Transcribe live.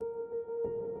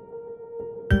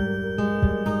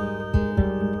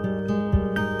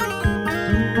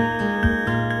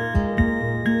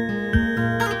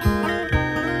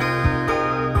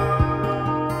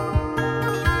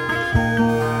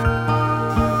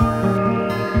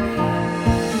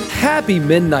Happy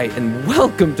midnight and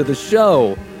welcome to the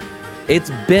show. It's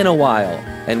been a while,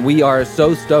 and we are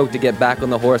so stoked to get back on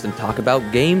the horse and talk about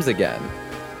games again.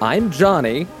 I'm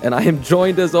Johnny, and I am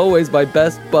joined as always by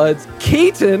best buds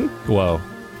Keaton. Whoa.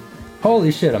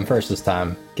 Holy shit, I'm first this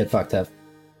time. Get fucked up.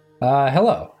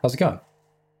 Hello. How's it going?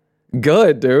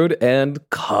 Good, dude. And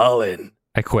Colin.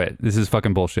 I quit. This is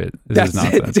fucking bullshit. That's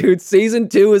it, dude. Season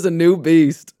 2 is a new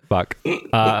beast. Fuck.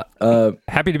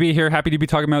 Happy to be here. Happy to be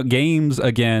talking about games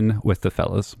again with the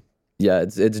fellas. Yeah,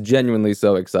 it's genuinely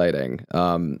so exciting.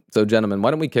 So, gentlemen,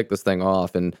 why don't we kick this thing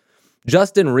off? And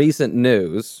just in recent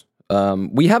news,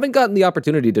 we haven't gotten the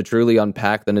opportunity to truly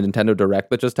unpack the Nintendo Direct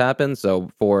that just happened. So,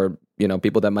 for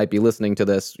people that might be listening to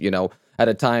this, at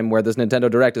a time where this Nintendo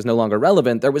Direct is no longer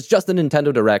relevant, there was just a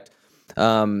Nintendo Direct,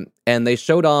 and they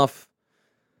showed off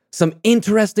some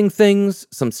interesting things,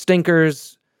 some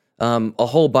stinkers, a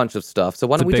whole bunch of stuff. So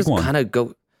why don't we just kind of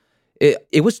go?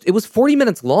 It was 40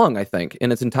 minutes long, I think,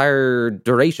 in its entire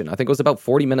duration. I think it was about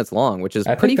 40 minutes long, which is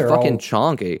pretty fucking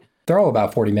chonky. They're all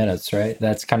about 40 minutes, right?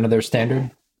 That's kind of their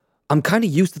standard. I'm kind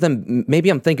of used to them. Maybe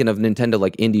I'm thinking of Nintendo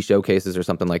like indie showcases or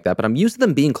something like that, but I'm used to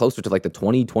them being closer to like the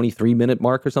 20, 23 minute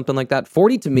mark or something like that.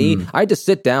 40 to me, I had to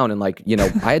sit down and I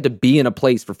had to be in a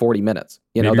place for 40 minutes.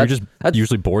 Maybe you're just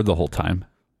usually bored the whole time.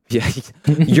 Yeah,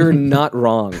 you're not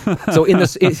wrong. So in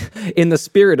the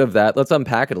spirit of that, let's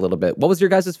unpack it a little bit. What was your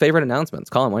guys' favorite announcements?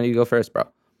 Colin, why don't you go first, bro?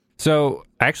 So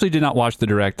I actually did not watch the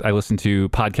Direct. I listened to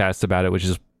podcasts about it, which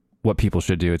is what people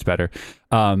should do. It's better.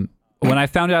 When I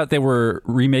found out they were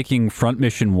remaking Front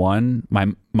Mission 1, my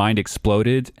mind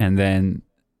exploded, and then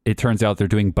it turns out they're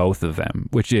doing both of them,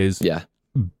 which is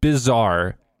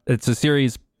bizarre. It's a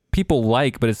series people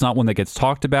like, but it's not one that gets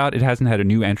talked about. It hasn't had a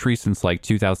new entry since like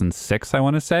 2006, I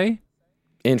want to say.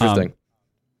 Interesting.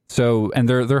 And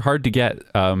they're hard to get.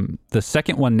 The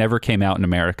second one never came out in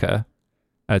America.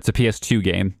 It's a PS2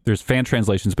 game. There's fan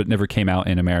translations, but it never came out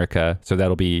in America, so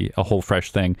that'll be a whole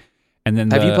fresh thing. And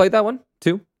then have you played that one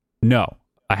too? No,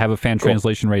 I have a fan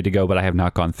translation ready to go, but I have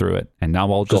not gone through it, and now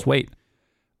I'll just wait.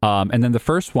 And then the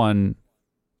first one,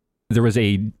 there was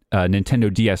a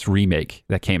Nintendo DS remake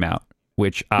that came out,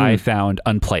 which I found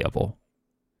unplayable.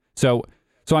 So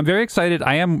I'm very excited.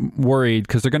 I am worried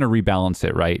because they're going to rebalance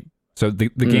it, right? So the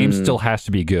game still has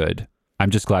to be good.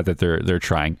 I'm just glad that they're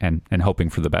trying and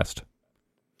hoping for the best.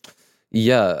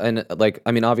 Yeah, and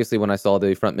obviously when I saw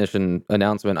the Front Mission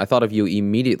announcement, I thought of you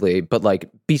immediately, but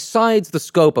besides the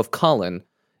scope of Colin,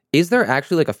 is there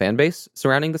actually a fan base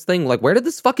surrounding this thing? Where did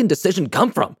this fucking decision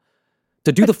come from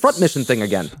to do the Front Mission thing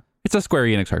again? It's a Square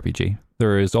Enix RPG.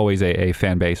 There is always a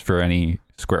fan base for any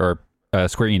Square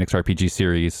Enix RPG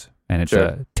series, and it's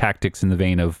tactics in the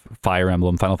vein of Fire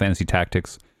Emblem, Final Fantasy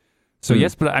Tactics. So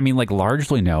yes, but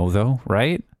largely no, though,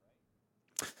 right?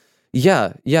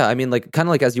 Yeah. Kind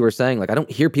of as you were saying, I don't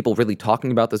hear people really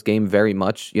talking about this game very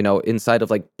much, inside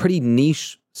of pretty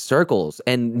niche circles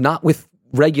and not with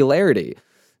regularity.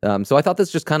 So I thought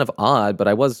this just kind of odd, but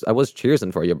I was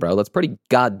cheersing for you, bro. That's pretty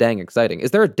goddamn exciting.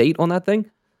 Is there a date on that thing?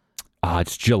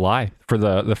 It's July for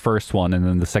the first one, and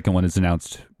then the second one is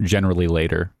announced generally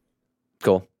later.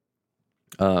 Cool.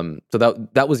 So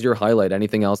that was your highlight.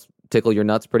 Anything else tickle your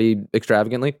nuts pretty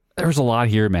extravagantly? There's a lot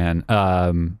here, man.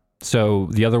 So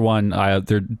the other one,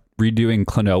 they're redoing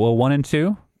Klonoa 1 and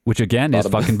 2, which again is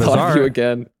fucking bizarre. You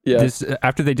again. Yeah.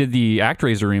 After they did the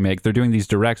ActRaiser remake, they're doing these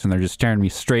directs and they're just staring me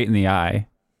straight in the eye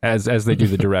as they do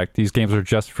the direct. These games are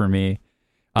just for me.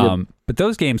 But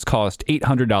those games cost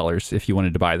 $800 if you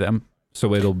wanted to buy them.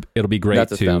 So it'll be great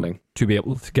to be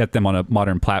able to get them on a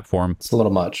modern platform. It's a little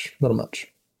much.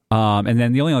 And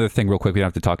then the only other thing real quick, we don't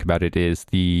have to talk about it, is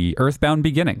the Earthbound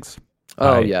Beginnings.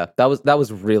 Yeah. That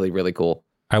was really, really cool.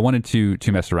 I wanted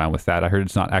to mess around with that. I heard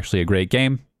it's not actually a great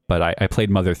game, but I played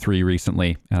Mother 3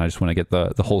 recently, and I just want to get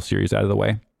the whole series out of the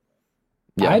way.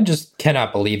 Yeah. I just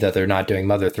cannot believe that they're not doing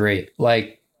Mother 3.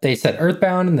 They said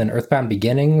Earthbound and then Earthbound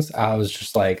Beginnings. I was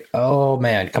just like, oh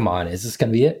man, come on. Is this going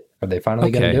to be it? Are they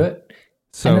finally going to do it?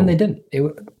 So, and then they didn't.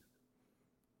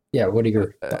 What are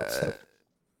your thoughts?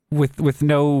 With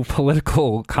no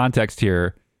political context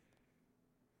here,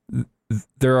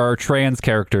 there are trans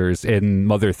characters in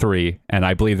Mother 3, and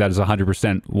I believe that is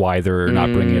 100% why they're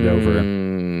not bringing it over.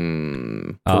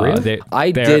 For real?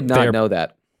 I did not know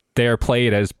that. They are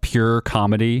played as pure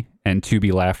comedy and to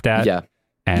be laughed at. Yeah.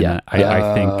 And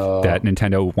I think that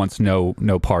Nintendo wants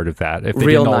no part of that. If they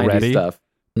real didn't already, 90s stuff.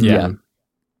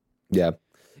 Yeah.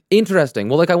 Interesting.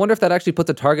 Well, I wonder if that actually puts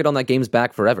a target on that game's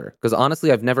back forever. Because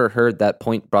honestly, I've never heard that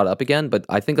point brought up again, but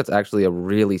I think that's actually a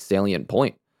really salient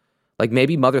point.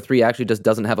 Maybe Mother 3 actually just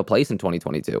doesn't have a place in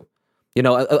 2022. You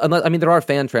know, unless, I mean, there are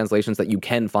fan translations that you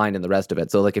can find in the rest of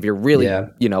it. So, like, if you're really,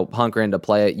 you know, hunkering to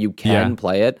play it, you can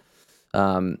play it.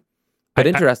 But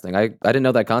interesting. I didn't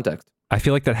know that context. I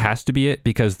feel like that has to be it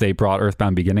because they brought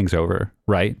Earthbound Beginnings over,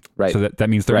 right? Right. So that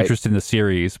means they're interested in the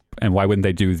series, and why wouldn't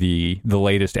they do the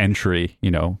latest entry?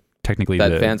 You know, technically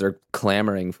that fans are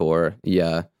clamoring for.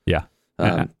 Yeah. Yeah.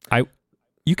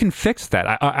 You can fix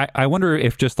that. I wonder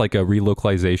if just like a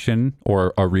relocalization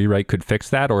or a rewrite could fix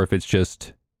that, or if it's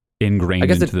just ingrained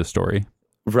into the story.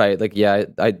 Right. Like, yeah,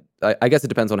 I guess it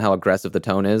depends on how aggressive the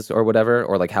tone is or whatever,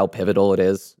 or like how pivotal it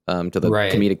is to the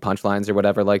comedic punchlines or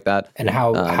whatever like that. And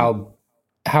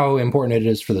how important it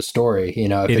is for the story, you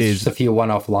know, if it's just a few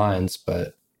one-off lines,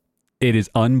 but it is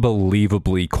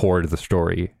unbelievably core to the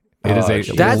story. It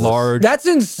is large. That's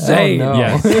insane. Oh, no.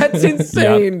 Yes. That's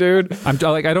insane, dude. I'm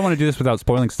like, I don't want to do this without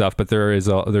spoiling stuff, but there's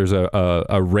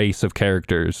a race of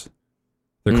characters.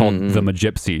 They're called the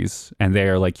Magypsies, and they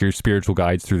are like your spiritual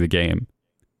guides through the game.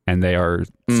 And they are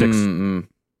 6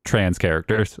 trans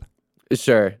characters.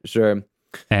 Sure.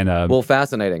 And well,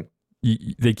 fascinating.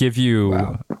 They give you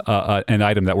an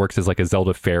item that works as like a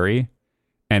Zelda fairy,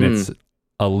 and it's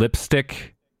a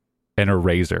lipstick and a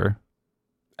razor.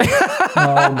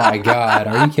 Oh my god,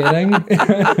 are you kidding?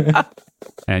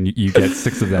 And you get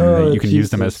 6 of them, and you can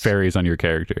use them as fairies on your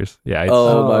characters. Yeah.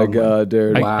 Oh my god,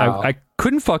 dude! I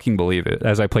couldn't fucking believe it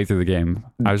as I played through the game.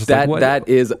 I was just like, what? That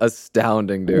is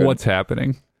astounding, dude. What's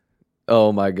happening?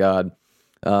 Oh my god.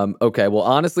 Okay, well,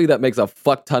 honestly, that makes a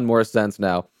fuck ton more sense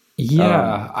now.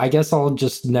 Yeah, I guess I'll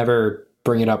just never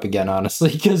bring it up again,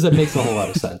 honestly, because it makes a whole lot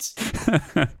of sense.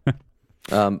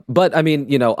 But I mean,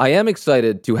 you know, I am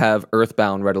excited to have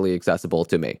Earthbound readily accessible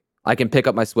to me. I can pick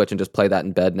up my Switch and just play that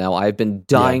in bed now. I've been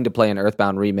dying to play an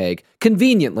Earthbound remake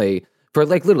conveniently for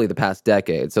like literally the past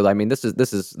decade. So I mean, this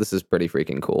is pretty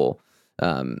freaking cool.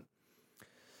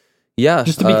 Yeah.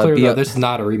 Just to be clear, though, this is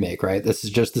not a remake, right? This is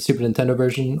just the Super Nintendo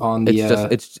version on the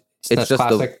it's just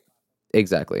Classic.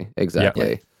 Exactly.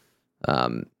 Yep.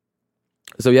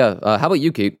 So yeah, how about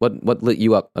you, Keith? What lit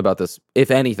you up about this,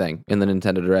 if anything, in the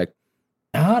Nintendo Direct?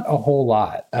 Not a whole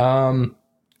lot.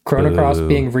 Chrono Cross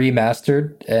being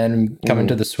remastered and coming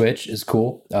to the Switch is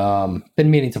cool. Been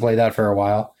meaning to play that for a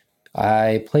while.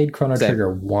 I played Chrono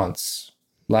Trigger once,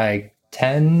 like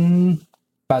 12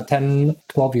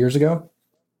 years ago,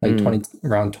 like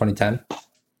around 2010.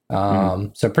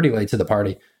 So pretty late to the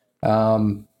party.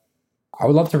 I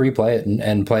would love to replay it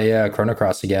and play Chrono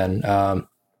Cross again.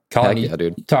 Colin,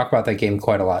 you talk about that game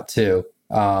quite a lot too.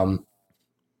 I'm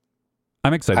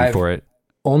excited for it.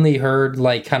 Only heard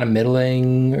like kind of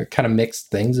middling or kind of mixed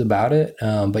things about it,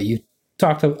 but you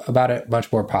talked about it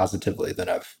much more positively than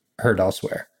I've heard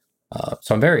elsewhere.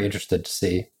 So I'm very interested to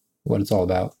see what it's all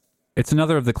about. It's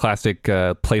another of the classic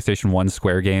PlayStation 1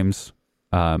 Square games.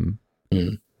 And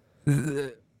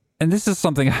this is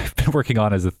something I've been working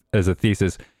on as a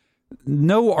thesis.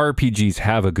 No RPGs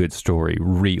have a good story,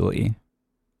 really.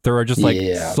 There are just like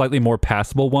slightly more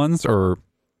passable ones, or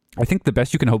I think the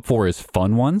best you can hope for is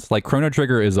fun ones. Like Chrono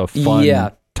Trigger is a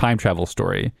fun time travel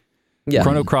story. Yeah.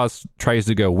 Chrono Cross tries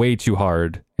to go way too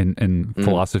hard in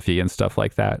philosophy and stuff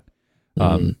like that.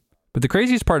 But the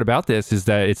craziest part about this is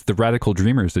that it's the Radical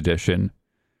Dreamers edition.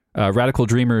 Radical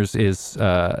Dreamers is,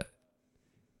 I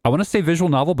want to say visual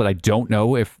novel, but I don't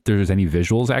know if there's any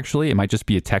visuals actually. It might just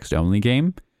be a text-only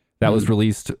game that was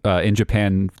released in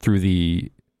Japan through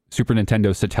the Super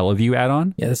Nintendo Satellaview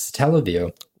add-on. Yeah, the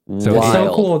Satellaview. So it's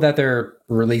so cool that they're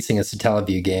releasing a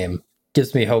Satellaview game.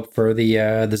 Gives me hope for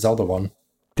the Zelda one.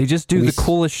 They just do the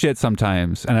coolest shit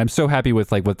sometimes, and I'm so happy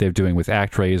with like what they're doing with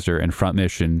ActRaiser and Front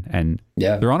Mission, and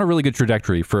they're on a really good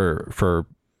trajectory for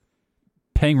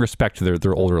paying respect to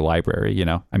their older library. You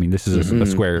know, I mean, this is a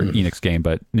Square Enix game,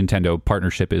 but Nintendo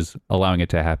partnership is allowing it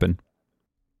to happen.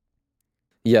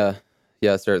 Yeah,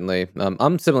 certainly.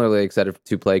 I'm similarly excited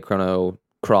to play Chrono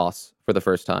Cross for the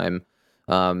first time.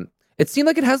 It seemed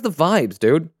like it has the vibes,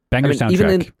 dude. Banger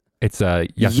soundtrack. It's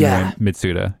Yasunori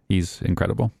Mitsuda. He's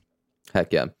incredible.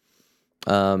 Heck yeah.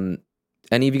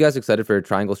 Any of you guys excited for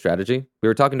Triangle Strategy? We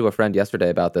were talking to a friend yesterday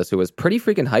about this who was pretty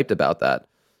freaking hyped about that.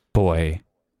 Boy,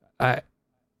 I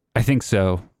think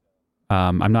so.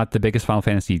 I'm not the biggest Final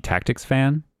Fantasy Tactics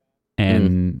fan,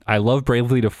 and I love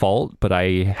Bravely Default, but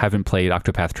I haven't played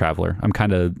Octopath Traveler. I'm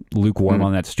kind of lukewarm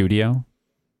on that studio.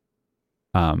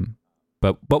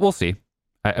 But we'll see.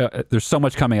 There's so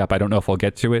much coming up. I don't know if I'll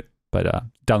get to it, but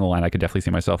down the line, I could definitely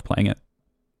see myself playing it.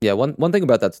 Yeah, one thing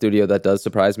about that studio that does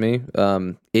surprise me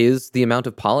is the amount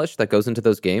of polish that goes into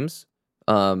those games.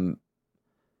 They're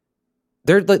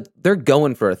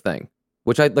going for a thing,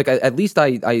 which I like. At least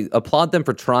I applaud them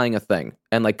for trying a thing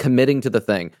and like committing to the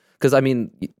thing. Because I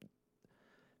mean,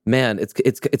 man,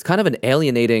 it's kind of an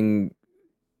alienating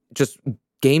just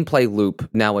gameplay loop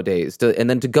nowadays, and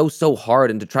then to go so hard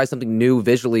and to try something new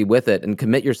visually with it and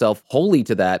commit yourself wholly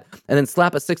to that and then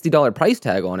slap a $60 price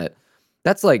tag on it.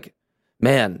 That's like,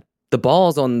 man, the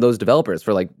balls on those developers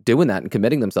for like doing that and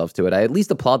committing themselves to it. I at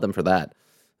least applaud them for that.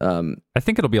 I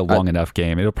think it'll be a long enough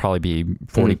game. It'll probably be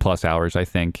 40 plus hours, I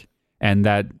think. And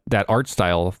that art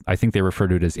style, I think they refer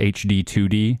to it as HD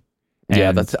 2D.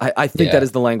 Yeah, I think that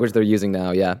is the language they're using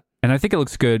now. Yeah. And I think it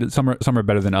looks good. Some are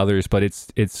better than others, but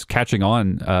it's catching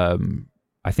on.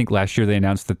 I think last year they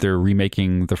announced that they're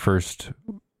remaking the first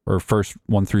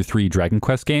 1 through 3 Dragon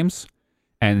Quest games,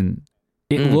 and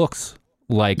it looks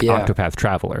like Octopath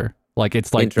Traveler. Like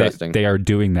it's like they are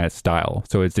doing that style.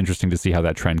 So it's interesting to see how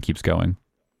that trend keeps going.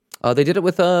 They did it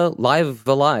with Live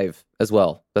Alive as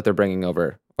well, that they're bringing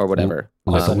over or whatever.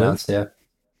 Announced, yeah.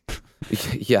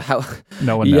 Yeah. How?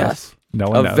 No one knows. Yes. No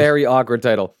one knows. A very awkward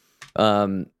title.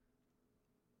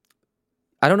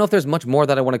 I don't know if there's much more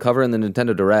that I want to cover in the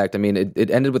Nintendo Direct. I mean, it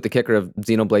ended with the kicker of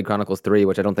Xenoblade Chronicles 3,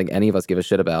 which I don't think any of us give a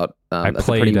shit about. That's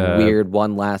a pretty weird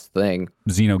one last thing.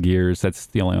 Xenogears, that's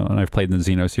the only one I've played in the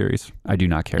Xeno series. I do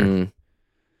not care.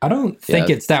 I don't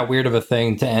think it's that weird of a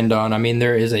thing to end on. I mean,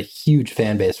 there is a huge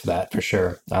fan base for that, for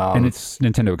sure. And it's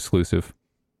Nintendo exclusive.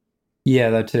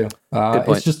 Yeah, that too.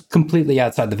 It's just completely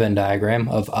outside the Venn diagram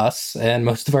of us and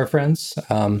most of our friends.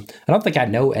 I don't think I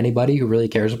know anybody who really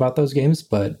cares about those games,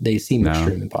 but they seem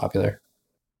extremely popular.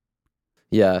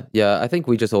 Yeah. I think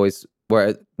we just always,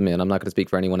 I'm not going to speak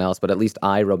for anyone else, but at least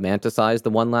I romanticize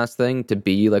the one last thing to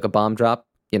be like a bomb drop.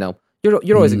 You know,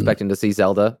 you're always expecting to see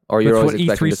Zelda, or you're always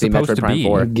expecting to see Metroid Prime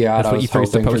 4. God, that's what E3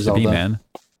 is supposed to be, man.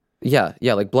 Yeah,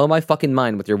 like blow my fucking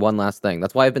mind with your one last thing.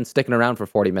 That's why I've been sticking around for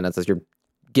 40 minutes as you're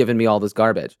giving me all this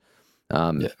garbage.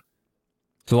 So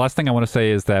the last thing I want to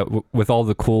say is that with all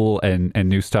the cool and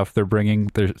new stuff they're bringing,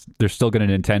 they're still going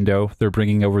to Nintendo. They're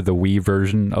bringing over the Wii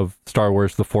version of Star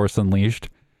Wars: The Force Unleashed,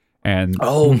 and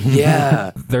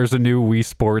there's a new Wii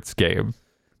Sports game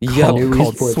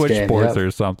called Switch Sports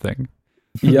or something.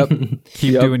 Yep.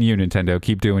 Keep doing you, Nintendo.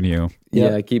 Keep doing you.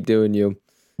 Yeah, keep doing you.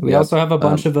 We also have a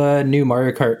bunch of new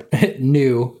Mario Kart,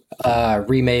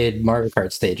 remade Mario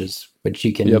Kart stages, which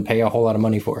you can pay a whole lot of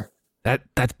money for.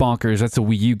 That's bonkers. That's a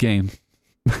Wii U game.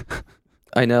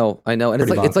 I know, and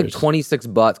it's like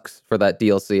 $26 for that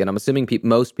DLC, and I'm assuming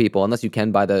most people, unless you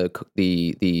can buy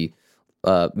the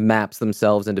maps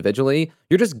themselves individually,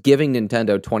 you're just giving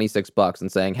Nintendo $26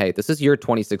 and saying, "Hey, this is your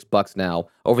 $26 now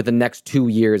over the next 2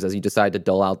 years as you decide to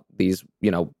dole out these,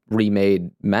 remade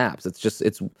maps." It's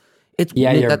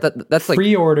that's like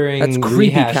pre-ordering. That's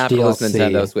creepy capitalist DLC.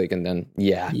 Nintendo speak, and then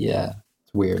it's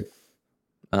weird.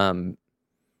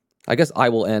 I guess I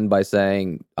will end by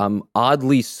saying I'm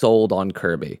oddly sold on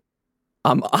Kirby.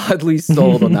 I'm oddly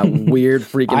sold on that weird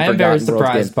freaking. I am very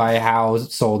surprised by how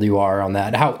sold you are on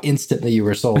that. How instantly you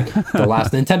were sold the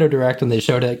last Nintendo Direct when they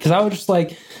showed it, because I was just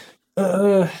like,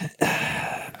 a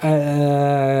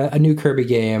new Kirby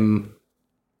game.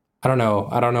 I don't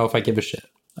know if I give a shit.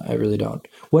 I really don't.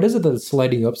 What is it that's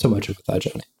lighting you up so much with that,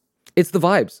 Johnny? It's the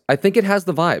vibes. I think it has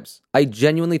the vibes. I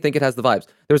genuinely think it has the vibes.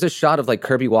 There's a shot of like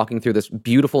Kirby walking through this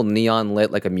beautiful neon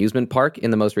lit like amusement park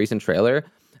in the most recent trailer.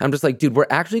 I'm just like, dude, we're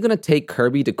actually going to take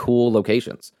Kirby to cool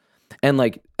locations. And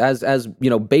like, as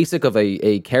basic of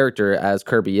a character as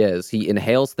Kirby is, he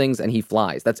inhales things and he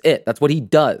flies. That's it. That's what he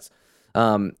does.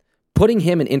 Putting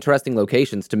him in interesting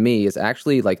locations to me is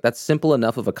actually like, that's simple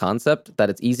enough of a concept that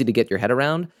it's easy to get your head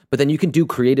around, but then you can do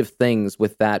creative things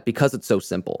with that because it's so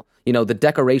simple. The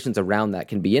decorations around that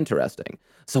can be interesting.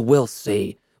 So we'll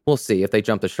see if they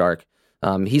jump the shark.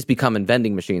 He's becoming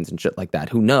vending machines and shit like that.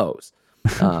 Who knows?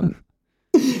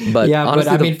 But honestly,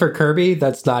 I mean, for Kirby,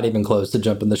 that's not even close to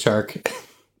jumping the shark.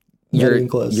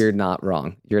 You're not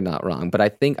wrong. You're not wrong. But I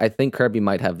think Kirby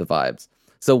might have the vibes.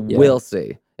 So we'll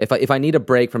see. If I need a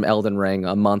break from Elden Ring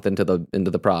a month into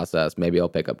the process, maybe I'll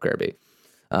pick up Kirby.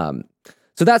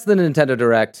 So that's the Nintendo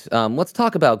Direct. Let's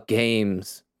talk about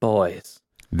games, boys.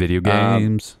 Video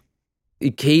games.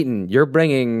 Keaton, you're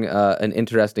bringing an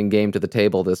interesting game to the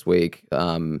table this week.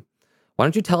 Why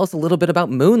don't you tell us a little bit about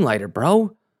Moonlighter,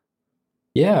 bro?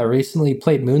 Yeah, I recently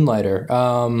played Moonlighter.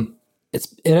 It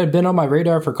had been on my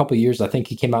radar for a couple of years. I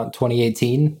think it came out in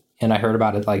 2018, and I heard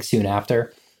about it like soon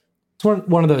after. It's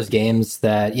one of those games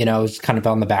that, is kind of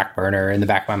on the back burner, in the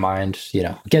back of my mind,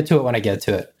 get to it when I get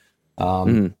to it.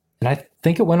 And I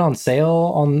think it went on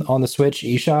sale on the Switch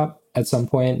eShop at some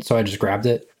point, so I just grabbed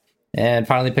it and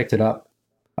finally picked it up.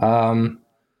 Do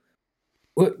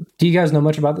you guys know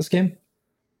much about this game?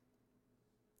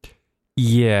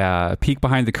 Yeah, peek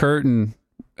behind the curtain.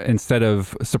 instead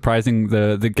of surprising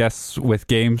the guests with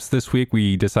games this week,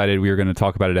 we decided we were going to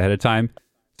talk about it ahead of time.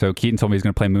 So Keaton told me he's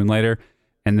going to play Moonlighter,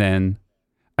 and then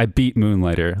I beat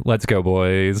Moonlighter. Let's go,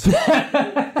 boys.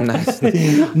 Nice.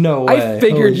 No way. I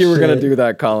figured you were going to do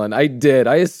that, Colin. I did.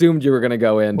 I assumed you were going to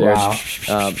go in, dude. Wow.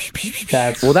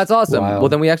 That's awesome. Wild. Well,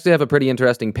 then we actually have a pretty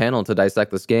interesting panel to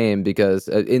dissect this game because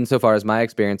insofar as my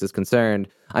experience is concerned,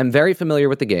 I'm very familiar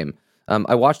with the game.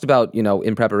 I watched about,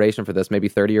 in preparation for this, maybe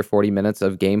 30 or 40 minutes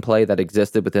of gameplay that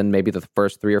existed within maybe the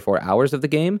first 3 or 4 hours of the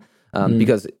game.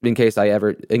 Because in case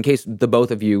the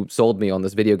both of you sold me on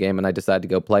this video game and I decided to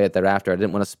go play it thereafter, I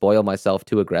didn't want to spoil myself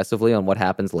too aggressively on what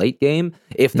happens late game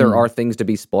if there are things to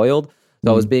be spoiled.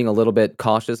 So I was being a little bit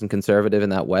cautious and conservative in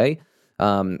that way.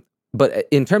 But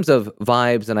in terms of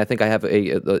vibes, and I think I have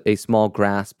a small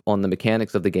grasp on the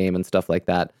mechanics of the game and stuff like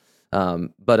that.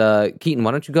 But Keaton,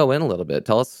 why don't you go in a little bit?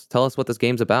 Tell us what this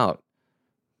game's about.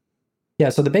 Yeah,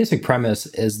 so the basic premise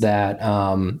is that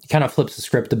kind of flips the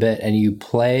script a bit, and you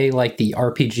play like the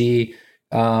RPG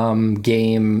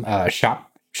game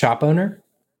shop owner,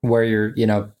 where you're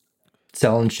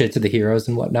selling shit to the heroes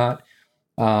and whatnot.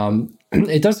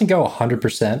 It doesn't go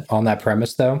 100% on that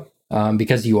premise though,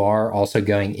 because you are also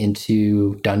going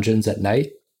into dungeons at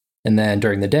night, and then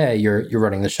during the day you're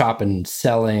running the shop and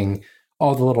selling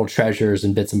all the little treasures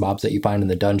and bits and bobs that you find in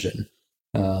the dungeon.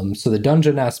 So the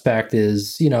dungeon aspect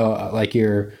is, like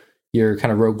your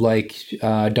kind of roguelike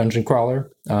dungeon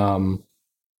crawler,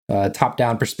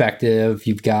 top-down perspective.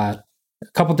 You've got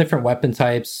a couple different weapon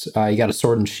types. You got a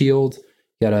sword and shield.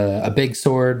 You got a big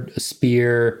sword, a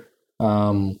spear,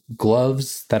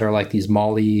 gloves that are like these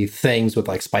molly things with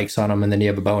like spikes on them, and then you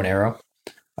have a bow and arrow.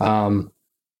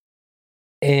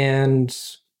 And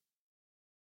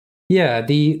yeah,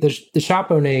 the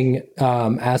shop owning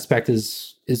aspect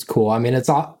is cool. I mean, it's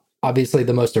obviously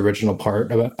the most original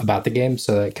part about the game,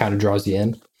 so it kind of draws you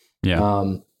in.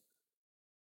 Yeah.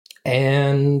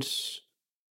 And it's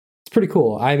pretty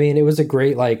cool. I mean, it was a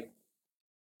great like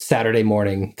Saturday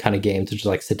morning kind of game to just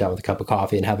like sit down with a cup of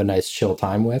coffee and have a nice chill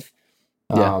time with.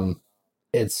 Yeah.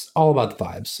 It's all about the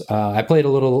vibes. I played a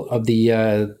little of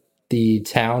the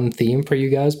town theme for you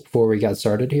guys before we got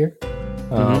started here.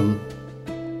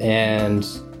 And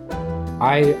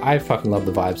I fucking love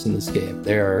the vibes in this game.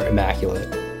 They're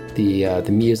immaculate. The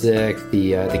music,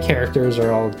 the characters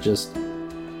are all just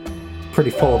pretty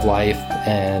full of life.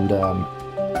 And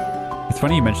it's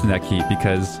funny you mentioned that, Keith,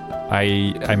 because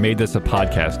I made this a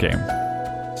podcast game.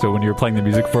 So when you were playing the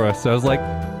music for us, I was like,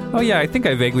 oh yeah, I think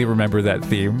I vaguely remember that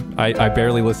theme. I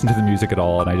barely listened to the music at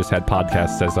all, and I just had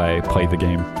podcasts as I played the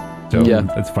game. So yeah,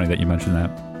 it's funny that you mentioned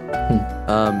that.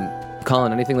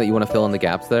 Colin, anything that you want to fill in the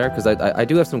gaps there? Because I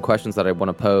do have some questions that I want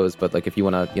to pose, but like if you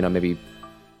want to, maybe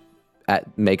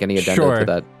make any addenda to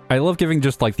that. I love giving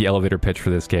just like the elevator pitch for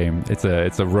this game. It's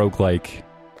a roguelike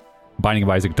Binding of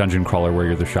Isaac dungeon crawler where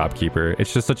you're the shopkeeper.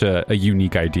 It's just such a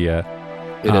unique idea.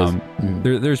 It is.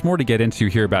 There's more to get into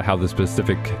here about how the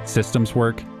specific systems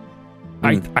work.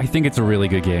 I think it's a really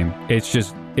good game.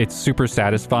 It's super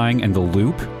satisfying, and the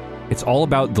loop, it's all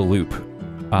about the loop.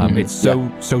 It's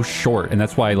so short, and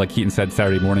that's why, like Keaton said,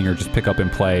 Saturday morning or just pick up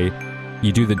and play.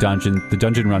 You do the dungeon. The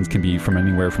dungeon runs can be from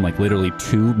anywhere from like literally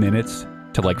 2 minutes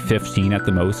to like 15 at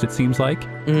the most, it seems like.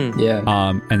 Yeah.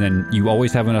 And then you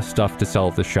always have enough stuff to sell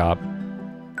at the shop.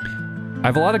 I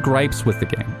have a lot of gripes with the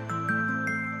game.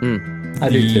 I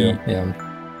do too. Yeah.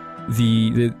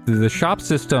 The shop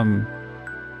system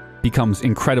becomes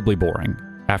incredibly boring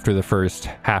after the first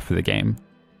half of the game,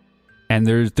 and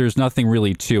there's nothing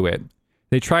really to it.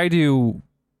 They try to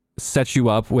set you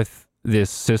up with this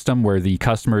system where the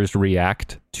customers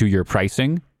react to your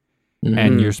pricing,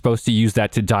 and you're supposed to use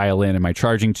that to dial in, am I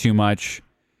charging too much?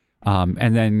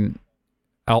 And then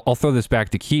I'll throw this back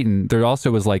to Keaton. There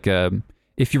also was like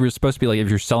if you were supposed to be like, if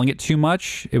you're selling it too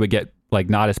much, it would get like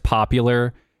not as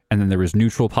popular, and then there was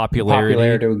neutral popularity.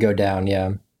 Popularity would go down,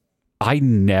 yeah. I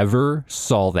never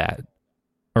saw that.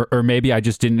 Or maybe I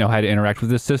just didn't know how to interact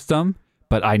with this system,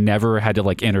 but I never had to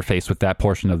like interface with that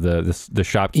portion of the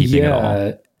shopkeeping at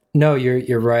all. No,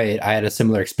 you're right. I had a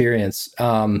similar experience.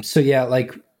 So yeah,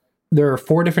 like there are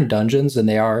 4 different dungeons, and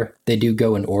they do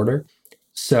go in order.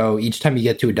 So each time you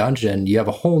get to a dungeon, you have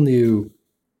a whole new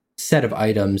set of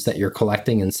items that you're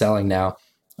collecting and selling now.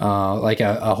 Like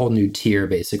a whole new tier,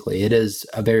 basically. It is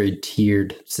a very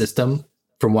tiered system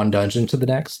from one dungeon to the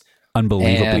next.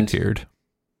 Unbelievably tiered.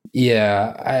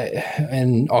 Yeah,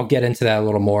 and I'll get into that a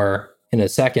little more in a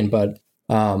second, but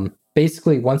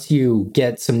basically once you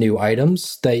get some new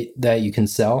items that you can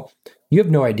sell, you have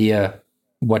no idea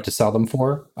what to sell them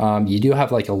for. You do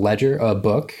have like a ledger, a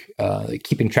book,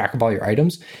 keeping track of all your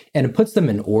items, and it puts them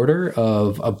in order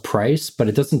of a price, but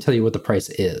it doesn't tell you what the price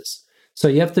is. So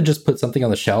you have to just put something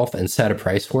on the shelf and set a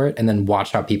price for it, and then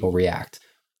watch how people react.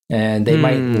 And they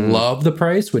might love the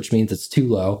price, which means it's too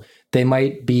low. They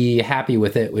might be happy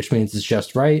with it, which means it's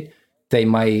just right. They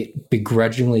might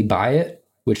begrudgingly buy it,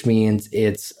 which means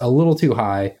it's a little too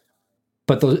high,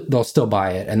 but they'll still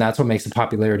buy it. And that's what makes the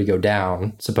popularity go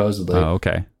down, supposedly. Oh,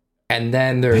 okay. And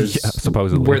then there's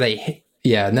supposedly where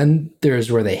and then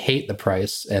there's where they hate the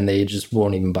price and they just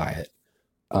won't even buy it.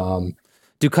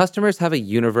 Do customers have a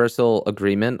universal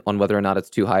agreement on whether or not it's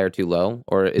too high or too low,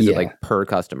 or is it like per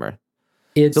customer?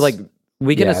 It's so like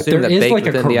we can assume that there is baked like a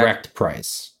within correct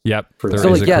price. Yep. So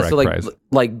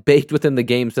like baked within the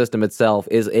game system itself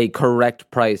is a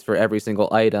correct price for every single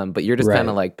item, but you're just kind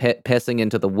of like pissing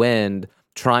into the wind,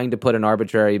 trying to put an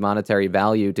arbitrary monetary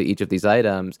value to each of these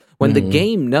items when the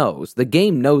game knows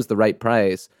the right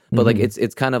price, but like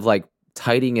it's kind of like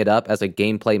tidying it up as a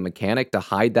gameplay mechanic to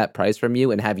hide that price from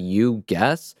you and have you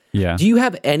guess. Yeah. Do you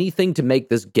have anything to make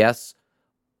this guess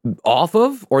off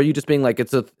of, or are you just being like,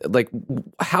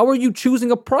 how are you choosing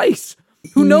a price?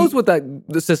 Who knows what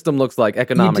the system looks like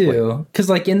economically? You do, because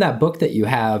like in that book that you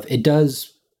have, it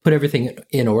does put everything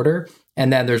in order,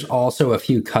 and then there's also a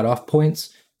few cutoff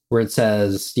points where it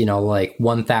says, like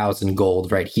 1,000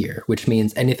 gold right here, which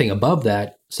means anything above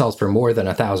that sells for more than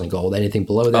 1,000 gold. Anything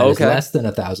below that is less than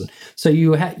 1,000. So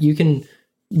you can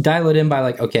dial it in by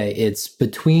like, okay, it's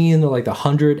between like the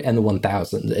 100 and the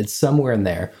 1,000. It's somewhere in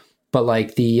there. But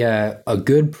like a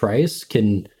good price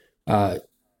can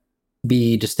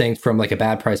be distinct from like a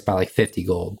bad price by like 50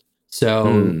 gold.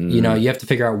 So, you have to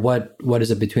figure out what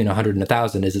is it between 100 and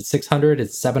 1,000? Is it 600?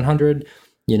 It's 700,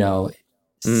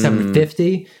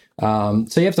 750. So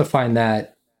you have to find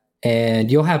that, and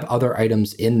you'll have other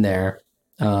items in there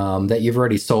that you've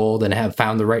already sold and have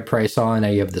found the right price on. Now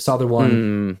you have this other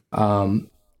one.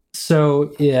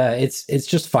 So yeah, it's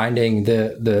just finding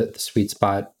the sweet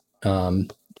spot.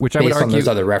 Which I would argue, on those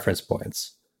other reference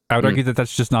points. I would argue that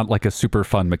that's just not like a super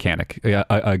fun mechanic,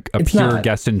 a pure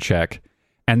guess and check.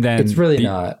 And then it's really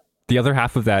not. The other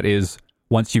half of that is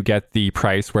once you get the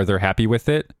price where they're happy with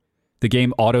it, the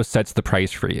game auto sets the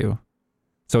price for you.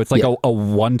 So it's like a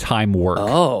one-time work.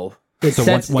 Oh, it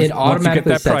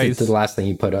automatically sets it to the last thing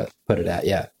you put it at.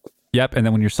 Yeah. Yep. And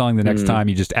then when you're selling the next time,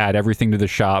 you just add everything to the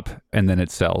shop, and then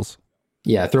it sells.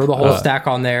 Yeah, throw the whole stack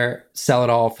on there, sell it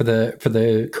all for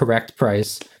the correct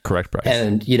price. Correct price.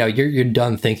 And you're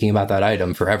done thinking about that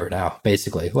item forever now,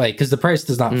 basically. Like, because the price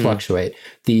does not fluctuate.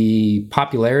 The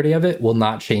popularity of it will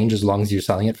not change as long as you're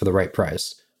selling it for the right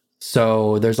price.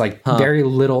 So there's like very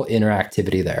little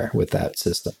interactivity there with that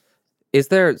system. Is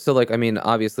there, so like, I mean,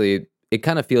 obviously it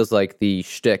kind of feels like the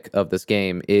shtick of this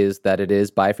game is that it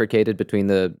is bifurcated between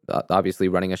the obviously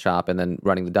running a shop and then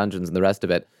running the dungeons and the rest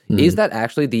of it. Is that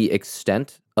actually the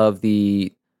extent of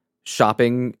the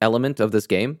shopping element of this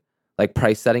game, like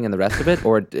price setting and the rest of it,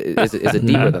 or is it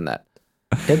deeper than that?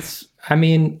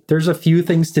 There's a few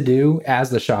things to do as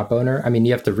the shop owner. I mean,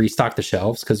 you have to restock the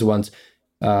shelves because once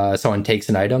someone takes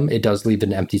an item, it does leave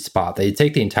an empty spot. They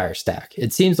take the entire stack.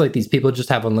 It seems like these people just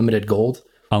have unlimited gold.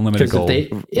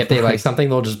 If they like something,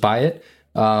 they'll just buy it.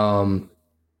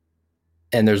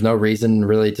 And there's no reason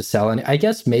really to sell any. I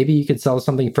guess maybe you could sell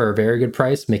something for a very good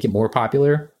price, make it more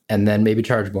popular, and then maybe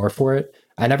charge more for it.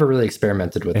 I never really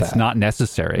experimented with that. It's not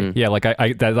necessary. Yeah, like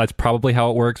that's probably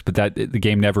how it works, but that the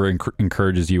game never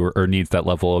encourages you or needs that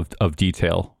level of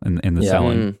detail in the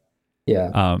selling.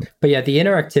 Yeah. But yeah, the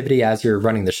interactivity as you're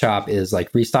running the shop is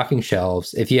like restocking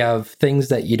shelves. If you have things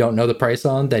that you don't know the price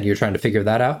on, then you're trying to figure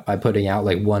that out by putting out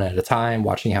like one at a time,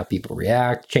 watching how people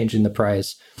react, changing the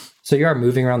price. So you are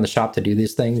moving around the shop to do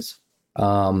these things.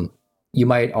 You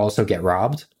might also get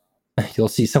robbed. You'll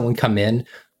see someone come in.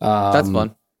 That's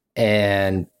fun.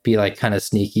 And be like kind of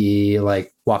sneaky,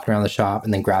 like walking around the shop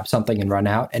and then grab something and run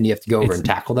out. And you have to go over and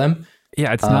tackle them.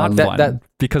 Yeah, it's not fun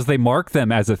because they mark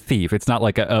them as a thief. It's not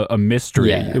like a mystery.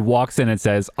 Yeah. It walks in and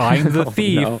says, I'm the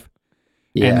thief. No.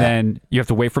 Yeah. And then you have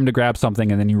to wait for him to grab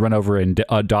something and then you run over and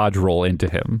dodge roll into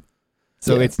him.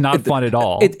 So it's not fun at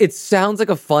all. It sounds like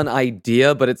a fun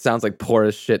idea, but it sounds like poor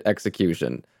as shit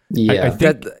execution. Yeah, I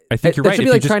think you're right. That should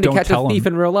be like trying to catch a thief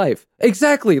in real life.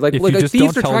 Exactly. Like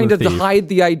thieves are trying to hide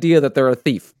the idea that they're a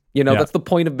thief. That's the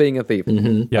point of being a thief.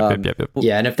 Mm-hmm. Yep.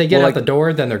 Yeah, and if they get out the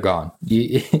door, then they're gone.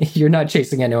 You're not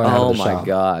chasing anyone out of the shop. Oh my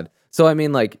God. So I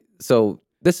mean,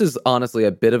 this is honestly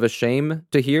a bit of a shame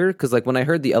to hear, because like when I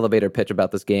heard the elevator pitch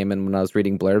about this game and when I was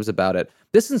reading blurbs about it,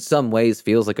 this in some ways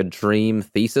feels like a dream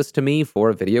thesis to me for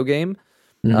a video game.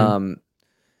 Mm-hmm.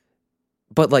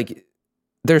 But like,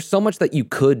 there's so much that you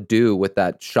could do with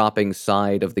that shopping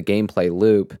side of the gameplay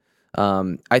loop.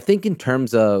 I think in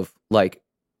terms of like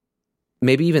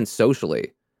maybe even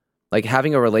socially, like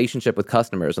having a relationship with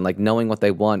customers and like knowing what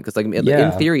they want. Because like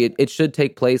in theory, it should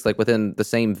take place like within the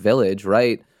same village,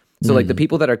 right? So like the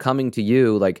people that are coming to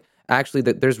you, like actually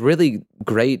there's really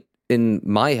great, in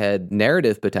my head,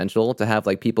 narrative potential to have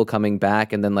like people coming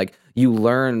back, and then like you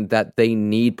learn that they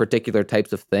need particular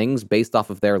types of things based off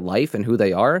of their life and who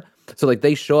they are. So like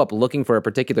they show up looking for a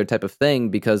particular type of thing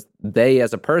because they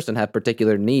as a person have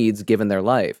particular needs given their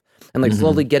life. And like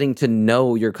slowly getting to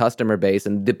know your customer base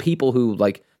and the people who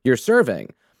like you're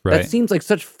serving. Right. That seems like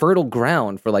such fertile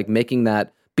ground for like making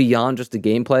that beyond just a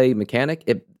gameplay mechanic.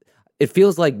 It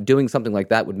feels like doing something like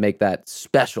that would make that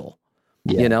special,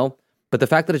 you know? But the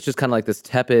fact that it's just kind of like this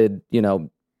tepid, you know,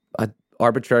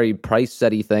 arbitrary price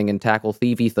setty thing and tackle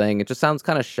thievy thing, it just sounds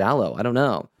kind of shallow. I don't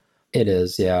know. It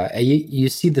is, yeah. You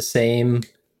see the same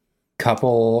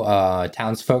couple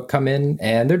townsfolk come in,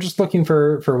 and they're just looking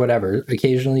for whatever.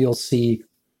 Occasionally, you'll see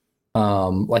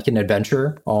like an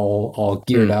adventurer all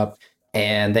geared up,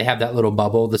 and they have that little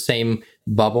bubble, the same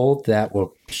bubble that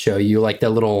will show you like the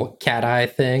little cat eye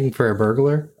thing for a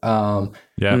burglar.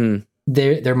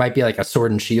 There might be like a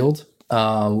sword and shield.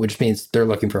 Which means they're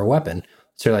looking for a weapon.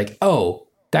 So you're like, oh,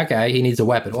 that guy, he needs a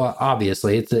weapon. Well,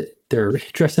 obviously, they're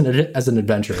dressed as an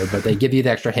adventurer, but they give you the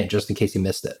extra hint just in case you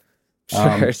missed it.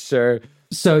 Sure.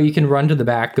 So you can run to the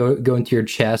back, go into your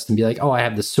chest and be like, oh, I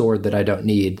have the sword that I don't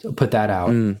need. I'll put that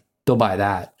out. They'll buy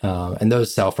that. And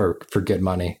those sell for good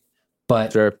money.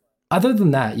 But other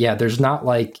than that, yeah, there's not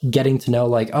like getting to know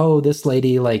like, oh, this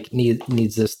lady like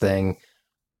needs this thing.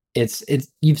 It's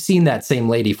you've seen that same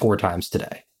lady 4 times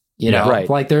today. You know,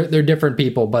 like they're different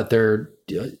people, but they're,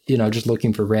 you know, just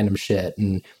looking for random shit.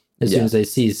 And as soon as they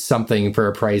see something for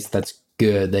a price that's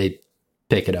good, they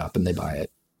pick it up and they buy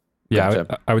it. Yeah,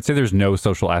 gotcha. I would say there's no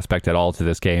social aspect at all to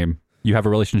this game. You have a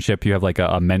relationship. You have like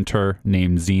a mentor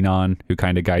named Xenon who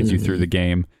kind of guides you through the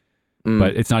game.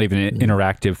 But it's not even an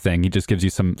interactive thing. He just gives you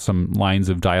some lines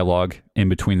of dialogue in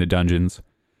between the dungeons.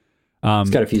 It's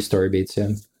got a few story beats, yeah.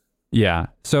 Yeah.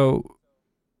 So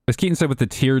as Keaton said with the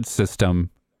tiered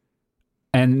system,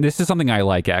 and this is something I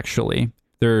like, actually.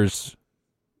 There's,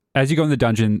 as you go in the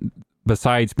dungeon,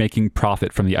 besides making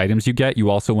profit from the items you get, you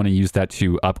also want to use that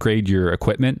to upgrade your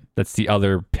equipment. That's the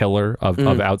other pillar of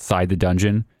outside the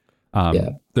dungeon.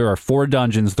 There are 4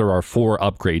 dungeons. There are 4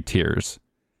 upgrade tiers.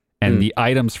 And the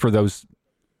items for those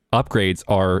upgrades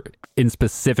are in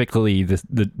specifically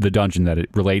the dungeon that it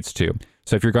relates to.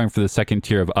 So if you're going for the second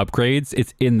tier of upgrades,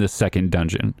 it's in the second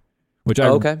dungeon. Which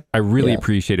I really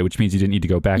appreciated, which means you didn't need to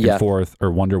go back and forth or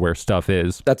wonder where stuff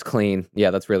is. That's clean. Yeah,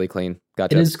 that's really clean.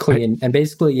 Gotcha. It is clean. And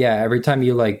basically, every time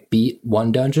you like beat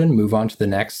one dungeon, move on to the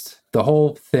next, the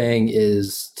whole thing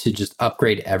is to just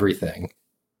upgrade everything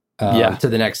to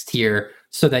the next tier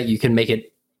so that you can make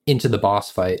it into the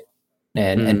boss fight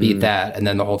and beat that. And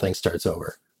then the whole thing starts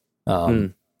over.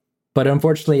 But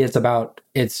unfortunately,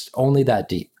 it's only that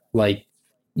deep. Like,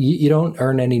 you don't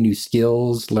earn any new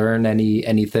skills, learn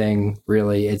anything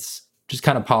really. It's just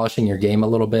kind of polishing your game a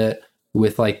little bit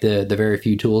with like the very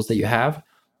few tools that you have.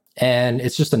 And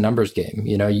it's just a numbers game.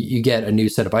 You know, you get a new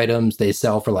set of items, they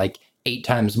sell for like 8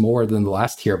 times more than the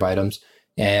last tier of items.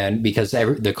 And because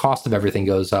the cost of everything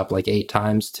goes up like 8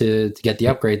 times to get the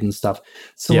upgrades and stuff.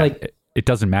 So it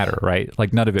doesn't matter, right?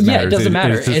 Like none of it matters. Yeah, it doesn't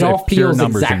matter. It all feels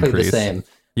exactly the same.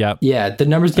 Yeah, the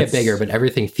numbers get bigger, but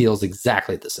everything feels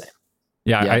exactly the same.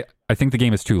 Yeah, I think the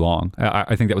game is too long.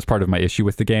 I think that was part of my issue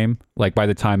with the game. Like by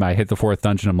the time I hit the 4th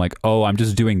dungeon, I'm like, oh, I'm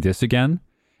just doing this again.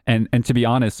 And to be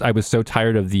honest, I was so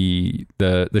tired of the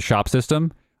shop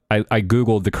system. I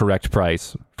Googled the correct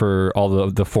price for all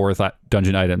the 4th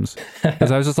dungeon items.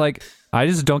 Because I was just like, I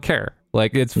just don't care.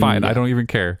 Like, it's fine. I don't even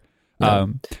care. Yeah.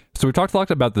 So we talked a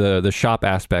lot about the shop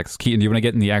aspects. Keaton, do you want to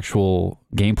get in the actual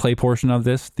gameplay portion of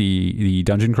this, the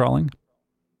dungeon crawling?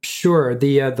 Sure.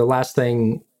 The last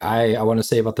thing I want to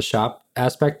say about the shop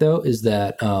aspect, though, is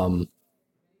that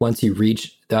once you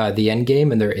reach the end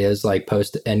game, and there is like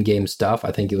post end game stuff,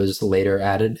 I think it was later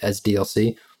added as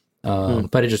DLC,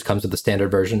 but it just comes with the standard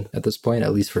version at this point,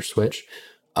 at least for Switch.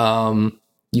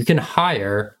 You can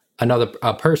hire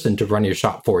a person to run your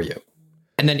shop for you,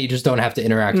 and then you just don't have to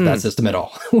interact with that system at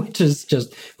all, which is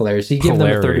just hilarious. You give them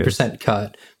a 30%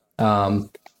 cut,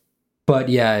 but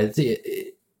yeah,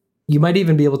 you might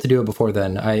even be able to do it before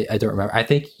then. I don't remember. I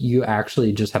think you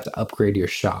actually just have to upgrade your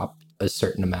shop a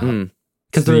certain amount.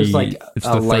 Because there's like it's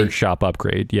the third shop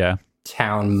upgrade,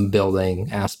 town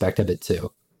building aspect of it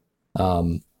too.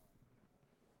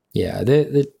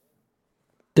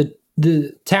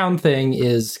 The town thing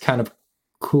is kind of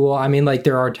cool. I mean, like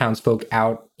there are townsfolk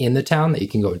out in the town that you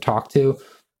can go and talk to,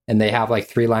 and they have like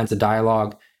 3 lines of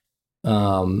dialogue.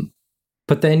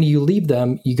 But then you leave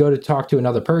them, you go to talk to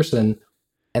another person,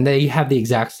 and they have the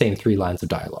exact same 3 lines of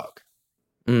dialogue.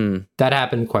 That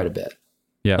happened quite a bit.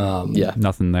 Yeah.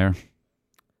 Nothing there.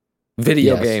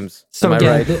 Video games. So am again,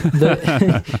 I right?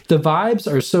 the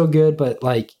vibes are so good, but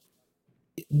like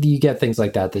you get things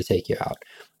like that take you out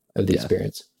of the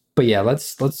experience. But yeah,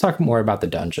 let's talk more about the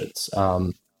dungeons.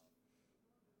 What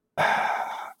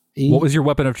was your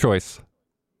weapon of choice?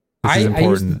 This is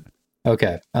important.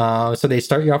 Okay. So they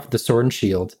start you off with the sword and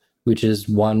shield, which is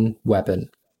 1 weapon.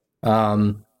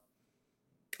 And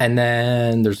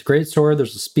then there's a great sword,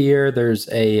 there's a spear, there's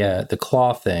the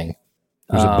claw thing.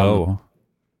 There's a bow.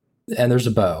 And there's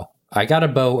a bow. I got a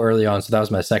bow early on, so that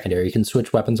was my secondary. You can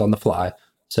switch weapons on the fly.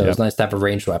 So it was nice to have a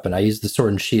ranged weapon. I used the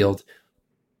sword and shield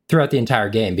throughout the entire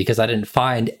game because I didn't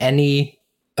find any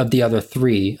of the other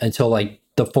 3 until like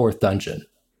the 4th dungeon.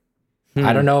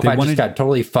 I don't know if just got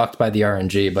totally fucked by the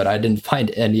RNG, but I didn't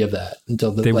find any of that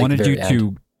until the They like, wanted very you end.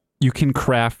 to, you can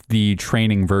craft the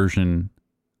training version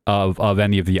of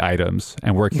any of the items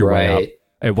and work your way up.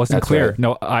 It wasn't That's clear. right.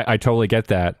 No, I totally get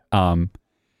that.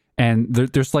 And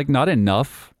there's like not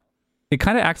enough. It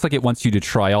kind of acts like it wants you to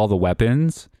try all the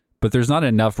weapons, but there's not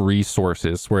enough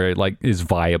resources where it like is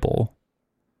viable.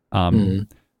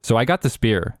 So I got the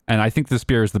spear, and I think the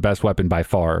spear is the best weapon by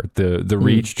far. The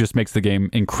reach just makes the game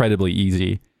incredibly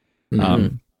easy.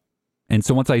 And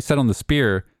so once I set on the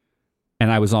spear,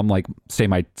 and I was on like say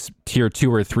my tier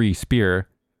 2 or 3 spear,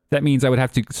 that means I would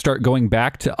have to start going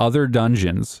back to other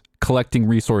dungeons, collecting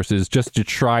resources just to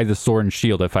try the sword and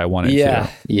shield if I wanted to.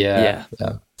 Yeah.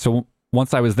 So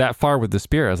once I was that far with the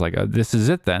spear, I was like, this is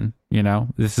it then. You know,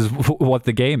 this is what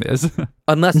the game is.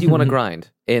 Unless you want to grind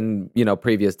in,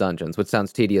 previous dungeons, which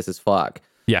sounds tedious as fuck.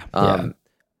 Yeah.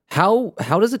 How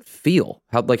does it feel?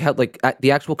 How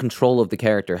the actual control of the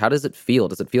character, how does it feel?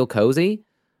 Does it feel cozy?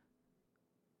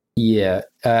 Yeah.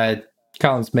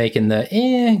 Colin's making the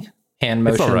hand motion.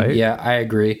 It's all right. Yeah, I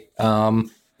agree.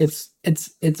 It's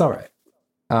all right.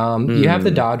 You have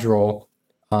the dodge roll.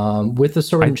 With the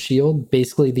sword and shield,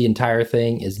 basically the entire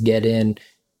thing is get in,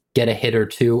 get a hit or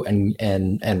 2,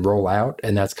 and roll out,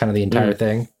 and that's kind of the entire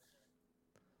thing.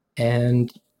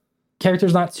 And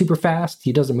character's not super fast.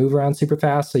 He doesn't move around super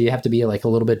fast, so you have to be like a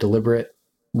little bit deliberate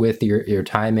with your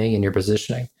timing and your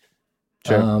positioning.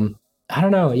 Sure. I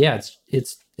don't know. Yeah,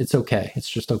 it's okay. It's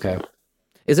just okay.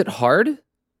 Is it hard?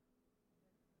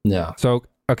 No. So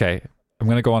okay, I'm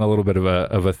gonna go on a little bit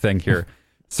of a thing here.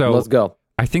 So let's go.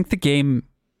 I think the game,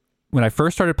 when I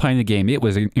first started playing the game, it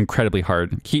was incredibly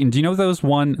hard. Keaton, do you know those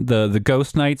the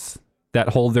Ghost Knights that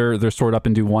hold their sword up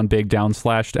and do one big down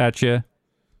slash at you?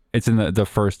 It's in the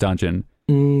first dungeon.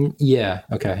 Yeah.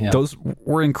 Okay. Yeah. Those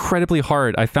were incredibly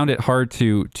hard. I found it hard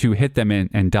to hit them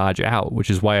and dodge out, which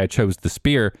is why I chose the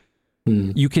spear.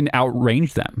 You can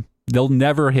outrange them. They'll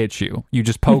never hit you. You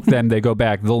just poke them, they go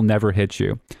back. They'll never hit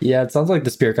you. Yeah, it sounds like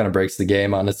the spear kind of breaks the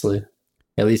game, honestly.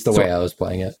 At least the way I was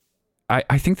playing it.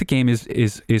 I think the game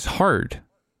is hard,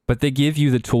 but they give you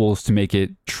the tools to make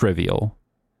it trivial.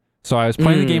 So I was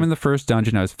playing the game in the first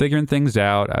dungeon. I was figuring things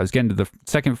out. I was getting to the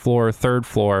second floor, third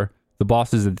floor. The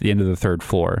boss is at the end of the third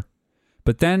floor.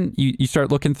 But then you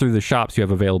start looking through the shops you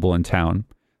have available in town.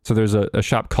 So there's a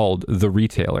shop called The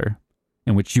Retailer,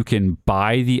 in which you can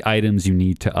buy the items you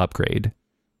need to upgrade,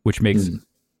 which makes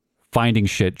finding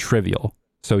shit trivial.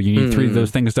 So you need 3 of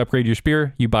those things to upgrade your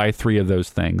spear. You buy 3 of those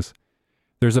things.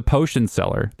 There's a potion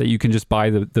seller that you can just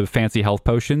buy the fancy health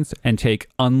potions and take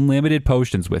unlimited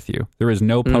potions with you. There is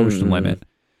no potion limit.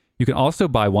 You can also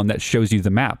buy one that shows you the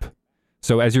map.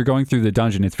 So as you're going through the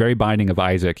dungeon, it's very Binding of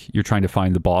Isaac. You're trying to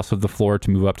find the boss of the floor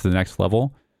to move up to the next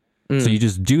level. So you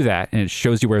just do that and it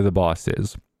shows you where the boss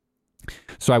is.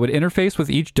 So I would interface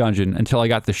with each dungeon until I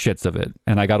got the shits of it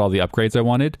and I got all the upgrades I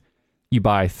wanted. You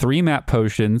buy 3 map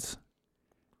potions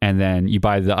and then you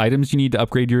buy the items you need to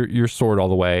upgrade your sword all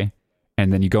the way.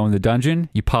 And then you go in the dungeon,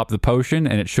 you pop the potion,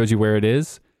 and it shows you where it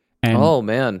is. And oh,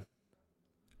 man.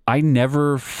 I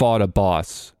never fought a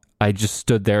boss. I just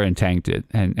stood there and tanked it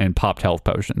and popped health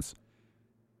potions.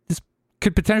 This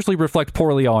could potentially reflect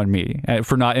poorly on me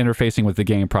for not interfacing with the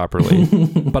game properly.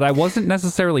 But I wasn't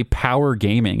necessarily power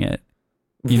gaming it.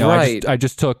 You know, right. I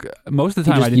just took... Most of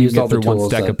the time, I didn't even get through one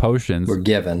stack of potions. Were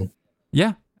given.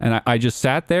 Yeah. And I just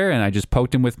sat there and I just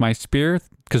poked him with my spear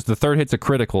because the third hit's a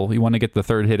critical. You want to get the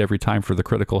third hit every time for the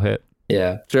critical hit.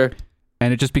 Yeah. Sure.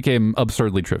 And it just became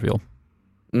absurdly trivial.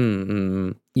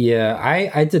 Yeah,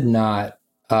 I did not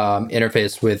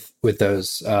interface with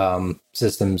those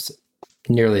systems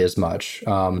nearly as much.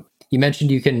 you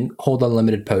mentioned you can hold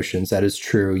unlimited potions. That is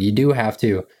true. You do have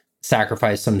to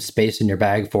sacrifice some space in your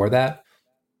bag for that.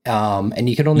 And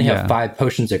you can only have 5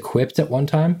 potions equipped at one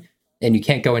time, and you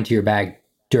can't go into your bag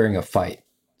during a fight.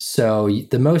 So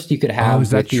the most you could have is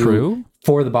that true?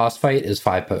 For the boss fight is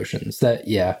 5 potions.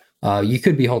 You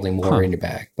could be holding more in your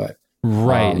bag, but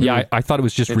right. I thought it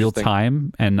was just real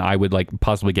time, and I would like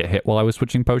possibly get hit while I was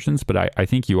switching potions. But I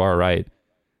think you are right.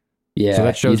 Yeah, so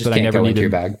that shows that I never needed your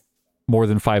bag. More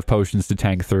than 5 potions to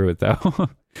tank through it, though.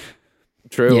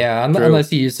 True. Yeah,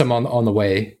 unless you use some on the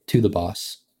way to the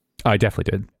boss. I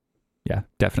definitely did. Yeah,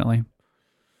 definitely.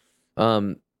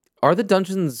 Are the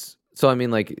dungeons? So I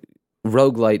mean, like,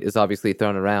 roguelite is obviously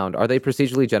thrown around. Are they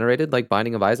procedurally generated, like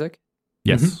Binding of Isaac?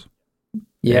 Yes. Mm-hmm.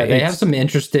 Yeah, they have some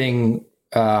interesting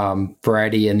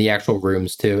variety in the actual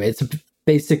rooms too. It's a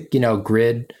basic,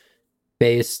 grid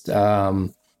based,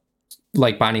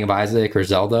 like Binding of Isaac or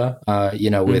Zelda.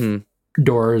 With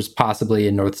doors possibly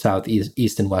in north, south,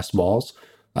 east, and west walls.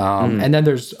 And then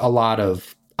there's a lot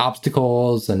of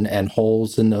obstacles and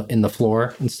holes in the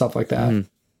floor and stuff like that.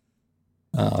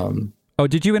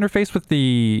 Did you interface with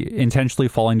the intentionally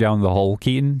falling down the hole,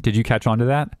 Keaton? Did you catch on to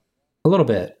that? A little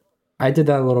bit. I did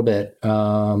that a little bit.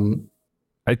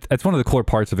 That's one of the core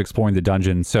parts of exploring the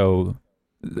dungeon. So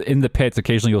in the pits,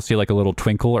 occasionally you'll see like a little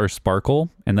twinkle or sparkle,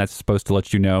 and that's supposed to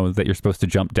let you know that you're supposed to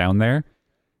jump down there.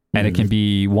 And it can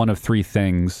be one of 3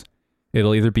 things.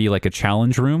 It'll either be like a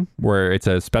challenge room where it's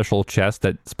a special chest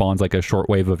that spawns like a short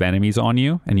wave of enemies on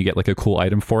you, and you get like a cool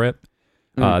item for it.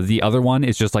 The other one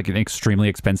is just like an extremely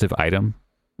expensive item,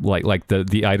 like the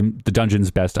dungeon's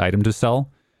best item to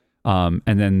sell. And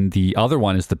then the other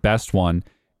one is the best one.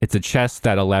 It's a chest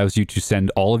that allows you to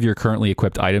send all of your currently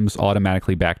equipped items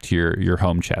automatically back to your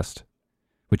home chest,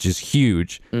 which is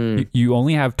huge. You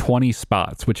only have 20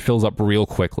 spots, which fills up real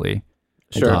quickly.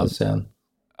 Sure. That's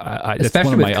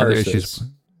one of my other issues.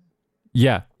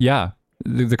 Yeah.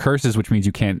 The curses, which means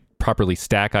you can't properly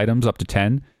stack items up to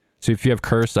 10. So if you have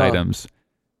cursed items,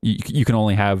 you can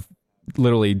only have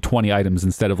literally 20 items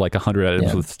instead of like 100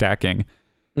 items with stacking.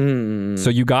 So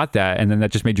you got that, and then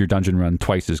that just made your dungeon run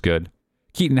twice as good.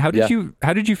 Keaton, how did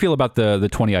you feel about the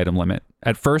 20 item limit?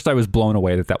 At first, I was blown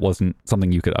away that wasn't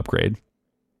something you could upgrade.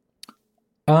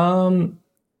 It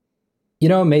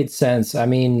made sense. I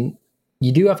mean,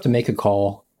 you do have to make a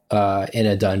call in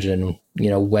a dungeon.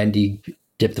 When do you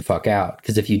dip the fuck out?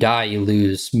 Because if you die, you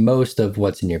lose most of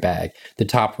what's in your bag. The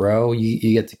top row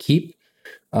you get to keep,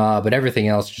 but everything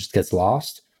else just gets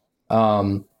lost.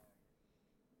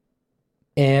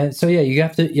 And so you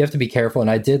have to be careful.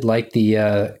 And I did like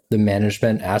the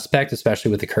management aspect, especially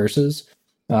with the curses.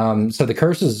 So the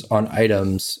curses on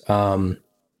items, there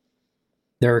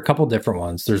are a couple different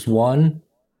ones. There's one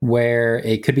where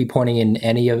it could be pointing in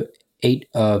any of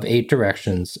 8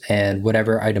 directions, and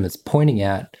whatever item it's pointing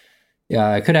at,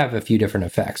 it could have a few different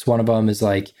effects. One of them is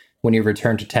like when you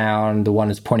return to town, the one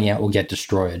it's pointing at will get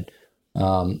destroyed.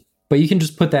 But you can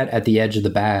just put that at the edge of the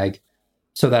bag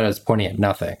so that it's pointing at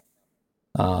nothing.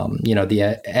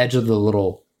 The edge of the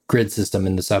little grid system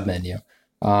in the submenu.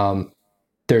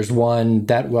 There's one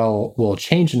that will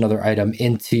change another item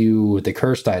into the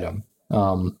cursed item.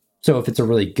 So if it's a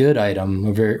really good item,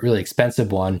 a very really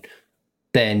expensive one,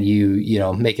 then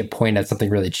you make it point at something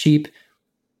really cheap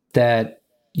that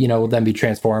will then be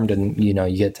transformed, and you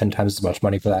get 10 times as much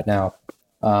money for that now.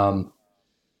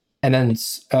 And then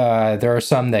there are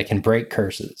some that can break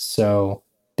curses, so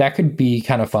that could be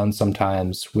kind of fun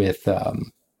sometimes with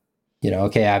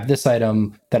okay, I have this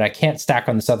item that I can't stack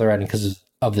on this other item because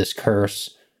of this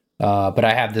curse, but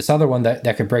I have this other one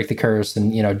that could break the curse,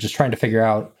 and just trying to figure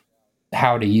out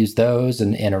how to use those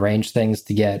and arrange things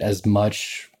to get as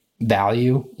much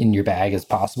value in your bag as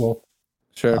possible.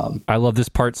 Sure. I love this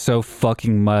part so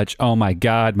fucking much. Oh my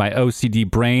god, my OCD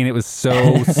brain, it was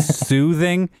so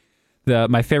soothing.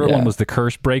 My favorite one was the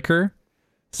curse breaker.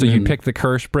 So you'd pick the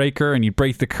curse breaker and you'd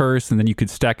break the curse, and then you could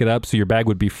stack it up so your bag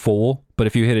would be full. But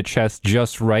if you hit a chest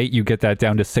just right, you get that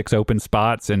down to 6 open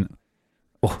spots, and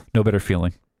no better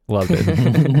feeling. Loved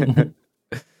it.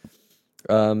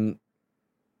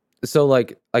 So,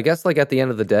 like, I guess, like, at the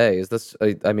end of the day, is this,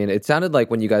 I mean, it sounded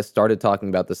like when you guys started talking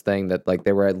about this thing that, like,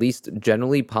 there were at least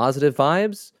generally positive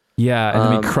vibes. Yeah, and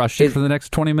then we crushed it for the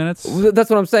next 20 minutes. That's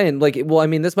what I'm saying. Like, well, I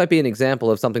mean, this might be an example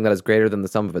of something that is greater than the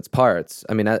sum of its parts.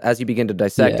 I mean, as you begin to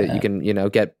dissect it, you can,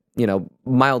 get,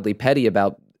 mildly petty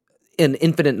about an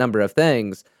infinite number of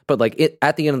things. But, like,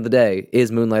 at the end of the day,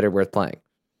 is Moonlighter worth playing?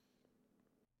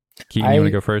 Keaton, you want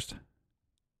to go first?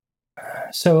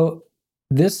 So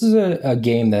this is a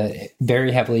game that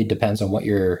very heavily depends on what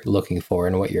you're looking for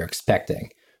and what you're expecting.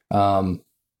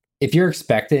 If you're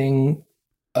expecting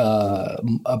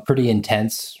a pretty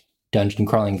intense dungeon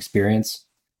crawling experience,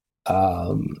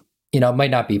 it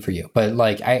might not be for you. But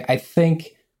like, I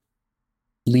think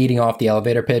leading off the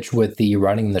elevator pitch with the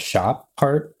running the shop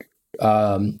part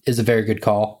is a very good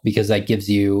call, because that gives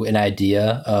you an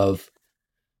idea of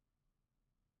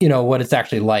what it's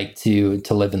actually like to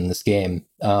live in this game.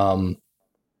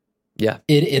 Yeah,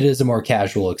 it is a more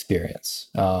casual experience.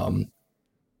 You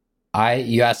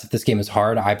asked if this game is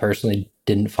hard. I personally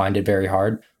didn't find it very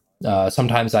hard.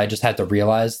 Sometimes I just had to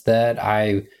realize that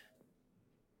I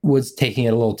was taking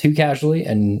it a little too casually,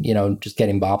 and just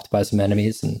getting bopped by some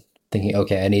enemies and thinking,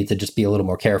 okay, I need to just be a little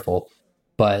more careful.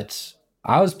 But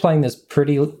I was playing this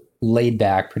pretty laid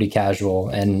back, pretty casual,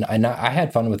 and I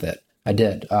had fun with it. I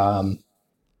did.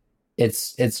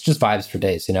 It's just vibes for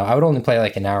days. I would only play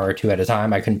like an hour or two at a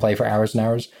time. I couldn't play for hours and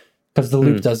hours because the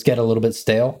loop does get a little bit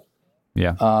stale.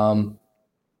 Yeah.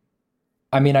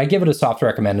 I mean, I give it a soft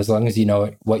recommend as long as you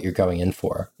know what you're going in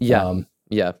for. Yeah.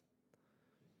 Yeah.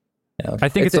 I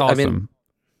think it's awesome.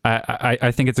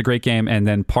 I think it's a great game. And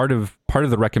then part of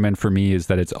the recommend for me is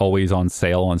that it's always on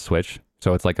sale on Switch.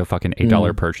 So it's like a fucking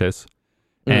 $8 purchase.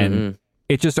 And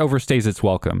it just overstays its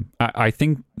welcome. I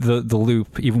think the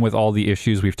loop, even with all the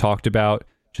issues we've talked about,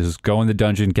 just go in the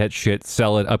dungeon, get shit,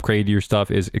 sell it, upgrade your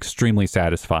stuff, is extremely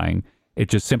satisfying. It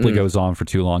just simply goes on for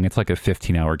too long. It's like a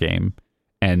 15-hour game.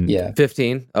 And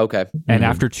 15. Okay. And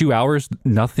after 2 hours,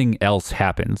 nothing else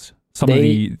happens. Some of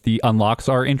the unlocks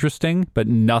are interesting, but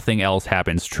nothing else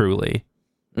happens truly.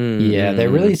 Yeah, they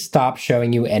really stop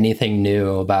showing you anything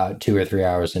new about 2 or 3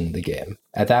 hours into the game.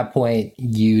 At that point,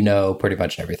 pretty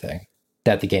much everything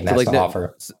that the game has to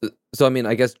offer. So, I mean,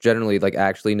 I guess generally, like,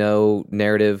 actually no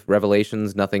narrative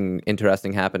revelations, nothing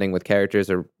interesting happening with characters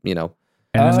or,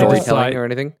 storytelling or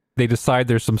anything? They decide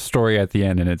there's some story at the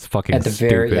end, and it's fucking at the stupid.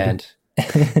 very end.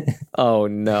 Oh,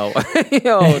 no.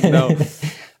 Oh, no.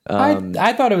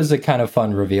 I thought it was a kind of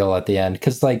fun reveal at the end,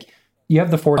 because, like, you have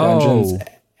the 4 dungeons,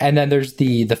 and then there's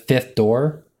the 5th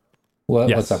door.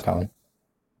 What's up, Colin?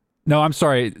 No, I'm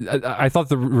sorry. I thought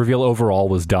the reveal overall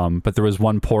was dumb, but there was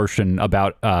one portion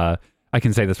about, I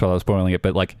can say this without spoiling it,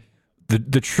 but like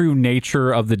the true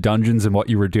nature of the dungeons and what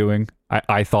you were doing,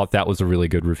 I thought that was a really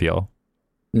good reveal.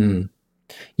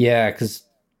 Yeah, because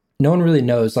no one really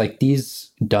knows, like, these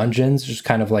dungeons just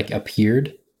kind of like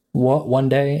appeared one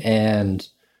day, and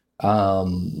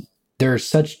there are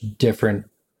such different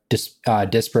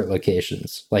disparate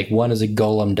locations. Like, one is a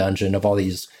golem dungeon of all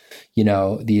these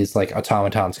these like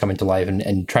automatons coming to life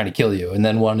and trying to kill you, and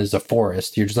then one is a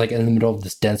forest. You're just like in the middle of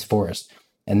this dense forest,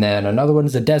 and then another one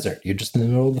is a desert. You're just in the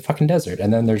middle of the fucking desert.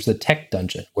 And then there's the tech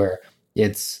dungeon, where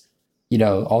it's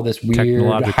all this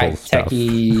weird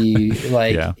high-techy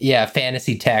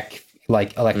fantasy tech,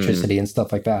 like electricity and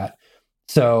stuff like that.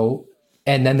 So,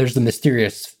 and then there's the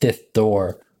mysterious 5th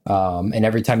door, and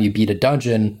every time you beat a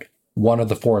dungeon, one of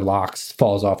the 4 locks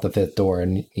falls off the 5th door,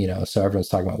 and so everyone's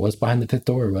talking about what's behind the 5th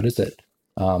door, or what is it?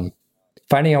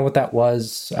 Finding out what that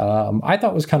was, I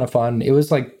thought was kind of fun. It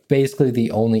was like basically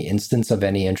the only instance of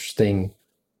any interesting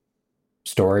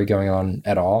story going on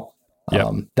at all.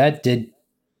 That did,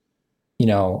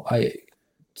 I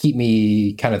keep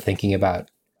me kind of thinking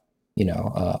about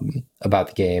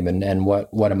the game and what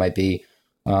it might be.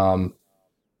 I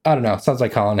don't know. Sounds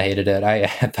like Colin hated it. I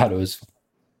thought it was.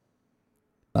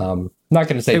 Not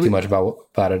going to say too much about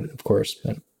it, of course.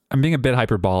 But. I'm being a bit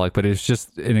hyperbolic, but it's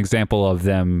just an example of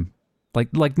them,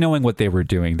 like knowing what they were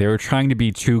doing. They were trying to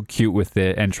be too cute with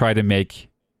it and try to make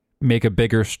a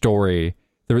bigger story.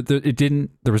 There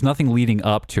was nothing leading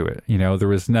up to it. There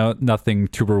was nothing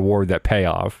to reward that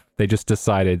payoff. They just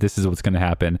decided this is what's going to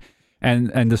happen,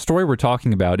 and the story we're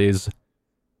talking about is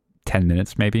 10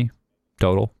 minutes maybe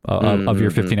total of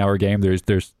your 15-hour game. There's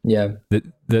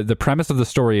the premise of the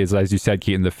story is, as you said,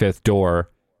 Keaton, the 5th door,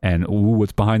 and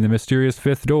what's behind the mysterious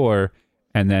 5th door,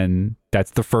 and then that's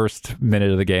the first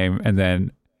minute of the game, and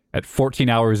then at 14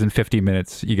 hours and 50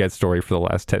 minutes you get story for the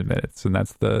last 10 minutes, and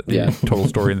that's the total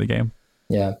story in the game.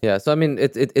 Yeah. So I mean,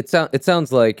 it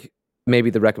sounds like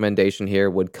maybe the recommendation here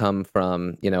would come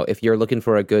from, if you're looking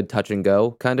for a good touch and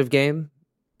go kind of game.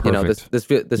 Perfect. This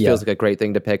feels like a great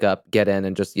thing to pick up, get in,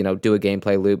 and just do a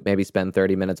gameplay loop. Maybe spend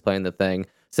 30 minutes playing the thing,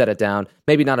 set it down.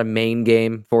 Maybe not a main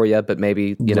game for you, but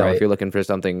maybe if you're looking for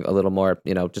something a little more,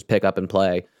 just pick up and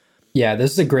play. Yeah,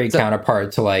 this is a great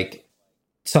counterpart to like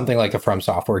something like a From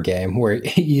Software game, where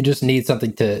you just need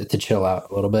something to chill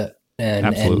out a little bit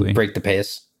and break the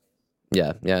pace.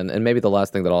 Yeah, and maybe the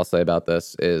last thing that I'll say about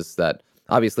this is that.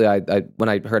 Obviously, I when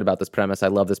I heard about this premise, I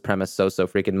love this premise so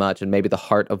freaking much. And maybe the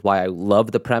heart of why I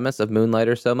love the premise of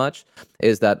Moonlighter so much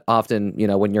is that often,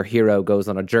 when your hero goes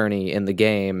on a journey in the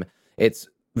game, it's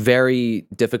very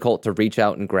difficult to reach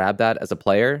out and grab that as a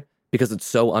player because it's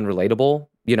so unrelatable,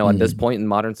 at this point in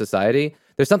modern society.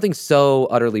 There's something so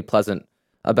utterly pleasant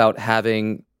about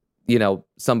having,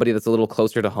 somebody that's a little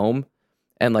closer to home,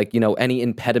 and like, any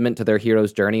impediment to their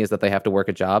hero's journey is that they have to work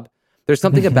a job. There's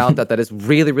something about that is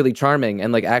really, really charming.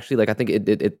 And like, actually, like, I think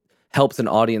it helps an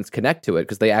audience connect to it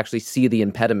because they actually see the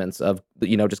impediments of,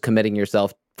 just committing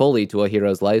yourself fully to a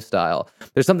hero's lifestyle.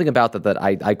 There's something about that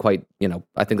I quite,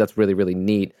 I think that's really, really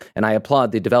neat. And I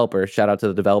applaud the developer. Shout out to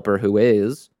the developer who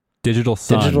is Digital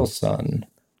Sun.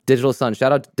 Digital Sun.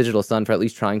 Shout out to Digital Sun for at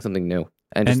least trying something new.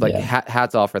 And just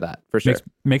hats off for that, for sure.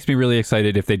 Makes me really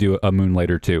excited if they do a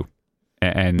Moonlighter 2.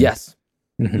 And yes.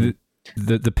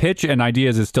 The pitch and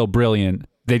ideas is still brilliant.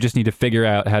 They just need to figure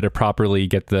out how to properly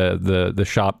get the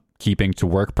shopkeeping to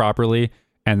work properly.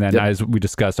 And then, as we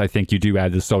discussed, I think you do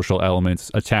add the social elements,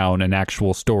 a town, an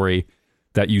actual story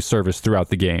that you service throughout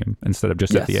the game instead of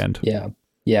just at the end. Yeah.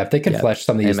 If they could flesh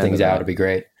some of these things out, it'd be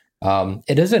great.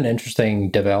 It is an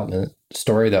interesting development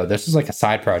story, though. This is like a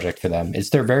side project for them.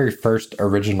 It's their very first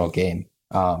original game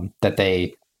that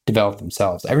they developed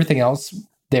themselves. Everything else,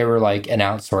 they were like an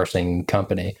outsourcing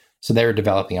company. So they were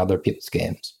developing other people's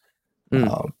games.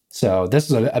 So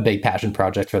this is a big passion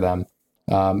project for them.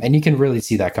 And you can really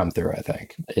see that come through, I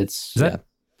think. Is that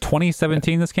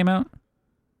 2017 this came out?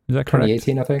 Is that correct?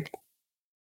 2018, I think.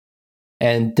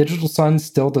 And Digital Sun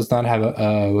still does not have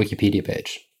a Wikipedia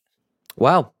page.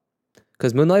 Wow.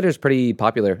 Because Moonlighter is pretty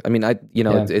popular. I mean,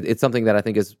 it's something that I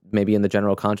think is maybe in the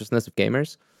general consciousness of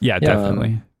gamers. Yeah,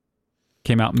 definitely.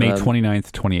 Came out May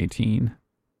 29th, 2018.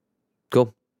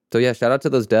 Cool. So yeah, shout out to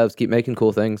those devs. Keep making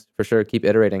cool things, for sure. Keep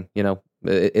iterating.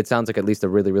 It sounds like at least a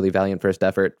really, really valiant first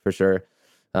effort, for sure.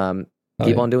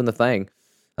 Keep on doing the thing.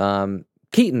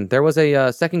 Keaton, there was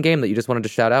a second game that you just wanted to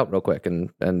shout out real quick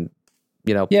and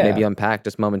maybe unpack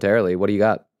just momentarily. What do you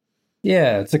got?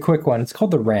 Yeah, it's a quick one. It's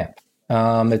called The Ramp.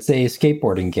 It's a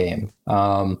skateboarding game.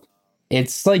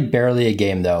 It's like barely a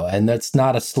game though, and that's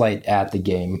not a slight at the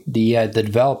game. The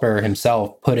developer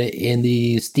himself put it in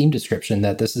the Steam description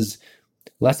that this is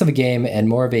less of a game and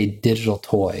more of a digital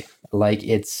toy. Like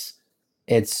it's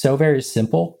so very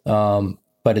simple,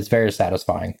 but it's very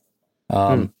satisfying.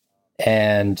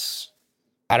 And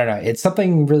I don't know, it's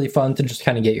something really fun to just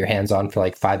kind of get your hands on for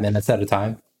like 5 minutes at a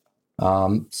time.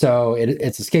 So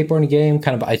it's a skateboarding game,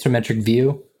 kind of isometric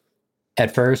view.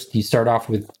 At first, you start off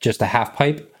with just a half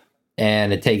pipe,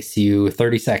 and it takes you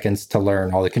 30 seconds to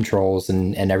learn all the controls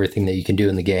and everything that you can do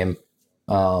in the game.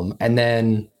 And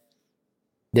then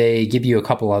they give you a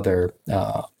couple other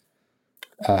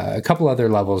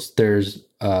levels. There's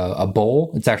a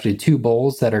bowl. It's actually two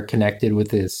bowls that are connected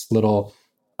with this little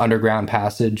underground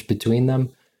passage between them.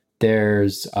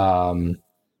 There's a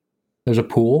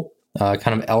pool, kind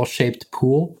of L-shaped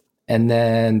pool, and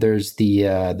then there's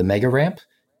the mega ramp,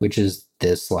 which is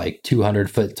this like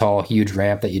 200-foot tall, huge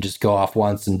ramp that you just go off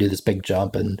once and do this big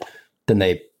jump, and then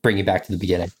they bring you back to the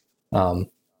beginning.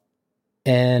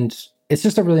 And it's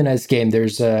just a really nice game.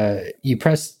 There's you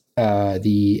press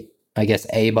the, I guess,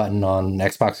 A button on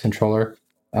Xbox controller,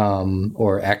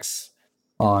 or X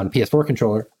on PS4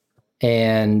 controller,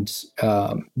 and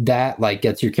that like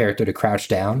gets your character to crouch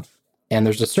down. And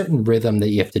there's a certain rhythm that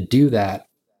you have to do that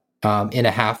in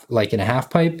a half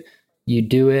pipe. You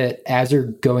do it as you're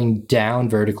going down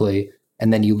vertically,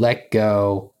 and then you let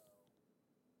go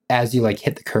as you like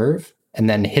hit the curve, and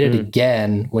then hit it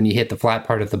again when you hit the flat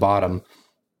part at the bottom,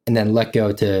 and then let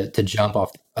go to jump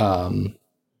off the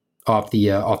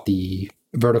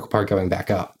vertical part going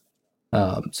back up.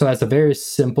 So that's a very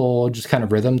simple, just kind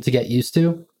of rhythm to get used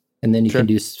to, and then you can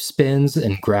do spins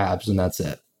and grabs, and that's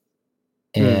it.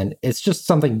 And it's just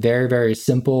something very, very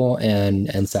simple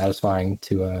and satisfying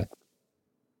to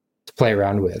play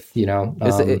around with,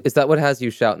 Is that what has you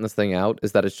shouting this thing out?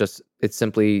 Is that it's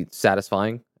simply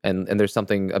satisfying, and there's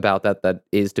something about that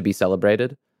is to be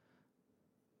celebrated?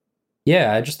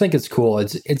 Yeah, I just think it's cool.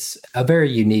 It's a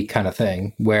very unique kind of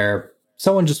thing where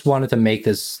someone just wanted to make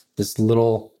this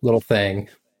little thing.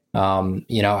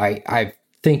 I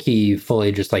think he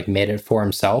fully just like made it for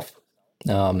himself.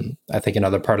 I think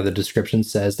another part of the description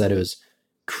says that it was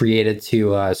created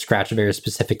to scratch a very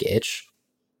specific itch,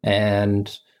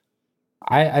 and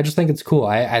I just think it's cool.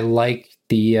 I like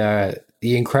the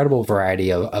incredible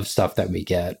variety of stuff that we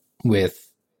get with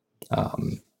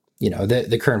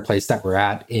the current place that we're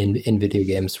at in video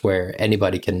games, where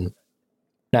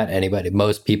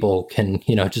most people can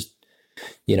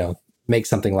make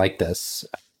something like this.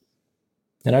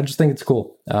 And I just think it's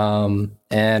cool.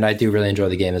 And I do really enjoy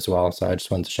the game as well, so I just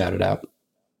wanted to shout it out.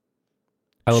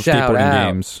 I love skateboarding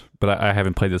games, but I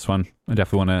haven't played this one. I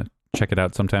definitely want to check it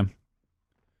out sometime.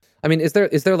 I mean, is there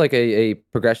like a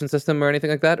progression system or anything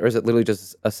like that, or is it literally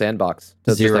just a sandbox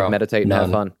to just like meditate and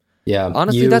have fun? Yeah,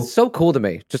 honestly, that's so cool to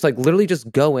me. Just like literally,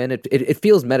 just go in. It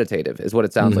feels meditative, is what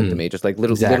it sounds like to me. Just like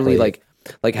literally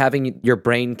like having your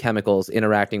brain chemicals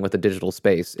interacting with the digital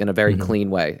space in a very clean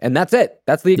way, and that's it.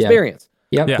 That's the experience.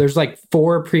 Yep. Yeah. There's like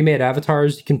 4 pre-made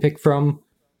avatars you can pick from.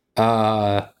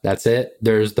 That's it.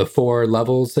 There's the 4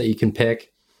 levels that you can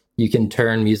pick. You can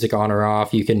turn music on or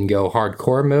off. You can go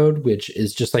hardcore mode, which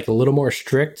is just like a little more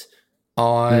strict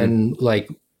on like,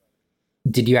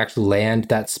 did you actually land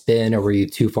that spin or were you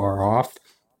too far off?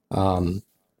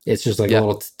 It's just like a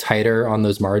little tighter on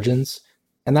those margins,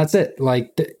 and that's it.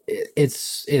 Like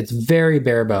it's very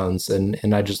bare bones, and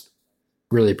I just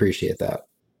really appreciate that.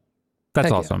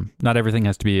 That's awesome. Not everything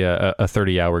has to be a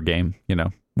 30-hour game. You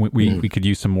know, we could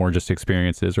use some more just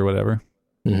experiences or whatever.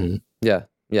 Yeah.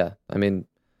 I mean,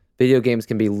 video games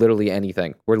can be literally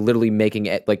anything. We're literally making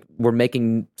it like we're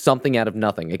making something out of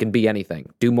nothing. It can be anything.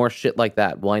 Do more shit like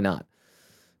that. Why not?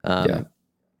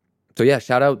 So yeah,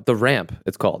 shout out The Ramp.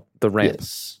 It's called The Ramp.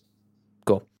 Yes.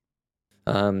 Cool.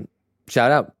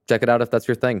 Shout out. Check it out if that's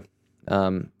your thing.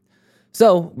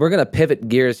 So we're gonna pivot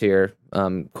gears here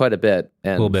quite a bit.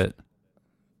 And, a little bit.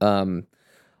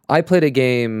 I played a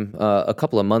game a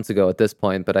couple of months ago at this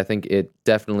point, but I think it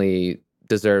definitely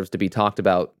deserves to be talked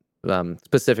about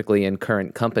specifically in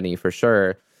current company for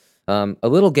sure. A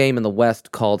little game in the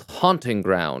West called Haunting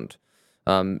Ground.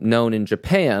 Known in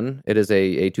Japan, it is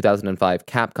a 2005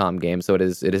 Capcom game, so it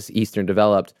is Eastern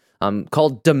developed.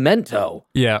 Called Demento.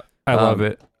 Yeah, I love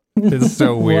it. It's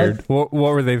so weird. What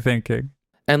were they thinking?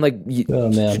 And like, do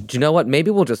you know what?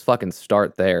 Maybe we'll just fucking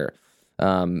start there.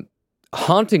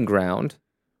 Haunting Ground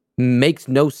makes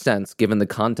no sense given the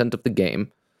content of the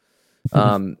game.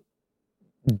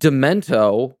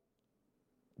 Demento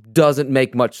doesn't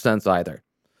make much sense either.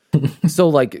 So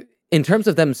like, in terms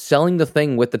of them selling the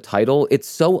thing with the title, it's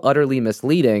so utterly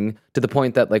misleading to the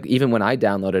point that like even when I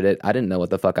downloaded it, I didn't know what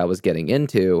the fuck I was getting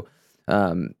into.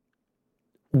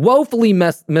 Woefully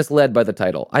misled by the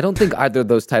title. I don't think either of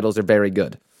those titles are very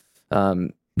good.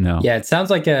 No. Yeah, it sounds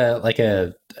like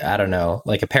a I don't know,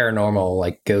 like a paranormal,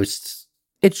 like ghosts.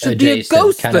 It should be a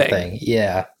ghost kind of thing.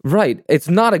 Yeah. Right. It's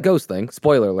not a ghost thing.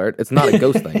 Spoiler alert. It's not a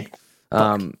ghost thing.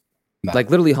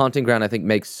 Like literally Haunting Ground, I think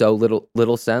makes so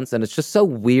little sense. And it's just so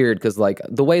weird because like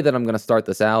the way that I'm going to start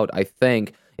this out, I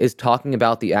think, is talking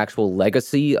about the actual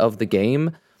legacy of the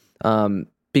game.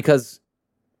 Because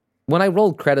when I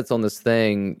rolled credits on this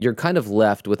thing, you're kind of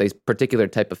left with a particular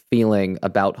type of feeling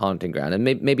about Haunting Ground. And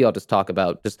maybe I'll just talk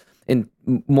about, just in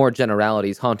more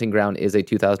generalities, Haunting Ground is a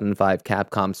 2005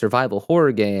 Capcom survival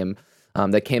horror game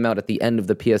that came out at the end of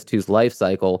the PS2's life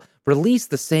cycle, released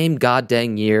the same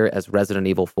goddamn year as Resident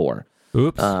Evil 4.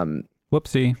 Oops.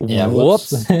 Whoopsie. Yeah,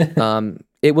 whoops.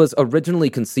 It was originally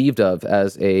conceived of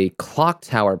as a Clock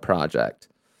Tower project.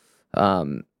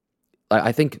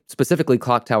 I think specifically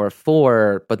Clock Tower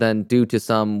 4, but then due to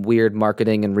some weird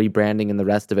marketing and rebranding and the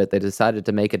rest of it, they decided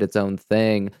to make it its own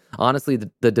thing. Honestly,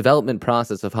 the development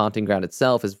process of Haunting Ground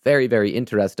itself is very, very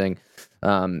interesting.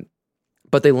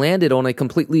 But they landed on a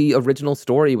completely original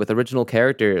story with original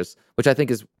characters, which I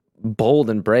think is bold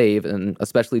and brave, and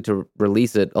especially to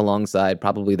release it alongside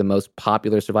probably the most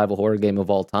popular survival horror game of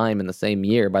all time in the same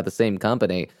year by the same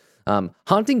company.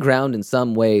 Haunting Ground in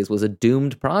some ways was a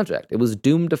doomed project. It was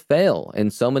doomed to fail in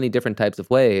so many different types of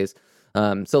ways.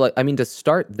 So like, I mean, to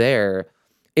start there,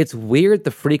 it's weird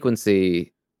the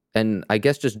frequency and I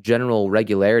guess just general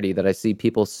regularity that I see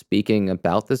people speaking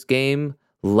about this game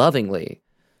lovingly.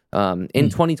 In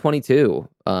 2022,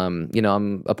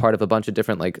 I'm a part of a bunch of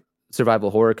different like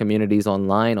survival horror communities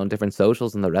online on different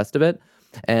socials and the rest of it.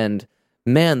 And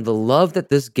man, the love that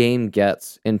this game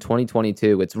gets in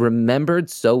 2022, it's remembered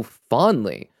so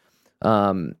fondly.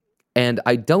 And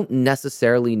I don't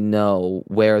necessarily know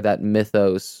where that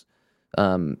mythos,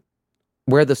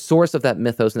 where the source of that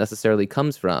mythos necessarily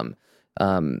comes from.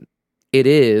 It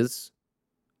is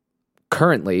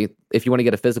currently, if you want to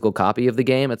get a physical copy of the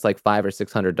game, it's like $500 or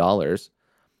 $600.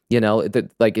 You know,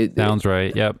 it sounds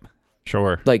right. Yep,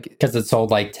 sure. Like because it sold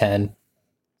like 10,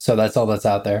 so that's all that's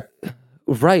out there.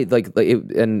 Right,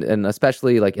 and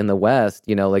especially like in the West,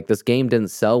 you know, like this game didn't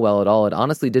sell well at all. It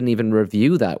honestly didn't even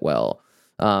review that well.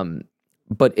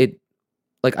 But it,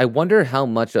 like, I wonder how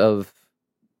much of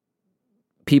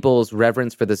people's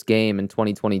reverence for this game in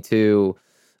 2022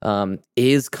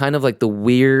 is kind of like the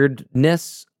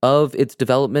weirdness of its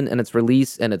development and its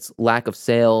release and its lack of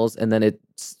sales, and then it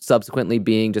subsequently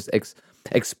being just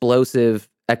explosive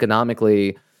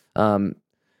economically.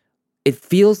 It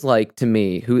feels like to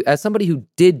me, as somebody who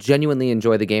did genuinely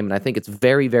enjoy the game, and I think it's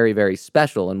very, very, very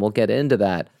special, and we'll get into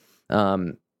that.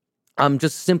 I'm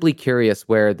just simply curious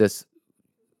where this,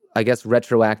 I guess,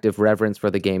 retroactive reverence for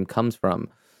the game comes from.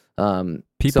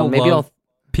 People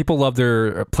love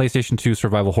their PlayStation 2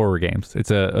 survival horror games.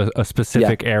 It's a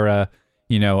specific era.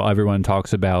 Everyone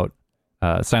talks about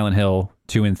Silent Hill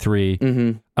 2 and 3.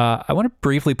 Mm-hmm. I want to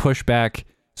briefly push back.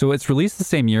 So it's released the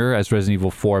same year as Resident Evil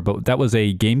 4, but that was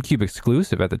a GameCube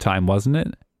exclusive at the time, wasn't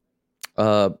it?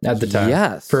 At the time,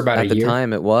 yes. For about a year. At the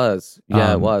time, it was.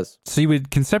 Yeah, it was. So you would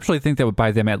conceptually think that would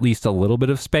buy them at least a little bit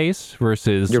of space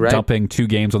versus dumping 2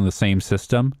 games on the same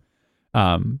system.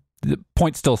 The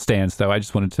point still stands, though. I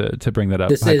just wanted to bring that up.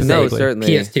 This is certainly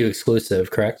PS2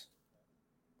 exclusive, correct?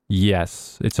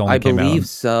 Yes, it's only came out. I believe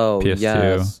so. PS2.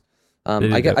 Yes.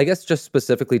 I guess just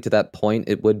specifically to that point,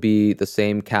 it would be the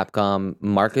same Capcom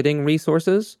marketing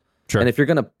resources. Sure. And if you're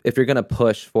gonna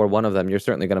push for one of them, you're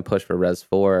certainly gonna push for Res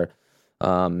 4,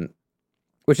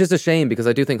 which is a shame because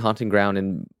I do think Haunting Ground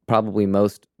in probably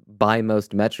by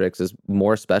most metrics is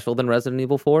more special than Resident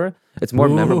Evil 4. It's more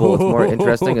memorable. It's more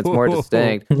interesting. It's more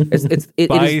distinct.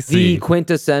 It is the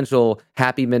quintessential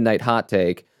Happy Midnight hot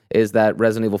take. Is that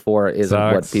Resident Evil 4 isn't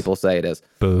what people say it is?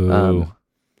 Boo.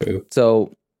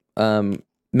 So.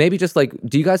 Maybe just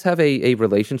do you guys have a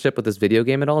relationship with this video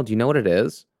game at all? Do you know what it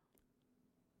is?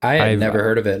 I've never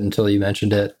heard of it until you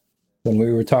mentioned it when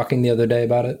we were talking the other day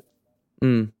about it.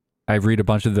 I read a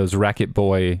bunch of those Racket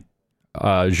Boy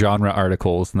genre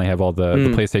articles, and they have all the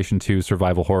PlayStation 2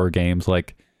 survival horror games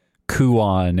like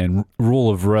Kuon and Rule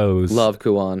of Rose. Love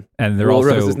Kuon. And they're Rule also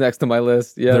of Rose is next to my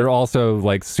list. Yeah, they're also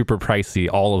super pricey.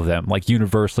 All of them,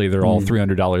 universally, they're all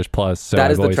 $300 plus. So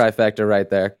that is the trifecta right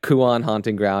there. Kuon,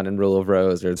 Haunting Ground, and Rule of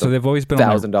Rose are they've always been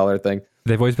 $1,000 thing.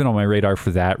 They've always been on my radar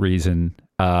for that reason.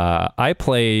 I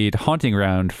played Haunting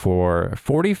Ground for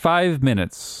 45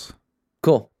 minutes.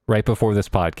 Cool. Right before this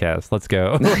podcast. Let's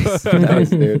go. Nice,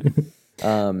 dude.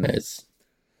 Nice.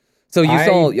 So you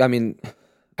saw. I mean.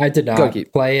 I did not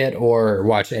play it or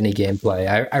watch any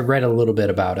gameplay. I read a little bit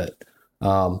about it.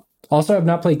 Also, I've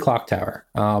not played Clock Tower.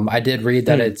 I did read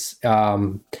that it's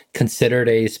considered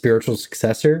a spiritual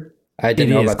successor. I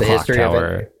didn't know about the history of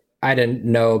it. I didn't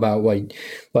know about what,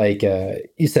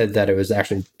 you said that it was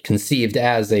actually conceived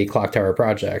as a Clock Tower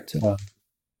project. And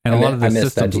I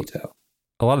missed that detail.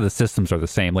 A lot of the systems are the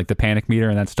same. Like the panic meter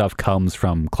and that stuff comes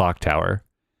from Clock Tower.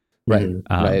 Right,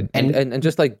 right, and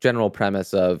just general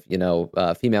premise of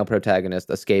female protagonist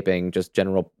escaping just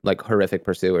general horrific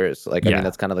pursuers. I mean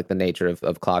that's kind of the nature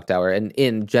of Clock Tower, and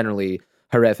in generally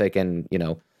horrific and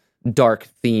dark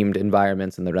themed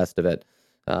environments and the rest of it.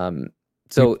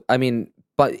 So I mean,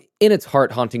 but in its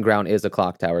heart, Haunting Ground is a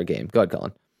Clock Tower game. Go ahead,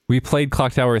 Colin. We played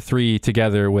Clock Tower 3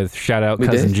 together with shout out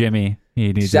cousin Jimmy.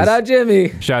 Shout out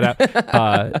Jimmy. Shout out.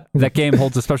 That game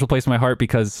holds a special place in my heart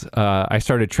because I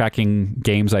started tracking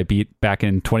games I beat back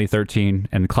in 2013,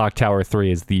 and Clock Tower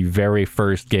 3 is the very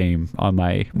first game on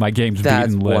my games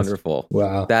beaten list. That's wonderful.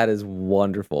 Wow. That is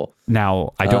wonderful.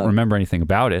 Now, I don't remember anything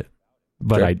about it,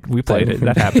 but we played it.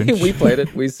 That happened. We played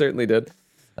it. We certainly did.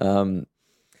 So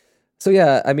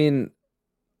yeah, I mean,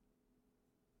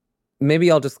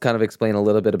 maybe I'll just kind of explain a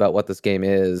little bit about what this game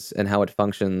is and how it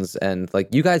functions. And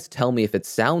you guys tell me if it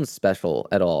sounds special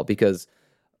at all, because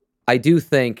I do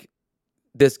think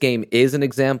this game is an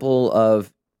example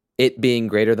of it being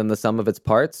greater than the sum of its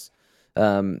parts.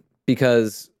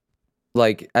 Because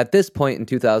at this point in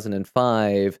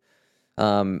 2005,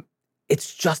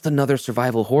 it's just another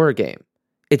survival horror game.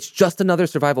 It's just another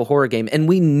survival horror game. And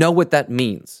we know what that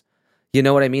means. You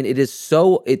know what I mean? It is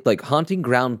Haunting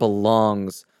Ground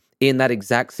belongs in that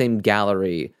exact same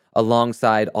gallery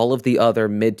alongside all of the other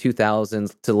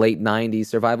mid-2000s to late 90s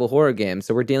survival horror games.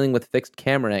 So we're dealing with fixed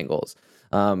camera angles.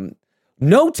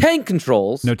 No tank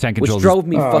controls. Which drove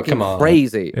me fucking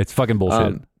crazy. It's fucking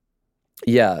bullshit.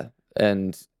 Yeah,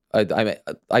 and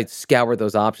I scoured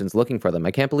those options looking for them.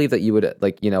 I can't believe that you would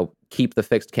keep the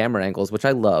fixed camera angles, which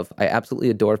I love. I absolutely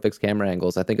adore fixed camera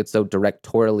angles. I think it's so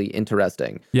directorially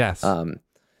interesting. Yes.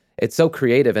 It's so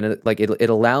creative, and it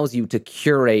allows you to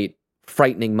curate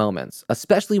frightening moments,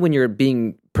 especially when you're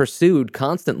being pursued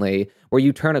constantly, where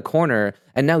you turn a corner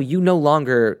and now you no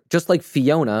longer, just like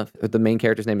Fiona, the main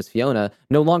character's name is Fiona,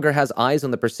 no longer has eyes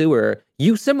on the pursuer.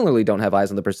 You similarly don't have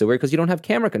eyes on the pursuer because you don't have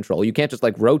camera control. You can't just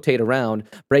rotate around,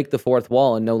 break the fourth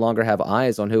wall, and no longer have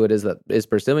eyes on who it is that is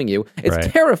pursuing you. It's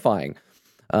terrifying.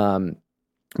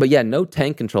 But yeah, no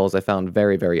tank controls I found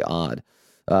very, very odd.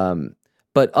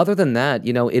 But other than that,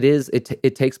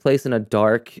 it takes place in a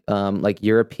dark,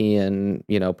 European,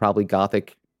 probably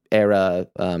Gothic era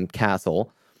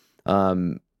castle.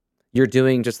 You're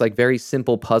doing just very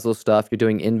simple puzzle stuff. You're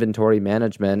doing inventory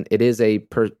management. It is a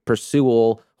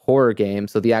pursual horror game,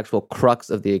 so the actual crux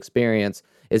of the experience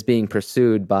is being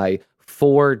pursued by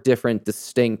 4 different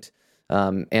distinct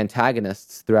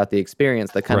antagonists throughout the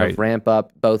experience that kind of ramp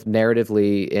up both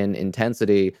narratively in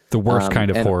intensity. The worst kind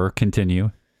of horror.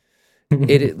 Continue.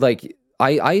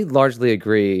 I largely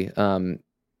agree.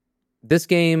 This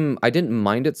game, I didn't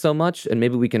mind it so much, and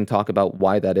maybe we can talk about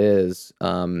why that is.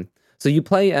 So you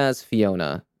play as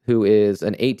Fiona, who is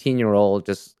an 18-year-old,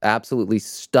 just absolutely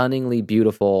stunningly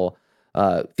beautiful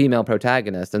female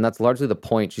protagonist, and that's largely the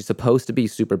point. She's supposed to be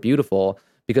super beautiful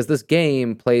because this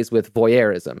game plays with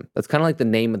voyeurism. That's kind of like the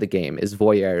name of the game, is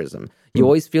voyeurism. You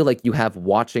always feel like you have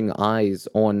watching eyes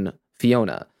on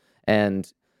Fiona,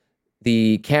 and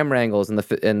the camera angles and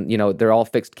they're all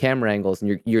fixed camera angles,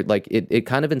 and you're like it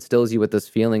kind of instills you with this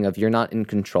feeling of you're not in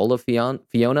control of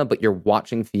Fiona, but you're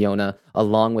watching Fiona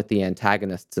along with the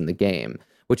antagonists in the game,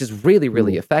 which is really,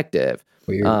 really effective.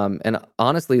 Weird. And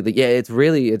honestly,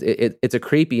 it's a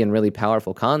creepy and really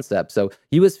powerful concept. So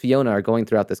you as Fiona are going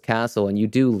throughout this castle, and you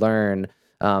do learn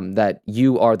that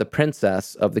you are the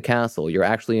princess of the castle. You're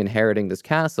actually inheriting this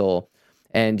castle,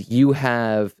 and you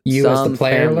have as the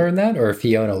player learn that, or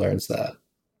Fiona learns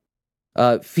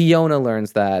that? Fiona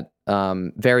learns that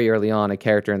very early on. A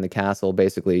character in the castle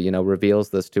basically,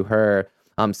 reveals this to her.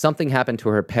 Something happened to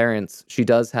her parents. She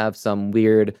does have some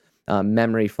weird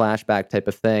memory flashback type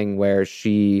of thing where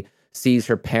she sees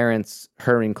her parents,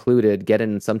 her included, get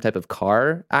in some type of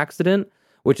car accident,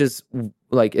 which is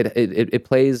like it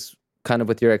plays kind of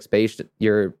with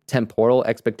your temporal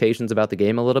expectations about the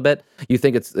game a little bit. You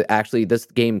think it's actually this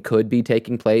game could be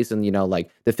taking place in like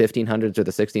the 1500s or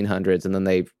the 1600s, and then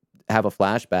they have a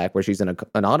flashback where she's in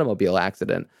an automobile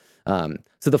accident.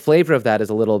 So the flavor of that is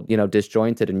a little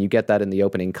disjointed, and you get that in the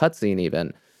opening cutscene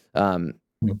even.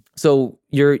 So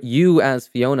you as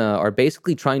Fiona are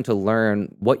basically trying to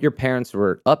learn what your parents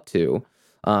were up to.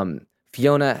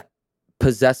 Fiona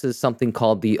possesses something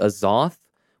called the Azoth,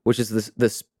 which is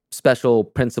this special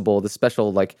principle, the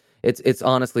special, it's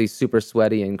honestly super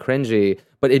sweaty and cringy,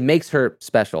 but it makes her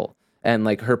special. And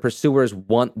her pursuers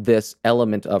want this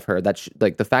element of her, that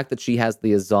the fact that she has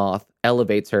the Azoth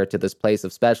elevates her to this place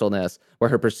of specialness where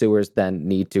her pursuers then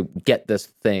need to get this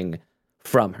thing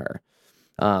from her.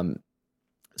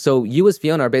 So you as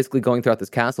Fiona are basically going throughout this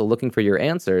castle looking for your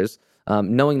answers,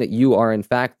 knowing that you are in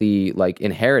fact the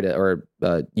inherited, or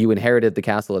you inherited the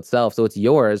castle itself, so it's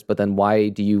yours. But then why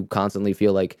do you constantly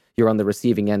feel like you're on the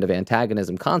receiving end of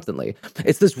antagonism constantly?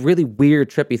 It's this really weird,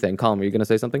 trippy thing. Colin, were you going to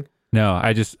say something? No,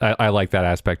 I like that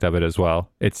aspect of it as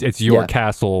well. It's your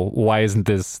castle. Why isn't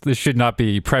this should not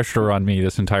be pressure on me,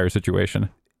 this entire situation?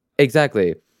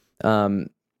 Exactly.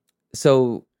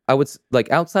 So I would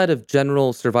outside of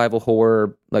general survival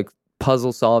horror,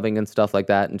 puzzle solving and stuff like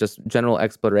that, and just general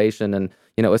exploration and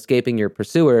escaping your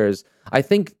pursuers, I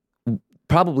think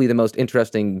probably the most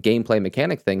interesting gameplay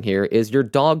mechanic thing here is your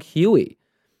dog Huey.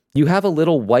 You have a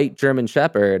little white German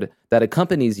Shepherd that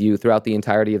accompanies you throughout the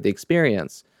entirety of the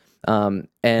experience,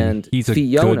 and he's a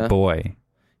Fiona, good boy.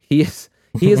 He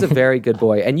is a very good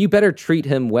boy, and you better treat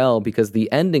him well because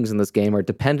the endings in this game are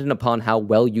dependent upon how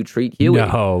well you treat Huey.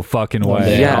 No fucking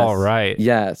way. Yes. All right.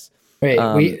 Yes.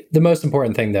 Wait, the most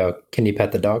important thing though, can you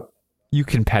pet the dog? You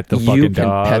can pet the fucking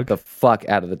dog. You can pet the fuck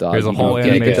out of the dog. There's a whole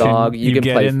animation. The dog. You can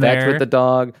play fetch with the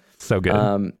dog. So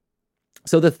good.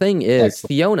 So the thing is,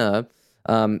 Fiona,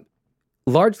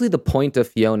 largely the point of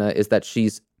Fiona is that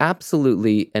she's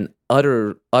absolutely and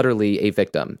utterly a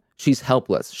victim. She's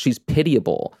helpless. She's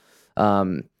pitiable.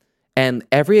 And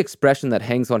every expression that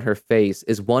hangs on her face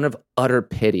is one of utter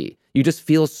pity. You just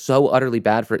feel so utterly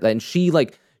bad for it. And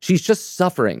she's just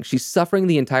suffering. She's suffering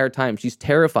the entire time. She's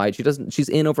terrified. She's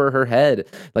in over her head.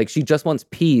 She just wants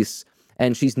peace,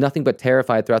 and she's nothing but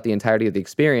terrified throughout the entirety of the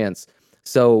experience.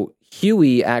 So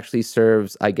Huey actually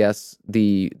serves, I guess,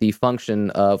 the function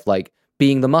of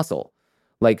being the muscle.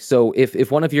 So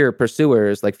if one of your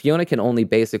pursuers, Fiona can only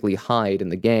basically hide in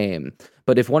the game,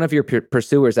 but if one of your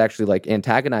pursuers actually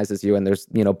antagonizes you, and there's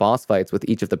boss fights with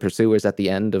each of the pursuers at the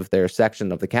end of their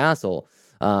section of the castle,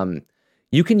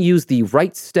 you can use the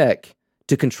right stick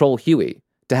to control Huey,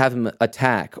 to have him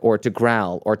attack or to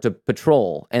growl or to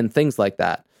patrol and things like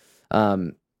that,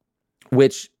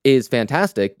 which is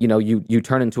fantastic. You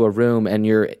turn into a room and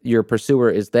your pursuer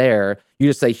is there. You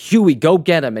just say, Huey, go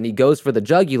get him. And he goes for the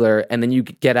jugular, and then you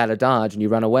get out of dodge and you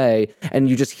run away, and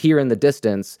you just hear in the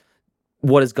distance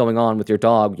what is going on with your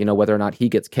dog, whether or not he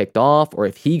gets kicked off, or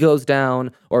if he goes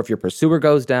down, or if your pursuer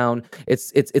goes down.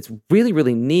 It's really,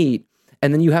 really neat.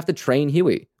 And then you have to train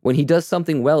Huey. When he does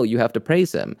something well, you have to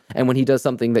praise him. And when he does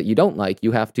something that you don't like,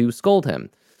 you have to scold him.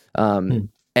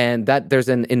 And that there's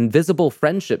an invisible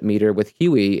friendship meter with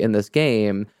Huey in this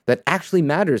game that actually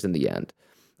matters in the end.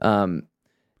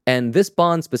 And this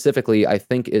bond specifically, I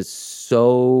think, is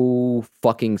so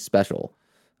fucking special.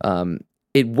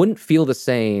 It wouldn't feel the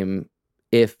same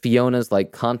if Fiona's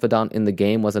like confidant in the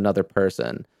game was another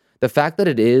person. The fact that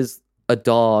it is a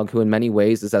dog who in many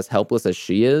ways is as helpless as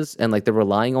she is, and like they're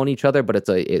relying on each other, but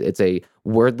it's a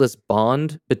wordless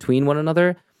bond between one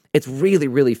another. It's really,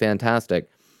 really fantastic.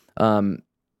 I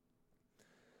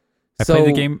played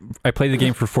the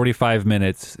game for 45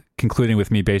 minutes, concluding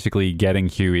with me basically getting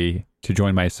Huey to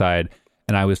join my side,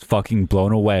 and I was fucking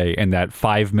blown away in that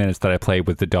 5 minutes that I played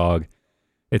with the dog.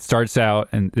 It starts out,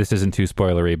 and this isn't too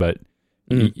spoilery, but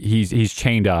he's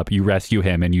chained up. You rescue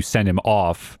him and you send him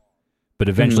off, but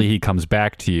eventually he comes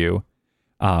back to you.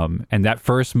 And that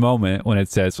first moment when it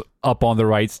says up on the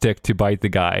right stick to bite the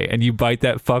guy, and you bite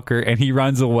that fucker and he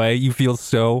runs away, you feel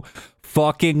so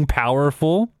fucking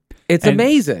powerful. It's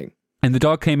amazing. And the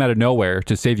dog came out of nowhere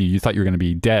to save you. You thought you were going to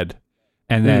be dead.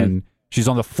 And then she's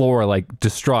on the floor like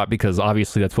distraught because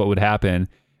obviously that's what would happen.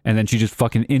 And then she just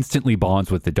fucking instantly bonds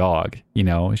with the dog. You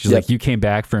know, she's like, you came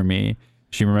back for me.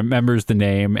 She remembers the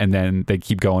name, and then they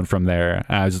keep going from there.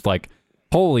 And I was just like,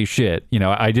 holy shit. You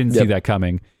know, I didn't see that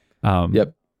coming.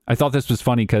 I thought this was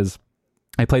funny because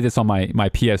I played this on my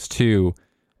PS2.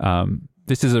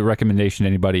 This is a recommendation to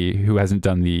anybody who hasn't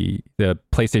done the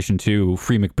PlayStation 2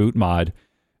 free McBoot mod.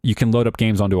 You can load up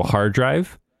games onto a hard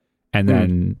drive, and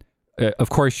then, of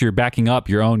course, you're backing up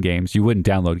your own games. You wouldn't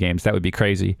download games. That would be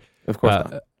crazy. Of course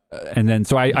not. And then,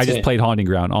 so I just played Haunting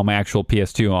Ground on my actual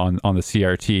PS2 on the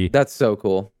CRT. That's so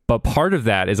cool. But part of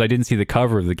that is I didn't see the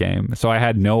cover of the game, so I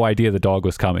had no idea the dog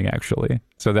was coming, actually.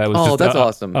 So that was that's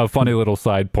awesome. A funny little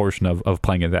side portion of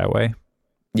playing it that way.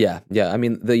 Yeah. I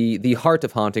mean, the heart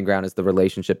of Haunting Ground is the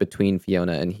relationship between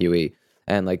Fiona and Huey.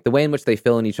 And like the way in which they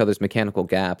fill in each other's mechanical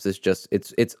gaps is just,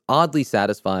 it's oddly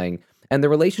satisfying. And the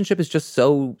relationship is just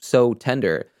so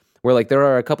tender. Where like there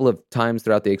are a couple of times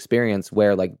throughout the experience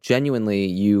where like genuinely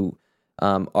you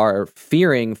are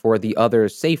fearing for the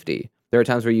other's safety. There are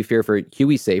times where you fear for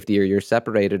Huey's safety, or you're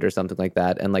separated or something like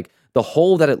that. And like the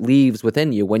hole that it leaves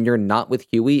within you when you're not with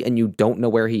Huey and you don't know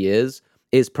where he is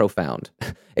profound.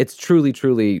 It's truly,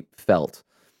 truly felt.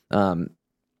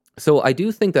 So I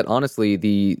do think that honestly,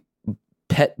 the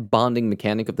pet bonding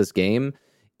mechanic of this game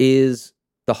is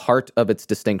the heart of its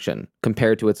distinction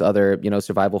compared to its other,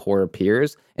 survival horror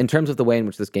peers in terms of the way in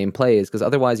which this game plays, because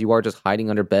otherwise you are just hiding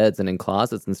under beds and in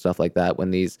closets and stuff like that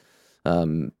when these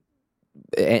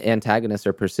antagonists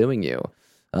are pursuing you.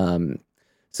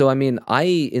 So, I mean, I,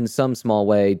 in some small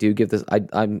way, do give this,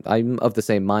 I'm of the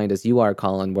same mind as you are,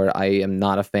 Colin, where I am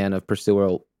not a fan of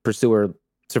pursuer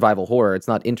survival horror. It's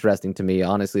not interesting to me.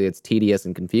 Honestly, it's tedious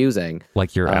and confusing.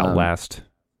 Like your Outlast.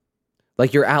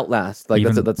 Like your Outlast, like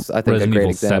even that's I think Resident a great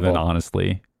Evil example. 7,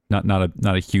 honestly, not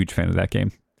a huge fan of that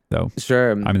game, though.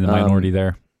 Sure, I'm in the minority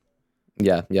there.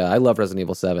 Yeah, I love Resident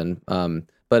Evil 7.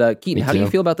 But Keaton, how do you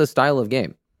feel about this style of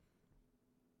game?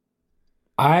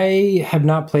 I have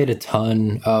not played a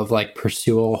ton of like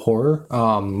pursual horror.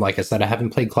 Like I said, I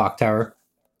haven't played Clock Tower.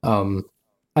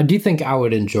 I do think I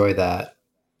would enjoy that.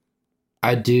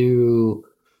 I do.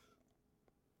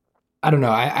 I don't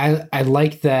know. I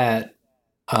like that.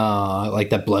 Like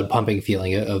that blood pumping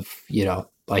feeling of,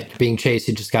 like being chased,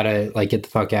 you just gotta like get the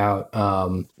fuck out.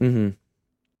 I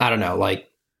don't know, like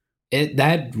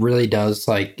that really does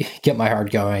like get my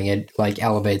heart going. It like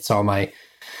elevates all my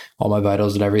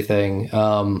vitals and everything.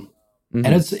 And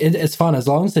it's fun as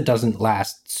long as it doesn't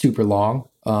last super long,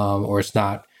 or it's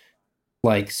not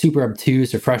like super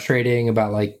obtuse or frustrating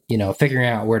about like, figuring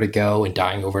out where to go and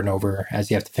dying over and over as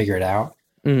you have to figure it out.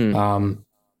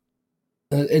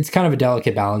 It's kind of a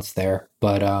delicate balance there,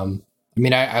 but I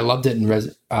mean, I loved it in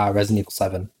Resident Evil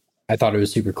 7. I thought it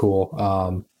was super cool.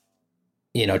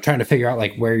 Trying to figure out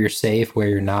like where you're safe, where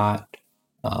you're not,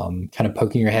 kind of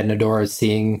poking your head in a door,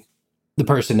 seeing the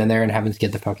person in there and having to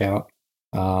get the fuck out.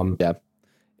 Yeah,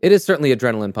 it is certainly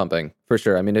adrenaline pumping for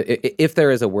sure. I mean, if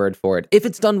there is a word for it, if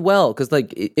it's done well, because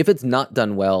like if it's not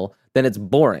done well, then it's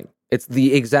boring. It's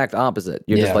the exact opposite.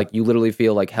 You're just like, you literally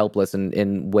feel like helpless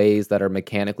in ways that are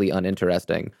mechanically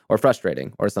uninteresting or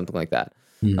frustrating or something like that.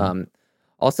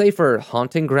 I'll say for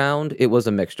Haunting Ground, it was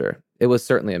a mixture. It was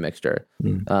certainly a mixture.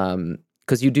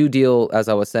 Because you do deal, as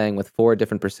I was saying, with 4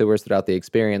 different pursuers throughout the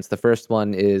experience. The first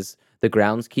one is the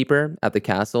groundskeeper at the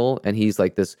castle, and he's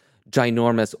like this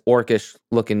ginormous, orcish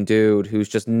looking dude who's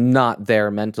just not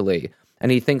there mentally.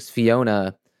 And he thinks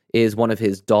Fiona is one of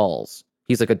his dolls.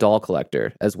 He's like a doll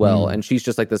collector as well. And she's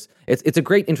just like this. It's a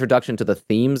great introduction to the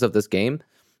themes of this game,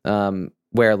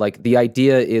 where like the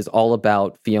idea is all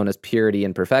about Fiona's purity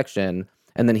and perfection.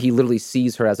 And then he literally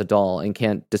sees her as a doll and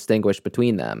can't distinguish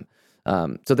between them.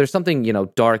 So there's something,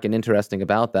 dark and interesting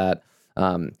about that.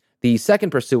 The second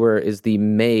pursuer is the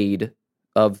maid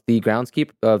of the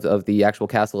groundskeeper of the actual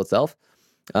castle itself.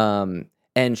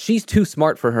 And she's too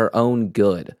smart for her own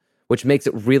good, which makes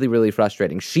it really, really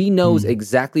frustrating. She knows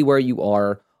exactly where you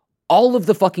are all of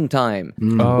the fucking time,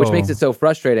 which makes it so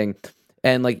frustrating.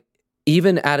 And like,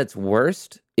 even at its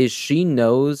worst, is she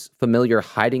knows familiar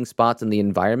hiding spots in the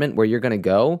environment where you're going to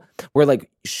go, where like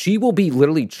she will be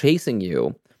literally chasing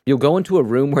you. You'll go into a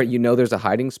room where you know there's a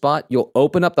hiding spot. You'll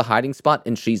open up the hiding spot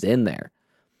and she's in there.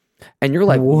 And you're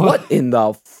like, what in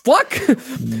the fuck?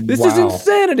 This is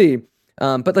insanity.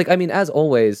 But like, I mean, as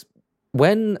always,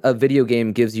 when a video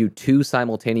game gives you two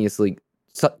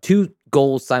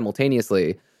goals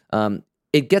simultaneously,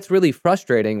 it gets really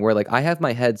frustrating where like I have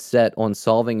my head set on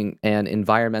solving an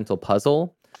environmental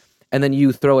puzzle, and then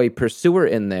you throw a pursuer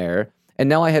in there, and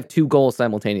now I have two goals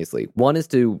simultaneously. One is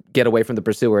to get away from the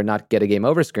pursuer and not get a game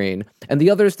over screen, and the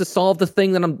other is to solve the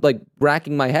thing that I'm like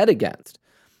racking my head against.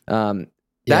 That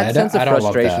sense of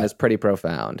frustration is pretty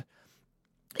profound.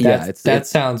 That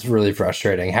sounds really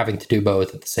frustrating, having to do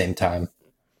both at the same time.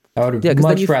 I would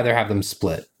much rather have them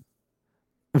split.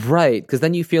 Right, because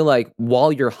then you feel like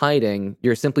while you're hiding,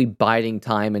 you're simply biding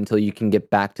time until you can get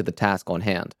back to the task on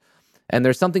hand. And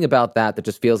there's something about that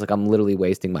just feels like I'm literally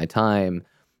wasting my time.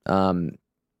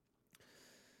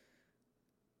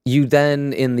 You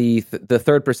then, in the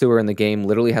third pursuer in the game,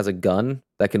 literally has a gun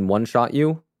that can one-shot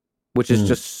you, which is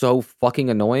just so fucking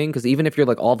annoying, because even if you're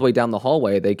like all the way down the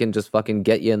hallway, they can just fucking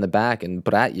get you in the back and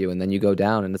brat you, and then you go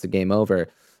down and it's a game over.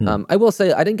 I will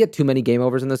say I didn't get too many game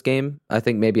overs in this game. I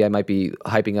think maybe I might be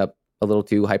hyping up a little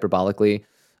too hyperbolically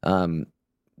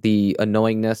the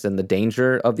annoyingness and the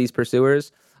danger of these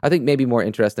pursuers. I think maybe more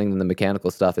interesting than the mechanical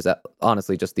stuff is that,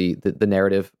 honestly, just the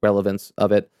narrative relevance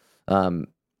of it.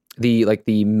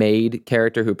 The maid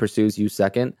character who pursues you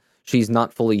second, she's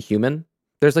not fully human.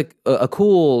 There's like a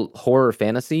cool horror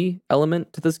fantasy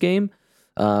element to this game.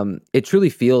 It truly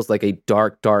feels like a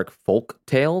dark folk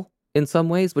tale in some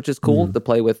ways, which is cool to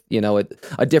play with,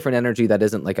 a different energy that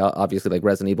isn't like obviously like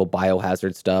Resident Evil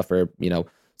Biohazard stuff, or,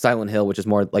 Silent Hill, which is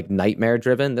more like nightmare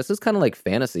driven. This is kind of like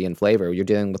fantasy in flavor. You're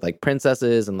dealing with like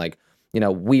princesses and like,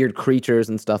 weird creatures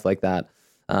and stuff like that.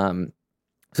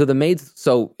 So the maid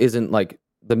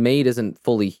isn't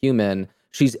fully human.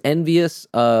 She's envious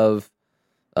of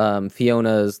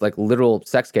Fiona's like literal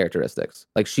sex characteristics.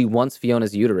 Like she wants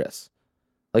Fiona's uterus.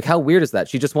 Like how weird is that?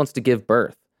 She just wants to give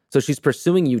birth. So she's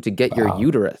pursuing you to get your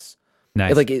uterus.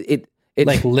 Nice. Like it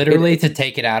like literally to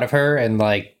take it out of her and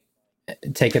like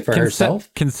take it for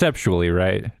herself. Conceptually,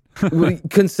 right?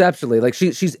 Conceptually, like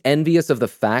she's envious of the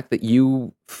fact that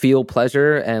you feel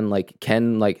pleasure and like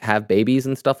can like have babies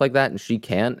and stuff like that, and she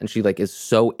can't, and she like is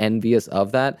so envious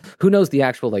of that. Who knows the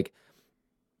actual like,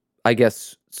 I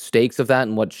guess, stakes of that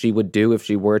and what she would do if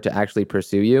she were to actually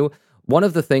pursue you. One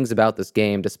of the things about this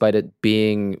game, despite it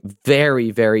being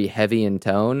very, very heavy in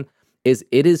tone, is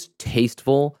it is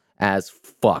tasteful as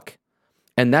fuck.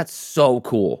 And that's so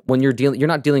cool. When you're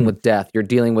not dealing with death, you're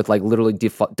dealing with like literally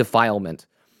defilement.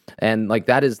 And like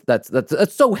that's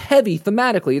so heavy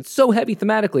thematically. It's so heavy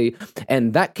thematically.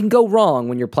 And that can go wrong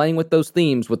when you're playing with those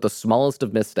themes with the smallest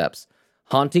of missteps.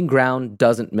 Haunting Ground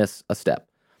doesn't miss a step.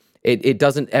 It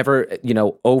doesn't ever,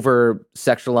 over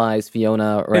sexualize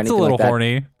Fiona or anything like that. It's a little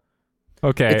horny.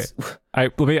 Okay, I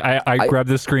grabbed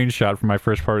this screenshot from my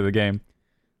first part of the game.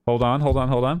 Hold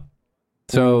on.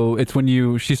 So it's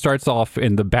when she starts off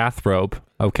in the bathrobe.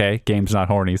 Okay, game's not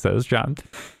horny, says John.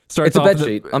 It's a bed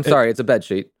sheet. I'm sorry, it's a bed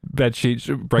sheet. Bed sheet,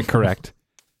 right? Correct.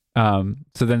 So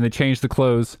then they change the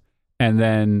clothes, and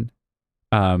then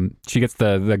she gets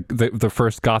the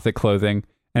first gothic clothing,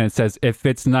 and it says it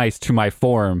fits nice to my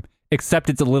form. Except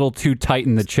it's a little too tight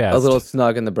in the chest. A little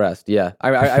snug in the breast, yeah.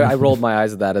 I rolled my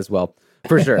eyes at that as well,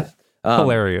 for sure.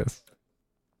 Hilarious.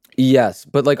 Yes,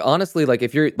 but like honestly, like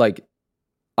if you're like,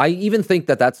 I even think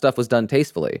that stuff was done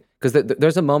tastefully, because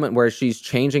there's a moment where she's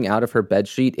changing out of her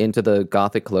bedsheet into the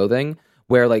gothic clothing,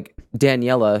 where like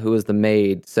Daniela, who is the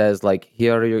maid, says like,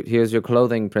 here's your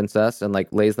clothing, princess, and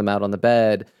like lays them out on the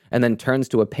bed, and then turns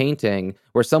to a painting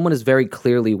where someone is very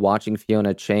clearly watching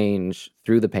Fiona change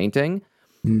through the painting.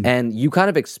 And you kind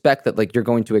of expect that like you're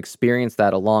going to experience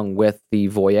that along with the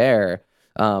voyeur,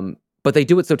 but they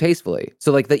do it so tastefully.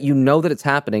 So like that that it's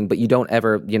happening, but you don't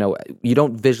ever, you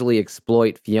don't visually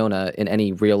exploit Fiona in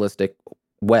any realistic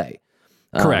way.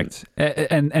 Correct.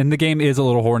 And the game is a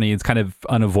little horny. It's kind of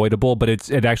unavoidable, but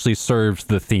it actually serves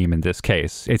the theme in this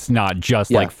case. It's not just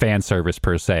like fan service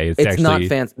per se. It's actually not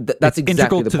fan. That's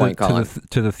exactly the point, Colin.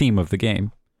 To the theme of the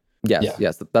game.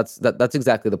 Yes. That's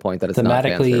exactly the point. That it's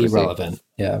thematically not relevant.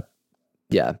 Yeah.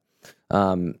 Yeah.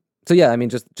 So yeah, I mean,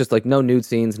 just like no nude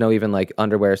scenes, no even like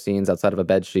underwear scenes outside of a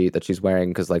bed sheet that she's wearing,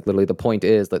 because like literally the point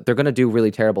is that they're gonna do really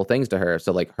terrible things to her.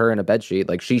 So like her in a bed sheet,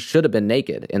 like she should have been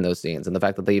naked in those scenes, and the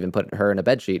fact that they even put her in a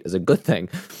bed sheet is a good thing.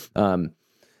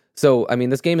 So I mean,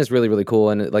 this game is really really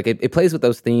cool, and it plays with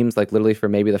those themes like literally for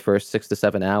maybe the first 6 to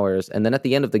 7 hours, and then at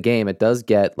the end of the game, it does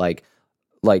get like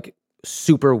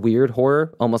super weird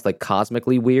horror, almost like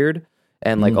cosmically weird,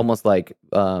 and like almost like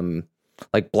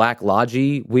Black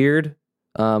Logi weird.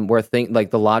 Where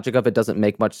like the logic of it doesn't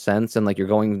make much sense, and like you're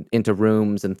going into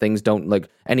rooms and things don't like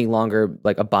any longer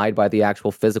like abide by the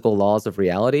actual physical laws of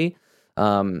reality.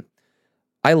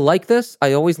 I like this.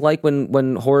 I always like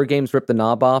when horror games rip the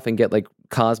knob off and get like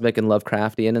cosmic and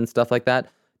Lovecraftian and stuff like that.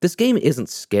 This game isn't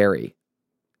scary,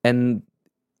 and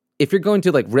if you're going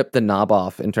to like rip the knob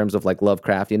off in terms of like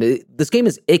Lovecraftian, this game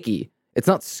is icky. It's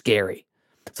not scary.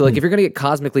 So like if you're going to get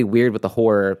cosmically weird with the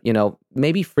horror,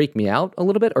 maybe freak me out a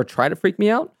little bit or try to freak me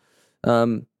out.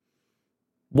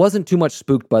 Wasn't too much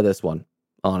spooked by this one,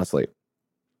 honestly.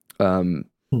 I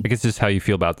guess this is how you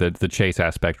feel about the chase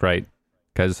aspect, right?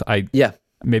 Because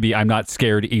maybe I'm not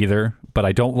scared either, but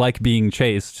I don't like being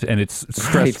chased, and it's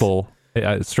stressful.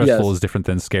 Right. Stressful is different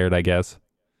than scared, I guess.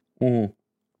 Mm.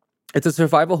 It's a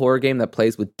survival horror game that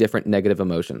plays with different negative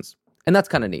emotions, and that's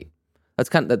kind of neat.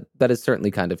 That is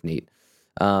certainly kind of neat.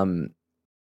 Yeah,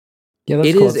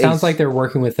 that's cool. It sounds like they're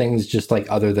working with things just like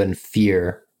other than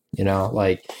fear,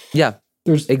 like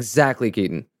there's exactly,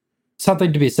 Keaton.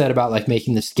 Something to be said about like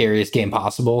making the scariest game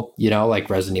possible, like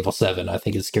Resident Evil 7, I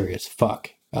think is scary as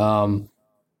fuck.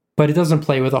 But it doesn't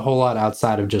play with a whole lot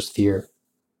outside of just fear.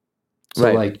 So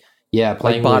playing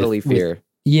like bodily fear.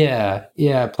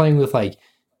 Playing with like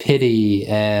pity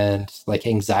and like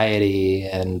anxiety,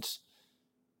 and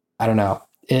I don't know.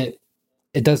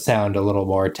 It does sound a little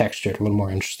more textured, a little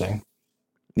more interesting.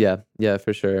 Yeah,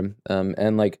 for sure.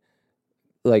 And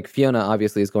like Fiona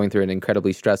obviously is going through an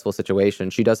incredibly stressful situation.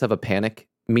 She does have a panic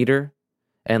meter,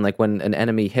 and like when an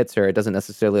enemy hits her, it doesn't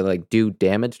necessarily like do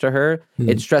damage to her.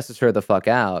 It stresses her the fuck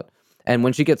out. And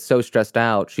when she gets so stressed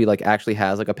out, she like actually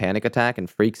has like a panic attack and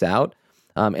freaks out.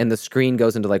 And the screen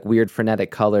goes into like weird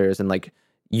frenetic colors, and like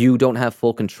you don't have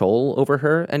full control over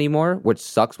her anymore, which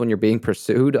sucks when you're being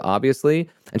pursued, obviously.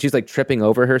 And she's like tripping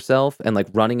over herself and like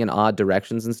running in odd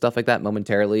directions and stuff like that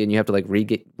momentarily, and you have to like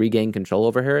regain control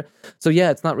over her. So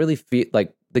yeah, it's not really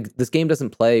this game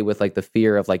doesn't play with like the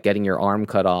fear of like getting your arm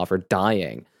cut off or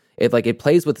dying. It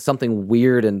plays with something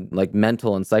weird and like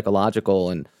mental and psychological,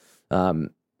 and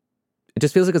it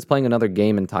just feels like it's playing another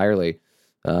game entirely.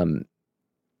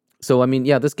 So, I mean,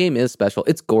 yeah, this game is special.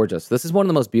 It's gorgeous. This is one of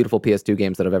the most beautiful PS2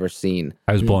 games that I've ever seen.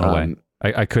 I was blown away.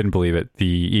 I couldn't believe it.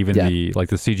 The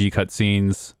CG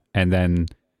cutscenes, and then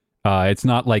it's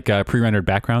not like pre-rendered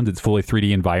backgrounds. It's fully 3D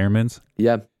environments.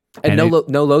 Yeah, and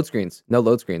no load screens. No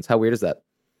load screens. How weird is that?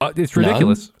 It's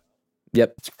ridiculous. None?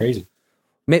 Yep, it's crazy.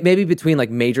 Maybe between like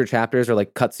major chapters or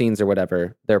like cutscenes or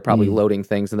whatever, they're probably loading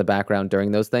things in the background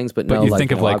during those things. But no, you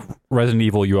think of like Resident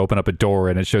Evil, you open up a door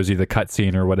and it shows you the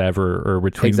cutscene or whatever, or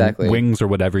between wings or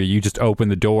whatever, you just open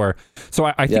the door.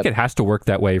 So I think it has to work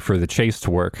that way for the chase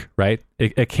to work, right?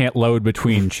 It can't load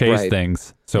between chase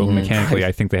things. So mechanically,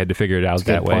 I think they had to figure it out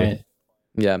that way. Point.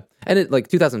 Yeah, and it like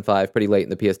 2005, pretty late in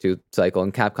the PS2 cycle,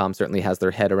 and Capcom certainly has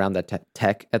their head around that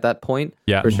tech at that point.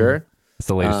 Yeah, for sure. It's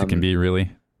the latest it can be,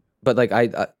 really. But like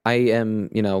I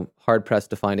am, hard pressed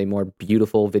to find a more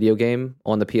beautiful video game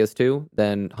on the PS2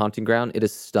 than Haunting Ground. It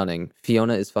is stunning.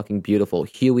 Fiona is fucking beautiful.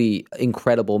 Huey,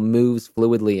 incredible, moves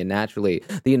fluidly and naturally.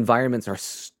 The environments are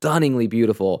stunningly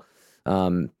beautiful.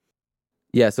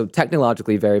 So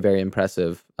technologically very, very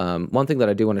impressive. One thing that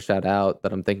I do want to shout out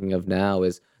that I'm thinking of now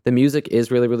is the music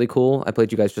is really, really cool. I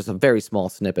played you guys just a very small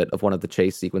snippet of one of the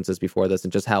chase sequences before this,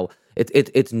 and just how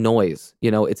it's noise.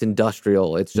 It's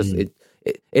industrial. It's just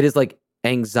it is like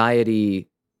anxiety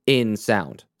in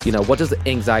sound. What does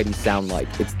anxiety sound like?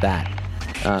 It's that.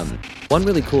 One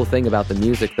really cool thing about the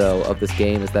music, though, of this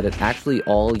game is that it actually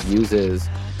all uses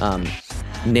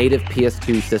native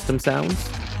PS2 system sounds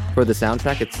for the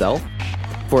soundtrack itself,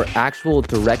 for actual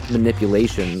direct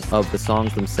manipulation of the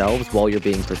songs themselves while you're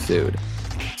being pursued.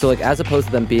 So like, as opposed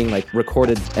to them being like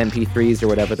recorded MP3s or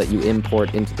whatever that you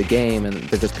import into the game and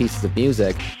they're just pieces of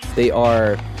music, they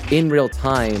are in real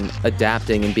time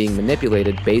adapting and being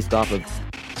manipulated based off of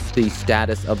the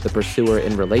status of the pursuer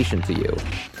in relation to you.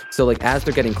 So like, as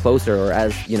they're getting closer, or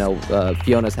as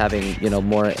Fiona's having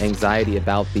more anxiety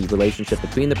about the relationship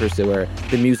between the pursuer,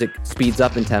 the music speeds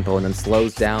up in tempo and then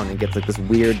slows down and gets like this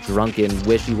weird, drunken,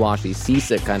 wishy-washy,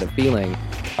 seasick kind of feeling.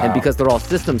 And because they're all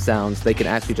system sounds, they can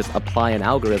actually just apply an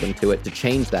algorithm to it to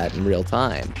change that in real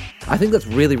time. I think that's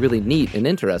really, really neat and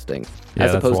interesting,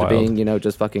 as opposed to being,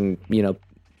 just fucking,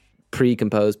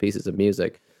 pre-composed pieces of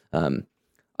music. I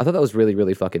thought that was really,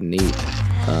 really fucking neat.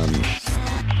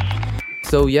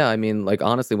 So yeah, I mean, like,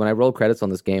 honestly, when I rolled credits on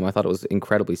this game, I thought it was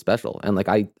incredibly special. And like,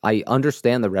 I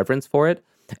understand the reverence for it.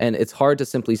 And it's hard to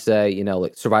simply say,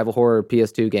 like, survival horror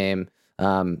PS2 game,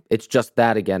 it's just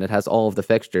that again. It has all of the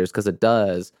fixtures, because it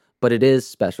does, but it is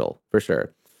special for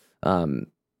sure.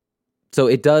 So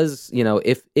it does,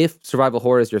 if survival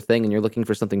horror is your thing and you're looking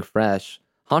for something fresh,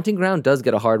 Haunting Ground does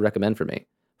get a hard recommend for me.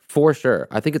 For sure.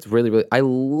 I think it's really, really, I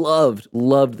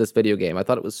loved this video game. I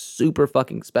thought it was super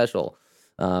fucking special.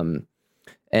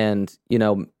 And,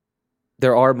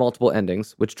 there are multiple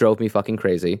endings, which drove me fucking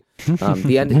crazy.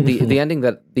 The ending,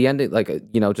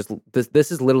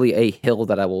 this is literally a hill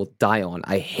that I will die on.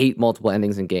 I hate multiple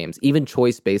endings in games, even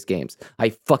choice-based games. I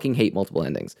fucking hate multiple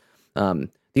endings. The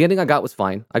ending I got was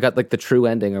fine. I got like the true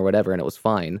ending or whatever, and it was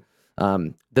fine.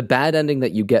 The bad ending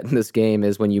that you get in this game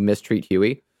is when you mistreat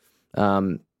Huey.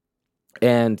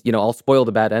 And, I'll spoil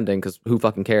the bad ending because who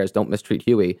fucking cares? Don't mistreat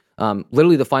Huey.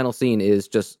 Literally the final scene is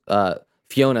just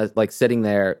Fiona like sitting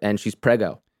there and she's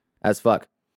preggo as fuck.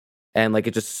 And like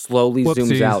it just slowly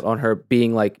zooms out on her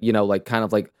being like, like kind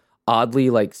of like oddly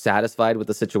like satisfied with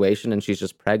the situation, and she's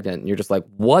just pregnant. And you're just like,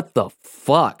 what the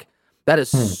fuck? That is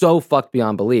so fucked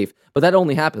beyond belief. But that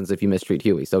only happens if you mistreat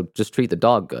Huey. So just treat the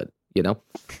dog good,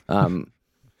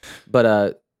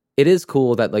 But it is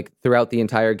cool that like throughout the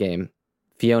entire game,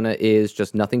 Fiona is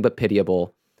just nothing but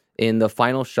pitiable. In the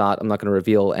final shot, I'm not going to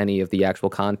reveal any of the actual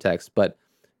context, but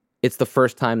it's the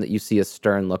first time that you see a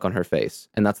stern look on her face.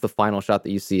 And that's the final shot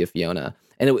that you see of Fiona.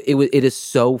 And it is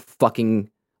so fucking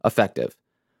effective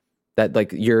that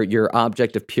like your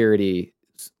object of purity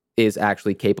is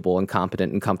actually capable and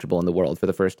competent and comfortable in the world for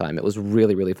the first time. It was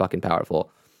really, really fucking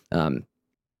powerful.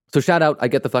 So shout out, I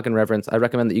get the fucking reverence. I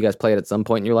recommend that you guys play it at some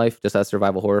point in your life, just as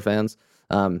survival horror fans.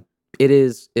 It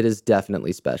is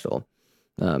definitely special.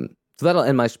 So that'll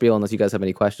end my spiel unless you guys have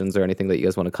any questions or anything that you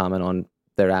guys want to comment on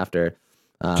thereafter.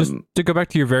 Just to go back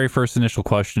to your very first initial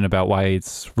question about why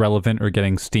it's relevant or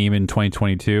getting Steam in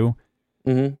 2022,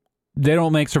 they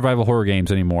don't make survival horror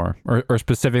games anymore, or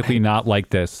specifically not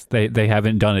like this. They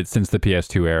haven't done it since the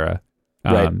PS2 era.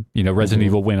 Right. Resident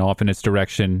Evil went off in its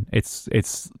direction.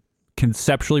 It's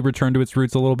conceptually returned to its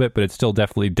roots a little bit, but it's still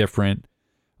definitely different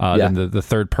than the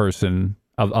third person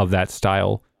of that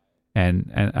style.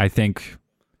 And I think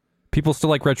people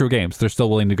still like retro games. They're still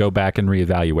willing to go back and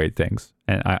reevaluate things.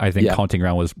 And I think Haunting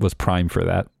Ground was prime for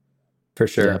that. For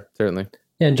sure. Yeah, certainly.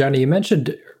 And Johnny, you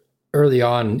mentioned early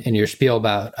on in your spiel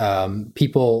about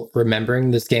people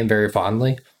remembering this game very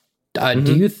fondly.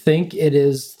 Do you think it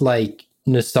is like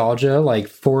nostalgia, like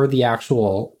for the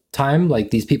actual time?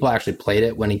 Like these people actually played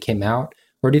it when it came out?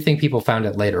 Or do you think people found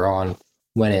it later on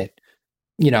when it,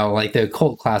 like the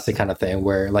cult classic kind of thing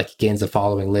where like it gains a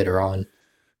following later on?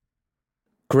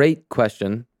 Great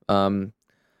question.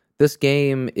 This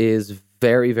game is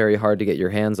very, very hard to get your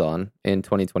hands on in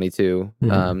 2022.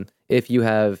 If you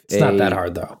have it's not that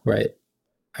hard though, right?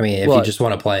 I mean, if you just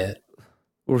want to play it.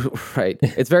 Right.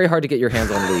 It's very hard to get your hands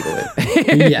on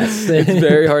legally. Yes. It's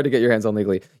very hard to get your hands on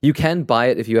legally. You can buy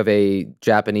it if you have a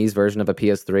Japanese version of a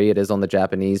PS3. It is on the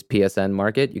Japanese PSN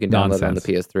market. You can download it on the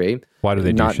PS3. Why do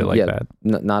they do shit like that?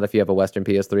 Not if you have a Western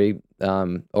PS3.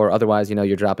 Or otherwise,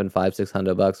 you're dropping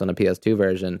 $500-$600 on a PS2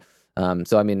 version.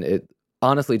 So, I mean,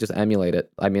 honestly, just emulate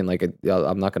it. I mean, like,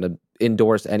 I'm not going to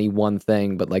endorse any one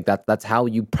thing, but like that's how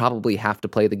you probably have to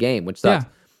play the game, which sucks.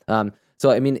 Yeah. So,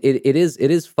 I mean, it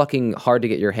is fucking hard to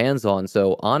get your hands on.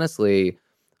 So, honestly,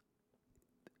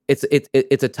 it's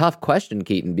a tough question,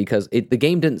 Keaton, because the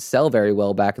game didn't sell very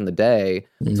well back in the day.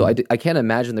 So I can't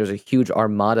imagine there's a huge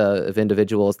armada of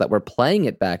individuals that were playing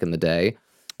it back in the day.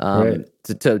 Right.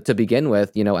 To begin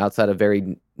with, outside of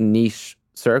very niche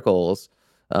circles.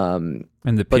 And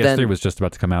the PS3 was just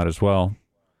about to come out as well.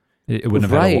 It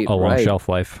wouldn't have had a long shelf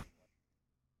life.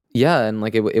 Yeah, and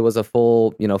like it was a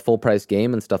full price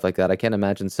game and stuff like that. I can't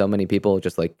imagine so many people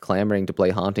just like clamoring to play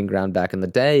Haunting Ground back in the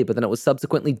day, but then it was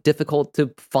subsequently difficult to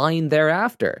find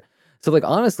thereafter. So like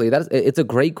honestly, it's a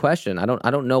great question. I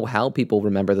don't know how people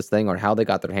remember this thing or how they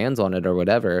got their hands on it or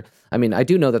whatever. I mean, I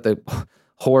do know that the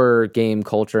horror game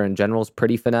culture in general is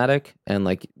pretty fanatic, and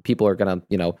like people are gonna,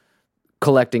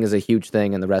 collecting is a huge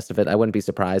thing, and the rest of it, I wouldn't be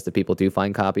surprised if people do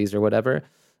find copies or whatever.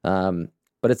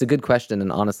 But it's a good question,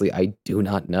 and honestly, I do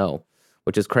not know,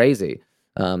 which is crazy.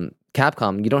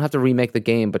 Capcom, you don't have to remake the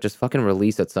game, but just fucking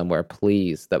release it somewhere,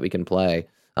 please, that we can play.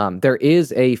 There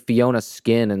is a Fiona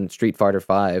skin in Street Fighter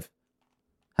V.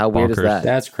 How weird is that?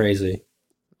 That's crazy.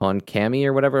 on Cammy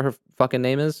or whatever her fucking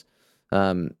name is.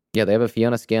 Yeah, they have a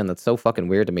Fiona skin that's so fucking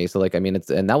weird to me. So like, I mean,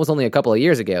 and that was only a couple of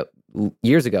years ago.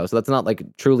 So that's not like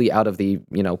truly out of the,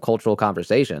 cultural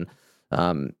conversation.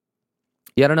 Yeah,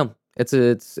 I don't know. It's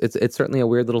certainly a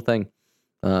weird little thing.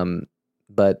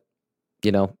 But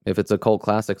if it's a cult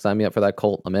classic, sign me up for that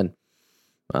cult. I'm in.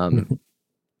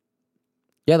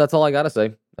 Yeah, that's all I gotta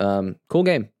say. Cool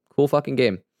game. Cool fucking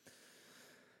game.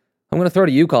 I'm gonna throw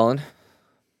to you, Colin.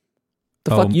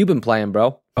 The fuck you been playing,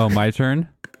 bro? Oh, my turn?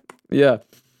 Yeah.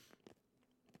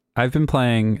 I've been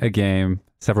playing a game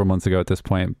several months ago at this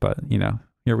point, but,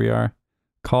 here we are.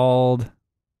 Called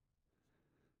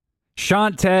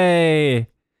Shantae.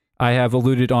 I have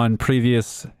alluded on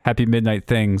previous Happy Midnight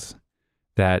things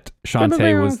that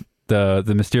Shantae was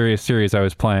the mysterious series I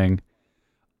was playing.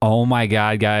 Oh my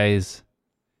God, guys.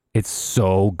 It's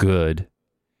so good.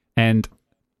 And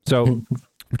so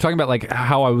we're talking about like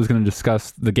how I was going to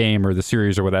discuss the game or the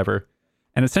series or whatever.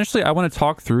 And essentially I want to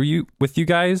talk through with you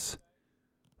guys.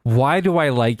 Why do I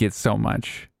like it so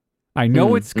much? I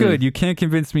know it's good. You can't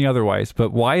convince me otherwise,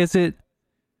 but why is it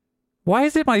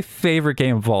my favorite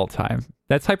game of all time?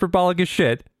 That's hyperbolic as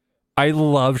shit. I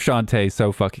love Shantae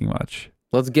so fucking much.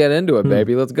 Let's get into it,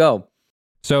 baby. Let's go.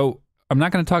 So I'm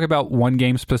not going to talk about one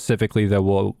game specifically,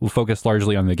 though. We'll focus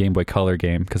largely on the Game Boy Color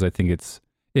game because I think it's,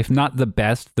 if not the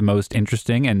best, the most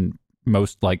interesting and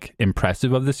most like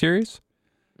impressive of the series.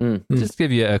 Just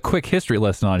give you a quick history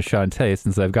lesson on Shantae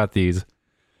since I've got these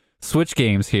Switch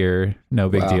games here. No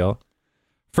big deal.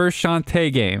 First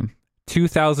Shantae game,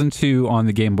 2002 on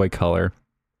the Game Boy Color.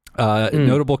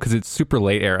 Notable because it's super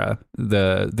late era.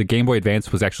 The Game Boy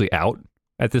Advance was actually out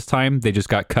at this time. They just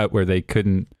got cut where they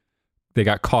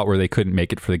got caught where they couldn't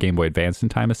make it for the Game Boy Advance in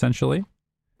time, essentially.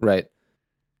 Right.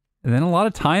 And then a lot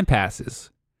of time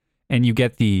passes, and you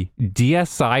get the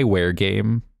DSiWare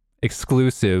game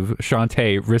exclusive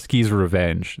Shantae Risky's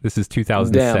Revenge. This is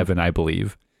 2007, I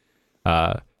believe.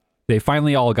 They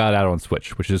finally all got out on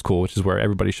Switch, which is cool, which is where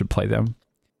everybody should play them.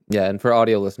 Yeah, and for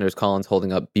audio listeners, Colin's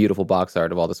holding up beautiful box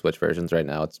art of all the Switch versions right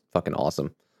now. It's fucking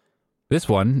awesome. This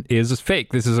one is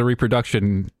fake. This is a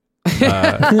reproduction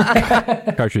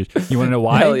cartridge. You want to know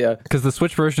why? Hell yeah. Because the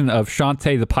Switch version of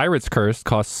Shantae the Pirate's Curse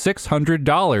costs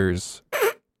 $600.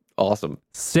 Awesome.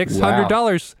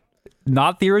 $600.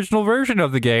 Not the original version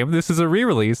of the game. This is a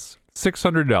re-release.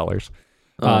 $600.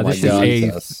 This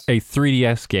is a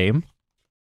 3DS game.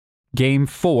 Game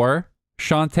 4,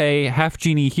 Shantae Half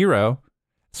Genie Hero.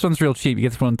 This one's real cheap. You get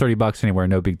this one $30 anywhere.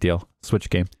 No big deal. Switch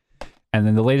game. And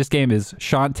then the latest game is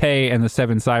Shantae and the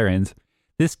Seven Sirens.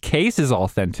 This case is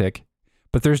authentic,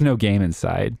 but there's no game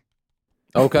inside.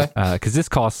 Okay. Because this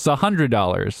costs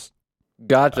 $100.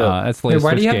 Gotcha. That's the latest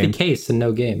why do you have game. the case and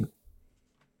no game?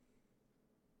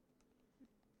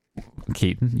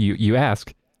 Keaton, you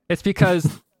ask. It's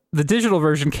because the digital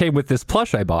version came with this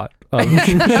plush I bought of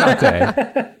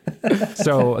Shantae.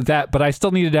 But I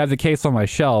still needed to have the case on my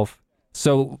shelf.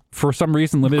 So for some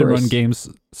reason, Limited Run Games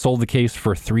sold the case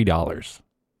for $3.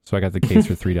 So I got the case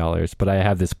for $3, but I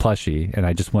have this plushie, and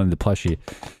I just wanted the plushie.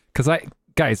 Because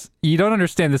guys, you don't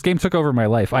understand. This game took over my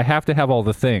life. I have to have all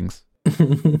the things.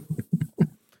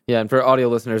 Yeah, and for audio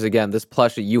listeners, again, this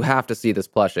plushie, you have to see this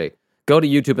plushie. Go to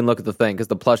YouTube and look at the thing, because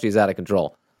the plushie is out of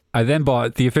control. I then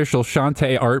bought the official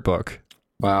Shantae art book.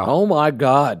 Wow. Oh my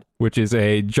God. Which is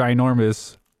a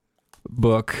ginormous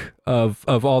book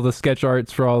of all the sketch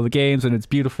arts for all the games, and it's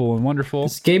beautiful and wonderful.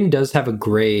 This game does have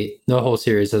the whole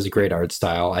series has a great art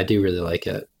style. I do really like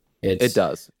it. It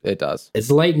does.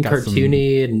 It's light and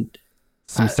cartoony and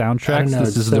some soundtracks.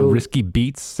 This is the Risky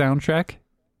Beats soundtrack.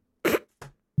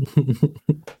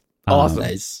 Awesome.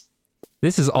 Nice.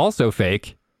 This is also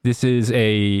fake. This is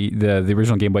the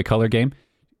original Game Boy Color game.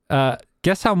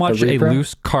 Guess how much a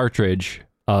loose cartridge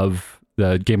of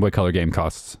the Game Boy Color game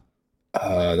costs?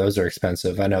 Those are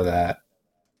expensive. I know that.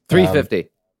 $350.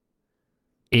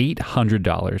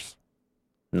 $800.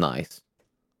 Nice.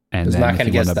 And then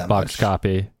if you want a box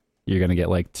copy, you're going to get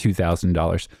like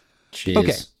 $2,000. Jeez.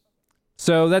 Okay.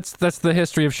 So that's the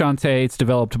history of Shantae. It's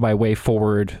developed by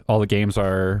WayForward. All the games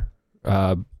are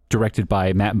directed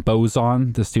by Matt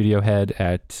Bozon, the studio head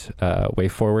at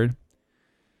WayForward.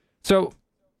 So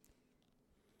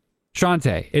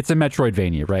Shantae, it's a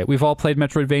Metroidvania, right? We've all played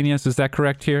Metroidvanias. Is that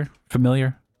correct here?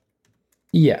 Familiar?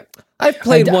 Yeah. I've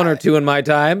played one or two in my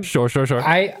time. Sure.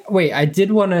 I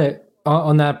did want to,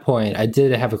 on that point, I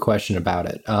did have a question about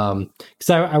it. Because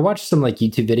I watched some like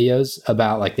YouTube videos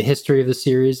about like the history of the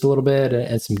series a little bit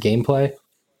and some gameplay.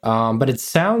 But it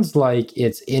sounds like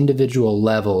it's individual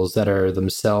levels that are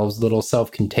themselves little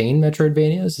self-contained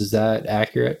Metroidvanias. Is that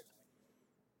accurate?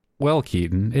 Well,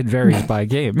 Keaton, it varies by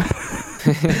game.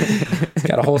 It's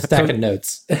got a whole stack of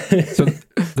notes. So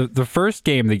the first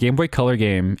game, the Game Boy Color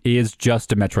game, is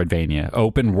just a Metroidvania,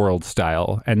 open world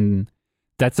style, and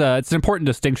it's an important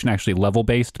distinction, actually,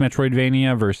 level-based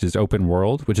Metroidvania versus open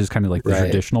world, which is kind of like the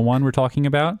traditional one we're talking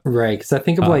about. Right, because I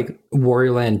think of like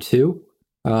Wario Land 2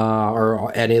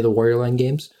 or any of the Wario Land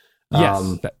games.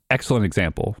 Yes, excellent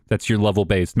example. That's your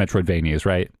level-based Metroidvanias,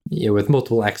 right? Yeah, with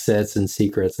multiple exits and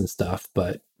secrets and stuff,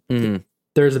 but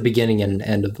there's a beginning and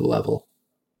end of the level.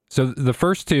 So the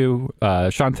first two,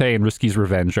 Shantae and Risky's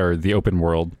Revenge, are the open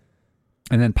world.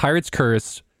 And then Pirate's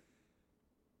Curse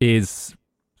is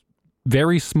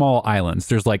very small islands.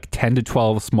 There's like 10 to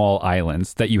 12 small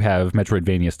islands that you have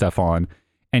Metroidvania stuff on.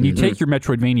 And you take your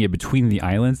Metroidvania between the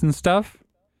islands and stuff.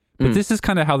 But this is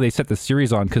kind of how they set the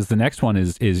series on, because the next one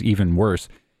is even worse.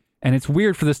 And it's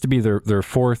weird for this to be their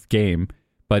fourth game,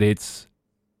 but it's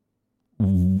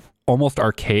almost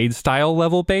arcade style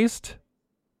level based.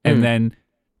 And then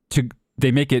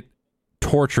they make it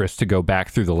torturous to go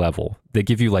back through the level. They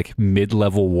give you like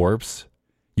mid-level warps.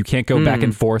 You can't go back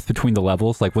and forth between the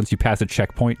levels. Like once you pass a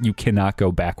checkpoint, you cannot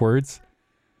go backwards.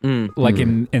 Like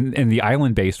in the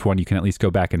island-based one, you can at least go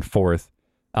back and forth.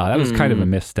 That was kind of a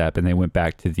misstep, and they went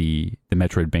back to the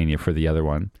Metroidvania for the other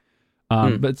one.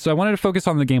 But so I wanted to focus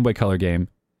on the Game Boy Color game.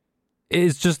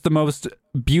 It's just the most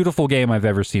beautiful game I've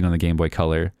ever seen on the Game Boy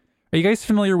Color. Are you guys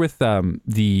familiar with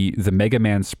the Mega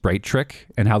Man sprite trick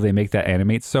and how they make that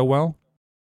animate so well?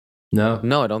 No,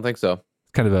 I don't think so.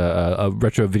 It's kind of a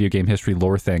retro video game history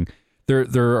lore thing.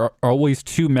 There are always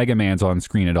two Mega Mans on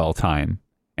screen at all time,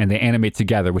 and they animate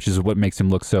together, which is what makes them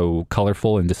look so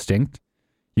colorful and distinct.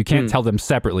 You can't tell them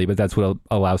separately, but that's what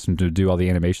allows them to do all the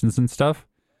animations and stuff.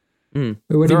 What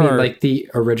do you mean, like the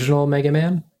original Mega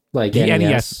Man? Like the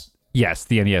NES? Yes,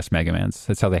 the NES Mega Mans.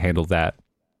 That's how they handled that.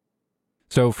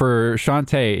 So for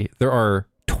Shantae, there are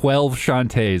 12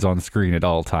 Shantaes on screen at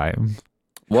all times.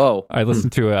 Whoa. I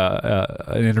listened to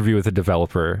an interview with a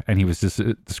developer, and he was just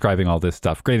describing all this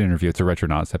stuff. Great interview. It's a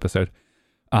Retronauts episode.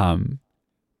 And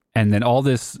then all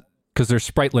this, because there's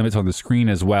sprite limits on the screen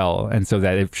as well, and so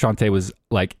that if Shantae was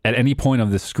like at any point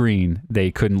of the screen,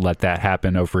 they couldn't let that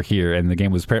happen over here, and the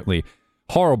game was apparently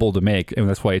horrible to make, and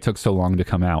that's why it took so long to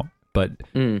come out. But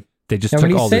they just took all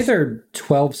this. When you say there are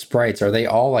 12 sprites, are they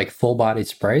all like full-body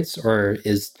sprites, or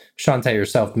is Shantae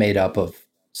herself made up of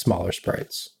smaller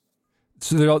sprites?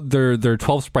 So they're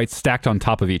 12 sprites stacked on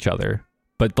top of each other,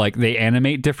 but like they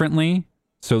animate differently.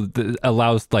 So it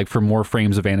allows like for more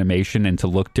frames of animation and to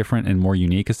look different and more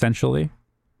unique, essentially.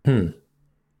 Just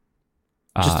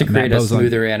to create a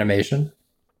smoother animation?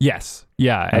 Yes.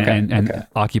 Yeah. Okay. And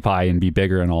occupy and be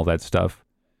bigger and all that stuff.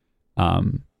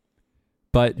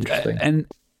 But and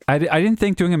I didn't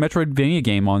think doing a Metroidvania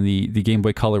game on the Game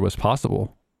Boy Color was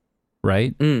possible,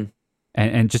 right?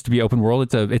 And just to be open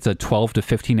world, it's a 12 to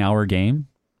 15 hour game.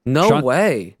 No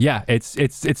way. Yeah, it's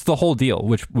the whole deal,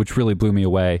 which really blew me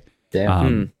away.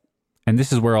 Damn. And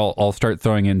this is where I'll start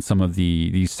throwing in some of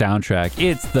the soundtrack.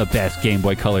 It's the best Game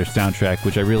Boy Color soundtrack,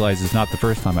 which I realize is not the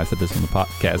first time I said this on the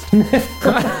podcast.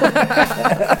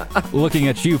 Looking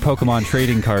at you, Pokemon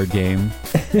trading card game.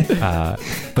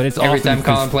 But it's every time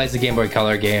Colin plays a Game Boy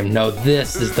Color game, no,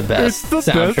 this is the best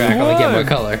soundtrack on the Game Boy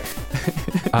Color.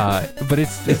 But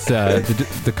it's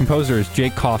the composer is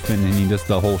Jake Kaufman, and he does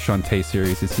the whole Shantae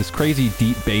series. It's this crazy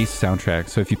deep bass soundtrack.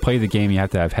 So if you play the game, you have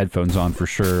to have headphones on for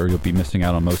sure, or you'll be missing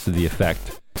out on most of the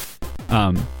effect.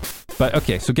 But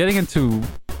okay, so getting into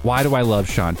why do I love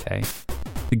Shantae?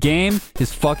 The game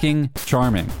is fucking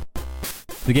charming.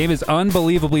 The game is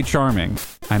unbelievably charming.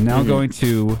 I'm now going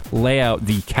to lay out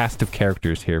the cast of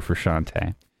characters here for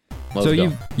Shantae. So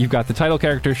you've got the title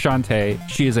character, Shantae.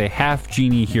 She is a half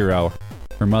genie hero.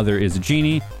 Her mother is a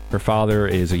genie. Her father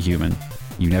is a human.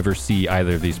 You never see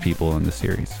either of these people in the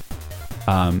series.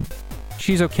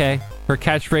 She's okay. Her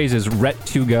catchphrase is "Ret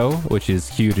to go," which is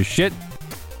cute as shit.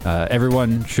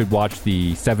 Everyone should watch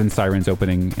the Seven Sirens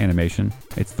opening animation.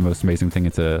 It's the most amazing thing.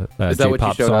 It's a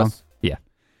J-pop song. Us? Yeah.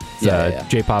 It's a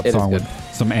J-pop song with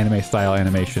some anime style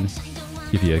animation.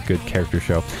 Give you a good character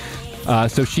show.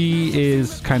 So she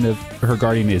is kind of, her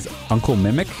guardian is Uncle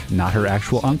Mimic, not her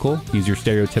actual uncle. He's your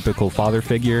stereotypical father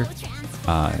figure.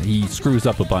 He screws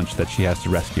up a bunch that she has to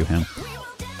rescue him.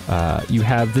 You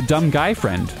have the dumb guy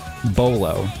friend,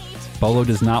 Bolo. Bolo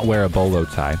does not wear a bolo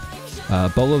tie.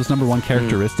 Bolo's number one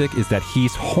characteristic is that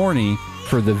he's horny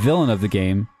for the villain of the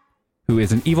game, who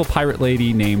is an evil pirate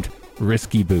lady named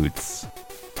Risky Boots.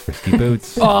 Risky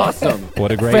Boots. Awesome.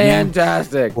 What a great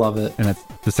Fantastic. Love it. And that's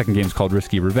the second game's called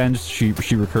Risky Revenge. She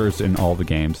recurs in all the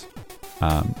games.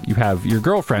 You have your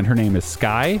girlfriend. Her name is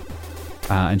Sky,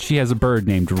 and she has a bird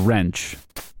named Wrench.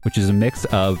 which is a mix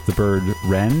of the bird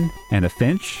wren and a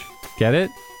finch. Get it?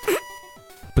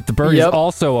 But the bird is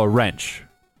also a wrench.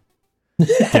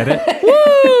 Get it?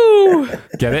 Woo!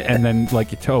 Get it? And then,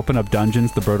 like, to open up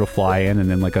dungeons, the bird will fly in and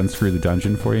then, like, unscrew the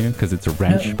dungeon for you because it's a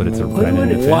wrench, but it's a wren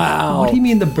and a finch. Wow. What do you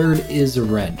mean the bird is a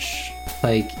wrench?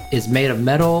 Like, it's made of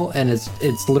metal and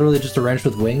it's literally just a wrench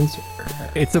with wings?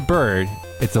 It's a bird.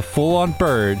 It's a full-on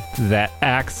bird that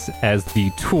acts as the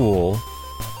tool,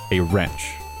 a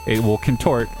wrench. It will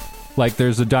contort. Like,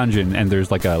 there's a dungeon and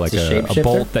there's like a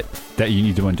bolt that you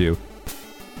need to undo.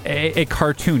 A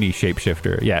cartoony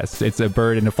shapeshifter, yes. It's a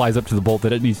bird and it flies up to the bolt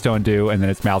that it needs to undo, and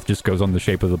then its mouth just goes on the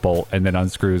shape of the bolt and then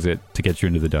unscrews it to get you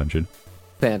into the dungeon.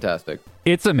 Fantastic.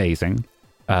 It's amazing.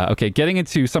 Okay, getting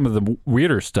into some of the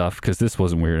weirder stuff, because this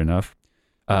wasn't weird enough.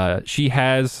 She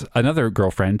has another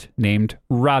girlfriend named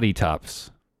Roddy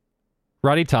Tops.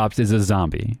 Roddy Tops is a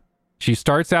zombie. She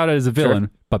starts out as a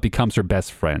villain, but becomes her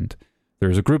best friend.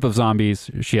 There's a group of zombies.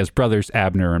 She has brothers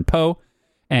Abner and Poe,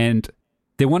 and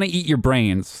they want to eat your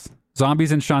brains.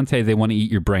 Zombies and Shantae, they want to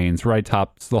eat your brains. Roddy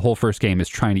Tops, the whole first game is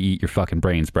trying to eat your fucking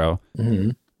brains, bro.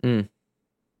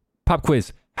 Pop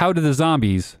quiz. How do the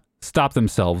zombies stop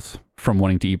themselves from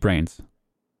wanting to eat brains?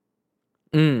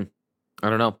 I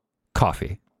don't know.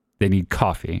 Coffee. They need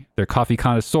coffee. They're coffee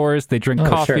connoisseurs. They drink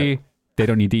coffee. Sure. They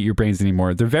don't need to eat your brains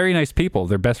anymore. They're very nice people.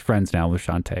 They're best friends now with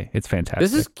Shantae. It's fantastic.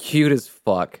 This is cute as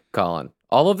fuck, Colin.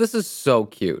 All of this is so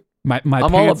cute. I'm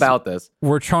all about this.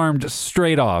 We're charmed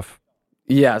straight off.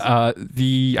 Yes. I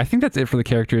think that's it for the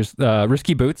characters.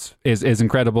 Risky Boots is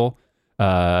incredible.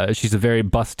 She's a very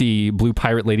busty blue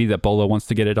pirate lady that Bolo wants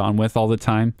to get it on with all the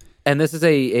time. And this is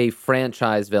a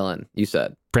franchise villain, you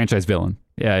said. Franchise villain.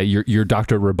 Yeah, your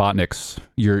Dr. Robotnik's,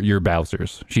 your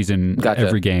Bowser's. She's in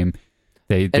every game.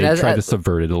 They try to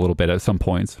subvert it a little bit at some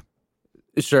points.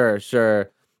 Sure.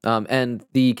 And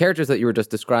the characters that you were just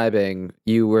describing,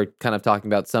 you were kind of talking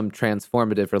about some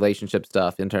transformative relationship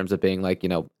stuff in terms of being like,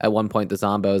 at one point the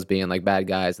Zombos being like bad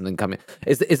guys and then coming.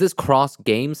 Is this cross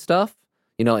game stuff?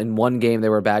 In one game they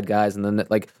were bad guys, and then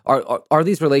like are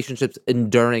these relationships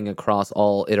enduring across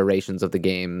all iterations of the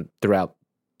game throughout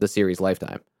the series'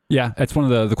 lifetime? Yeah, that's one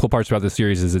of the cool parts about the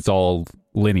series is it's all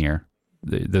linear.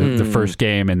 The first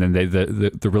game, and then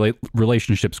the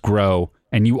relationships grow,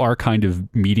 and you are kind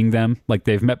of meeting them. Like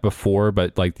they've met before,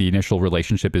 but like the initial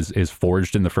relationship is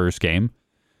forged in the first game.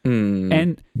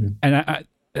 And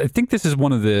I think this is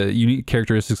one of the unique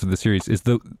characteristics of the series is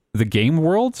the game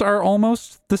worlds are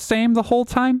almost the same the whole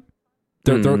time.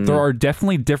 There are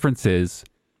definitely differences.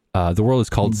 The world is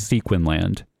called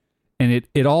Sequinland, and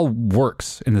it all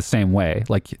works in the same way.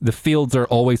 Like the fields are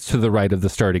always to the right of the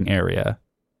starting area.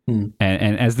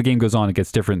 And as the game goes on, it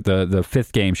gets different. The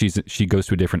fifth game, she goes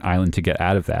to a different island to get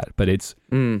out of that. But it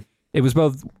was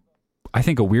both, I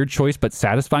think, a weird choice, but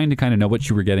satisfying to kind of know what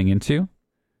you were getting into.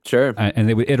 Sure. And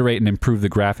they would iterate and improve the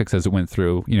graphics as it went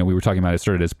through. We were talking about it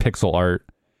started as pixel art,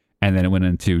 and then it went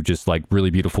into just like really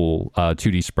beautiful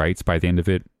 2D sprites by the end of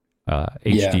it,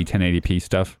 HD 1080p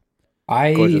stuff.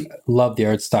 I love the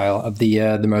art style of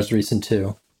the most recent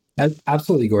two.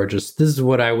 Absolutely gorgeous. This is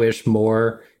what I wish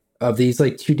more of these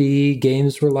like 2D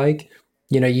games were like.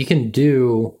 You can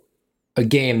do a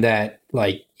game that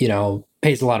like,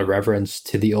 pays a lot of reference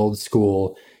to the old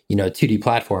school, 2D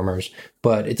platformers,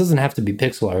 but it doesn't have to be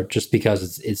pixel art just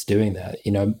because it's doing that.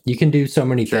 You can do so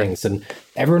many things, and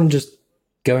everyone just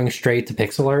going straight to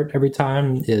pixel art every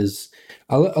time is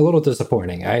a little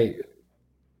disappointing. I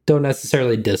don't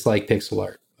necessarily dislike pixel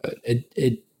art, but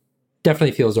it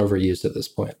definitely feels overused at this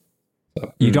point.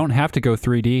 So, you don't have to go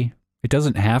 3D. It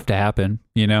doesn't have to happen,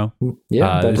 Yeah,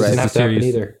 that doesn't have to happen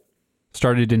either.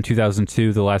 Started in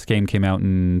 2002. The last game came out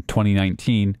in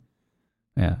 2019.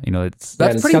 Yeah, that's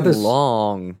pretty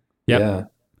long. Yep. Yeah,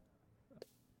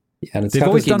 and it's They've got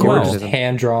always this done gorgeous well.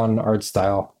 hand-drawn art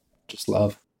style. Just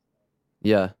love.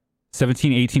 Yeah.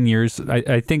 17, 18 years.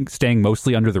 I think staying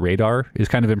mostly under the radar is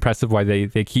kind of impressive. Why they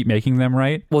keep making them,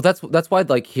 right? Well, that's why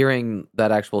like hearing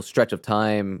that actual stretch of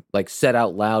time like said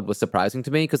out loud was surprising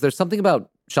to me, because there's something about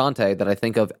Shantae that I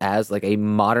think of as like a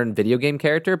modern video game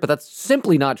character, but that's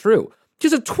simply not true.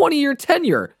 She's a 20-year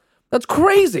tenure. That's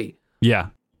crazy. Yeah.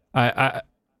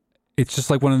 It's just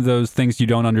like one of those things you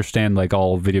don't understand, like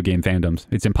all video game fandoms.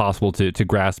 It's impossible to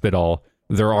grasp it all.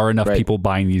 There are enough people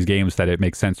buying these games that it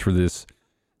makes sense for this.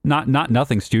 Not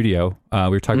Nothing Studio. We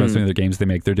were talking about some of the games they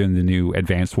make. They're doing the new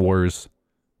Advanced Wars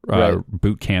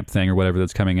boot camp thing or whatever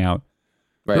that's coming out.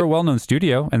 Right. They're a well-known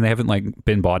studio, and they haven't like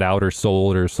been bought out or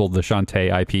sold the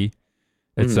Shantae IP.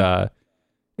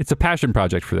 It's a passion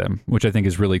project for them, which I think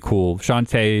is really cool.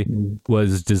 Shantae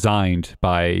was designed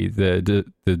by the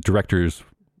director's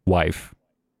wife,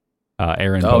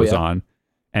 Erin Bozon,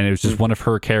 and it was just one of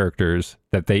her characters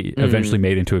that they eventually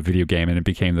made into a video game, and it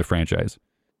became the franchise.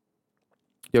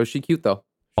 Yo, she cute though.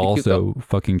 Also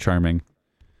fucking charming.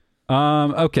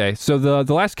 Okay, so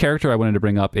the last character I wanted to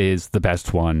bring up is the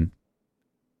best one,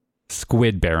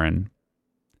 Squid Baron.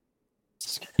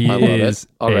 He is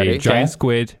a giant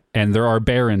squid, and there are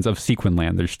barons of Sequin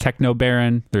Land. There's Techno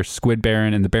Baron, there's Squid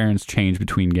Baron, and the barons change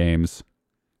between games.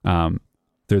 They're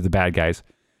the bad guys.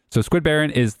 So Squid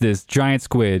Baron is this giant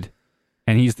squid,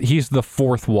 and he's the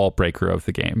fourth wall breaker of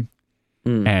the game.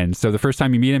 And so the first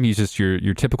time you meet him, he's just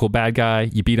your typical bad guy.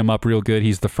 You beat him up real good.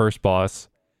 He's the first boss,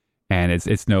 and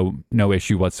it's no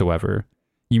issue whatsoever.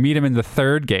 You meet him in the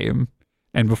third game,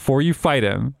 and before you fight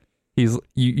him,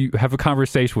 you have a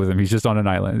conversation with him. He's just on an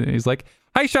island, and he's like,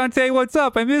 "Hi, Shantae, what's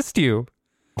up? I missed you."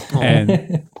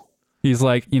 And he's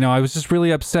like, I was just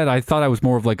really upset. I thought I was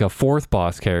more of like a fourth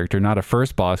boss character, not a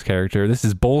first boss character. This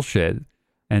is bullshit.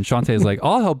 And Shantae is like,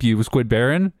 "I'll help you, Squid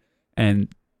Baron."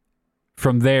 And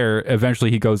from there,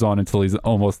 eventually he goes on until he's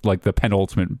almost like the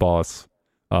penultimate boss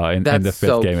in the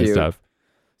fifth game and stuff.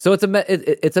 So it's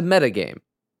a meta game.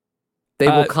 They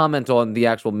will comment on the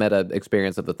actual meta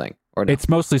experience of the thing, or no? It's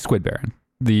mostly Squid Baron.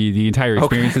 The entire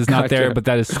experience is not there, but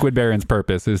that is Squid Baron's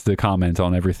purpose, is to comment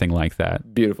on everything like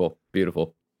that. Beautiful.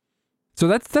 So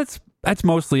that's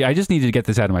mostly. I just needed to get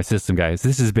this out of my system, guys.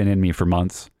 This has been in me for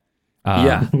months.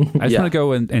 I just want to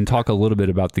go and talk a little bit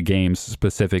about the games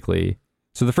specifically.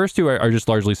 So the first two are just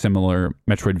largely similar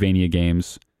Metroidvania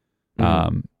games.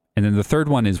 And then the third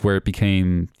one is where it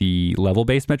became the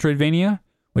level-based Metroidvania,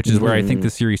 which is where I think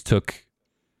the series took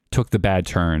the bad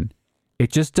turn.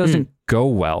 It just doesn't go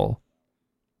well.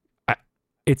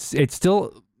 It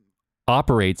still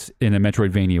operates in a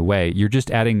Metroidvania way. You're just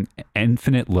adding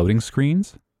infinite loading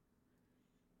screens.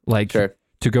 Like,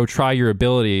 to go try your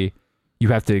ability, you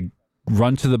have to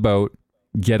run to the boat,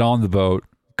 get on the boat,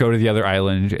 go to the other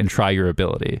island, and try your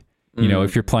ability.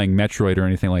 If you're playing Metroid or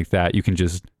anything like that, you can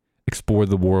just explore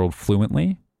the world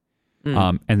fluently.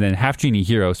 And then Half Genie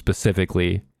Hero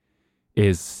specifically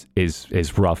is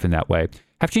rough in that way.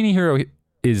 Half Genie Hero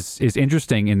is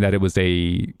interesting in that it was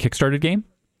a Kickstarter game,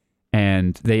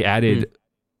 and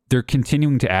they're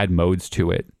continuing to add modes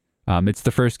to it. It's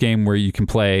the first game where you can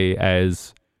play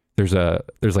as there's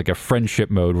like a friendship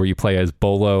mode where you play as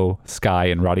Bolo, Sky,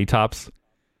 and Roddy Tops,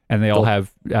 and they all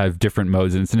have different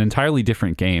modes, and it's an entirely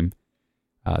different game.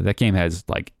 That game has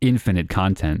like infinite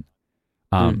content.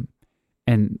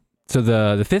 And so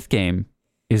the fifth game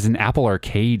is an Apple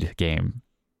Arcade game.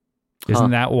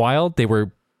 Isn't that wild? They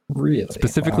were really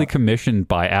specifically commissioned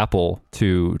by Apple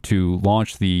to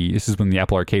launch this is when the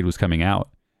Apple Arcade was coming out,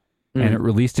 and it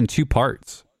released in 2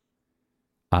 parts.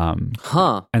 And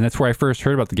that's where I first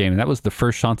heard about the game, and that was the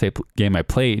first Shantae game I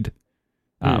played.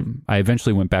 I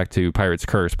eventually went back to Pirate's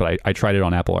Curse, but I tried it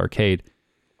on Apple Arcade.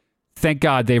 Thank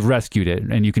God they've rescued it,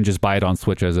 and you can just buy it on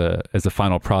Switch as a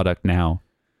final product now.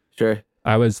 Sure.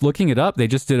 I was looking it up. They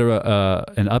just did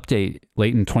an update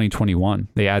late in 2021.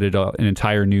 They added an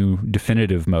entire new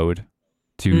definitive mode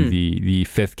to the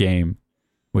fifth game,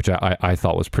 which I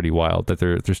thought was pretty wild that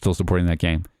they're still supporting that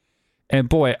game. And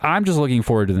boy, I'm just looking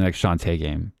forward to the next Shantae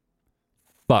game.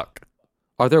 Fuck.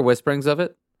 Are there whisperings of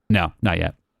it? No, not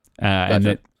yet. Gotcha. And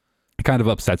it kind of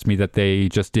upsets me that they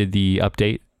just did the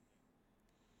update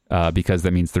because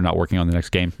that means they're not working on the next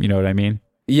game. You know what I mean?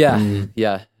 Yeah.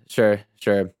 Yeah. Sure.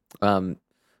 So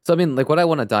I mean, like, what I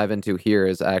want to dive into here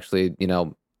is actually,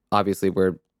 obviously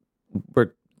we're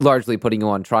largely putting you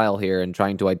on trial here and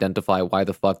trying to identify why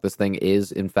the fuck this thing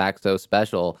is in fact so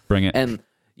special. Bring it. And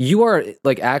you are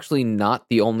like actually not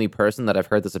the only person that I've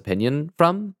heard this opinion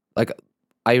from. Like,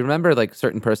 I remember like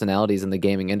certain personalities in the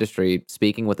gaming industry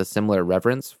speaking with a similar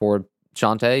reverence for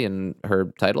Shantae and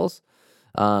her titles.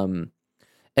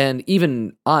 And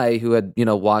even I, who had,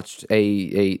 watched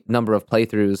a number of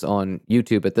playthroughs on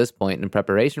YouTube at this point in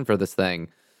preparation for this thing,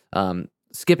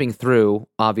 skipping through,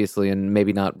 obviously, and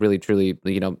maybe not really truly,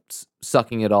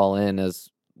 sucking it all in as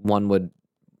one would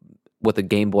with a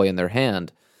Game Boy in their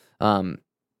hand. How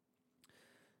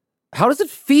does it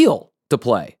feel to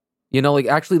play? Like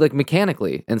actually like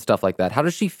mechanically and stuff like that. How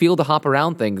does she feel to hop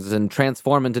around things and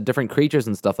transform into different creatures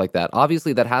and stuff like that?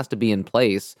 Obviously that has to be in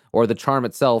place or the charm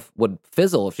itself would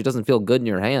fizzle if she doesn't feel good in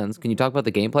your hands. Can you talk about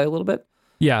the gameplay a little bit?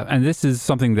 Yeah, and this is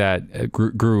something that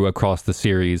grew across the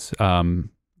series.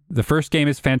 The first game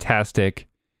is fantastic.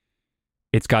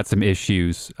 It's got some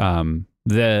issues. The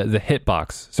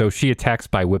hitbox. So she attacks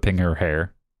by whipping her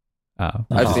hair.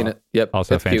 I've seen it. Yep.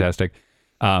 Also fantastic.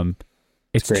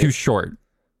 It's too short.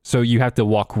 So you have to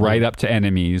walk right up to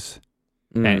enemies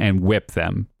and whip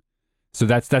them. So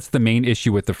that's the main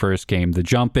issue with the first game. The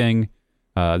jumping,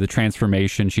 The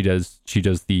transformation, she does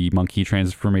the monkey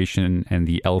transformation and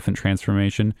the elephant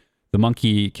transformation. The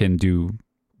monkey can do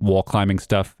wall climbing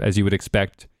stuff, as you would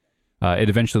expect. It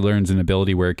eventually learns an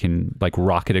ability where it can like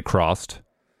rocket across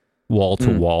wall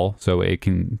to wall, so it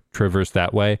can traverse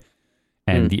that way.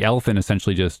 And the elephant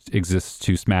essentially just exists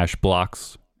to smash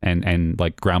blocks and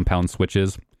like ground pound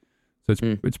switches. So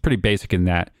it's pretty basic in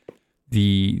that.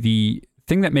 The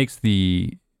thing that makes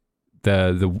the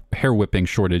hair whipping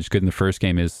shortage good in the first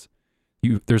game is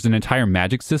there's an entire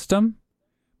magic system,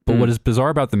 but what is bizarre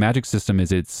about the magic system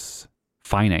is it's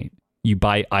finite. You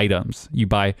buy items. You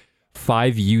buy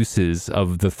 5 uses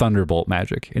of the Thunderbolt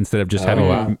magic instead of just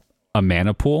having a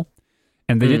mana pool.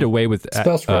 And they did away with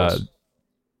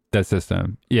that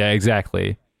system. Yeah,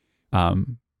 exactly. But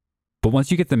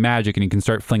once you get the magic and you can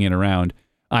start flinging it around,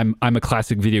 I'm a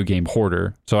classic video game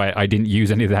hoarder, so I didn't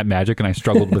use any of that magic, and I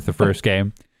struggled with the first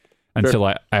game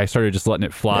until I started just letting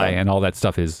it fly, and all that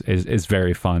stuff is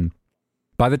very fun.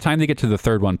 By the time they get to the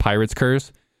third one, Pirate's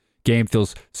Curse, game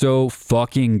feels so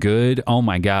fucking good. Oh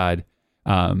my god.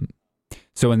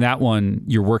 So in that one,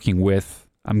 you're working with,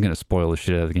 I'm going to spoil the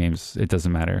shit out of the games. It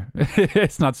doesn't matter.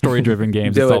 It's not story-driven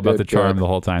games. It's all about the charm the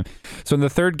whole time. So in the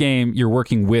third game, you're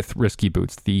working with Risky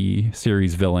Boots, the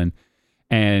series villain,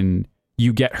 and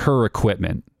you get her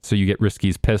equipment. So you get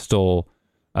Risky's pistol,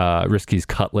 Risky's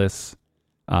cutlass,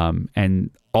 and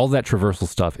all that traversal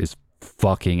stuff is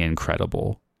fucking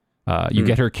incredible. You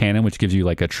get her cannon, which gives you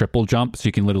like a triple jump, so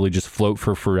you can literally just float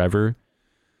for forever.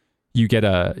 You get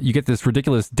this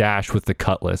ridiculous dash with the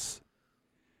cutlass.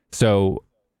 So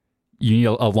you need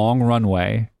a long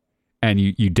runway, and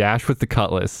you dash with the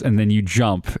cutlass, and then you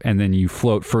jump, and then you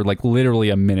float for like literally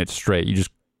a minute straight. You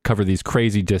just cover these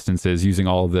crazy distances using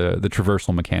all the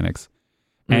traversal mechanics.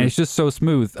 And it's just so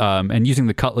smooth. And using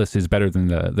the cutlass is better than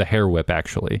the hair whip,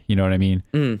 actually. You know what I mean?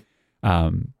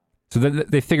 So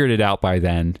they figured it out by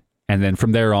then. And then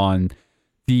from there on,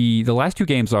 the last 2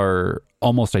 games are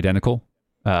almost identical.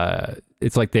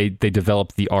 It's like they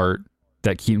developed the art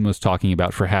that Keaton was talking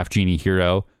about for Half Genie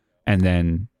Hero, and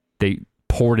then they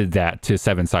ported that to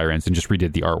Seven Sirens and just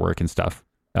redid the artwork and stuff.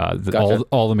 Gotcha.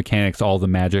 All the mechanics, all the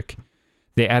magic.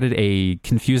 They added a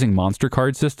confusing monster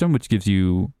card system, which gives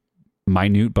you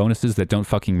minute bonuses that don't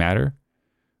fucking matter,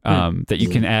 that you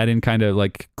can add in, kind of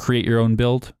like create your own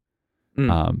build.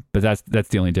 But that's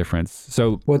the only difference.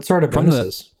 So what sort of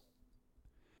bonuses?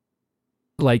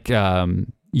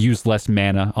 Use less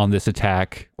mana on this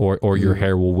attack, or your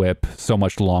hair will whip so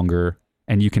much longer,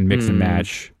 and you can mix and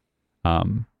match.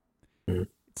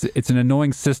 It's an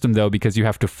annoying system though, because you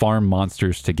have to farm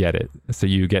monsters to get it. So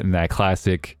you get in that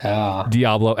classic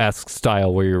Diablo-esque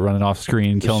style where you're running off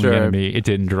screen, killing the enemy. It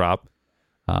didn't drop.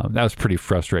 That was pretty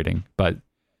frustrating, but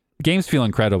the games feel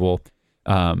incredible.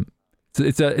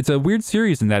 It's a weird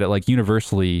series in that it like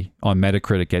universally on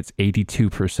Metacritic gets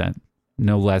 82%.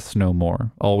 No less, no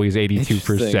more. Always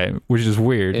 82%, which is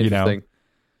weird, you know?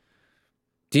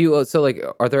 Do you,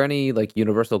 are there any like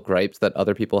universal gripes that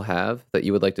other people have that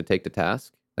you would like to take to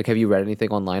task? Like, have you read anything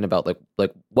online about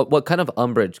like what kind of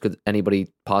umbrage could anybody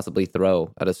possibly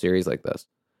throw at a series like this?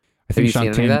 Have you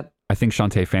seen any of that? I think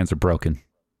Shantae fans are broken.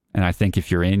 And I think if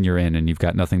you're in, you're in, and you've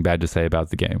got nothing bad to say about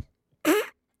the game.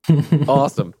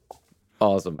 Awesome.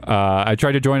 I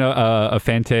tried to join a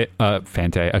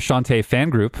Shantae fan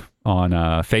group on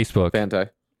Facebook. Fantay.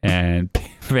 And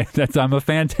I'm a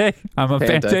Fantay. I'm a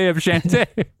Fantay of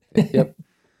Shantae. Yep.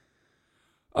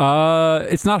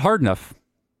 It's not hard enough.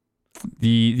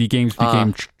 The games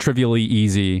became trivially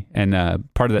easy, and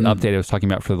part of that update I was talking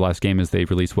about for the last game is they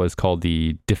released what is called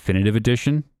the Definitive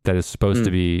Edition. That is supposed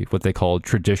to be what they call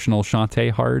traditional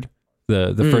Shantae hard.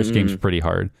 The first game's pretty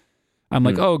hard. I'm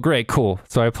like, oh great, cool.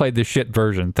 So I played the shit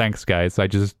version. Thanks, guys. They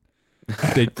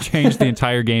changed the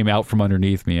entire game out from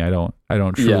underneath me. I don't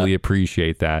truly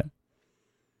appreciate that.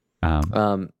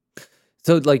 So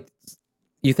like,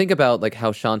 you think about like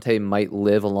how Shantae might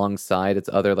live alongside its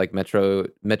other like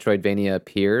Metroidvania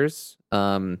peers.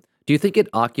 Do you think it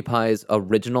occupies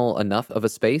original enough of a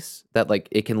space that like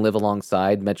it can live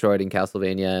alongside Metroid and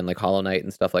Castlevania and like Hollow Knight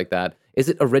and stuff like that? Is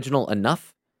it original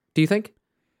enough, do you think?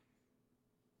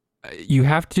 You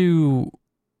have to.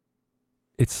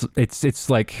 It's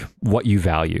like what you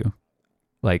value.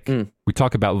 Like we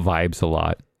talk about vibes a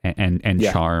lot and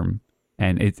charm,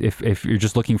 and if you're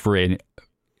just looking for an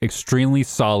extremely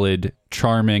solid,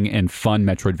 charming, and fun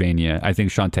Metroidvania, I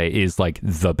think Shantae is like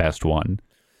the best one.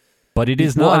 But it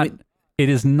is not. It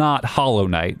is not Hollow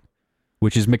Knight,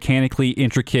 which is mechanically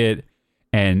intricate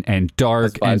and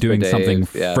dark and doing something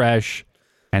fresh,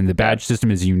 and the badge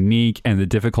system is unique, and the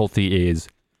difficulty is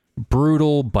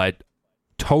brutal but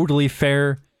totally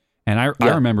fair, And I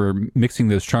remember mixing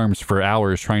those charms for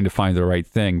hours trying to find the right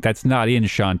thing. That's not in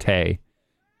Shantae,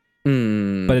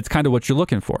 but it's kind of what you're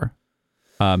looking for.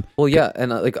 Well, yeah,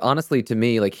 and like honestly, to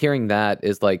me, like hearing that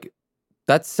is like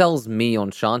that sells me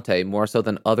on Shantae more so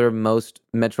than other most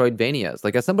Metroidvanias.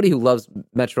 Like as somebody who loves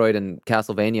Metroid and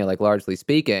Castlevania, like largely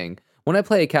speaking, when I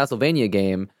play a Castlevania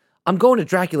game, I'm going to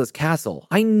Dracula's castle.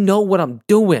 I know what I'm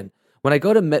doing. When I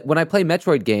go to when I play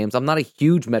Metroid games, I'm not a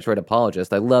huge Metroid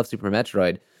apologist. I love Super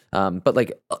Metroid. But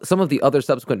like some of the other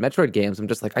subsequent Metroid games, I'm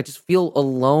just like, I just feel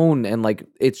alone and like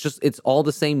it's all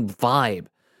the same vibe.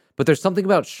 But there's something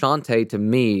about Shantae to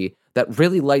me that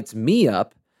really lights me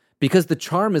up because the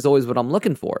charm is always what I'm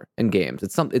looking for in games.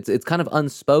 It's kind of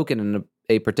unspoken in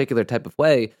a particular type of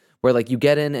way where like you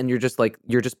get in and you're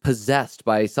just possessed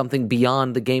by something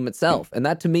beyond the game itself. And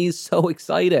that to me is so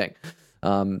exciting.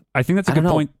 I think that's a good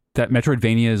point that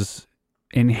Metroidvanias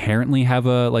inherently have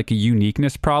a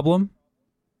uniqueness problem.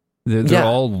 They're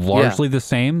all largely the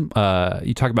same.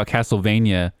 You talk about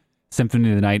Castlevania, Symphony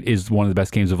of the Night is one of the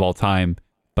best games of all time,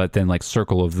 but then like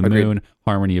Circle of the Moon,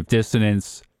 Harmony of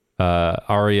Dissonance,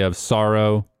 Aria of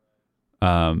Sorrow,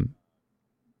 Order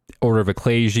of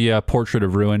Ecclesia, Portrait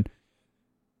of Ruin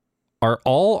are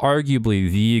all arguably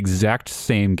the exact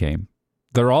same game.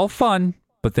 They're all fun,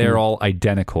 but they're all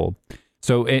identical.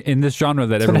 So in this genre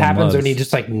that everyone loves... That's what happens when you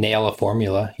just like nail a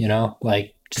formula, you know?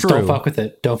 Like, just don't fuck with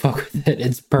it. Don't fuck with it.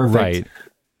 It's perfect.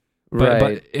 Right.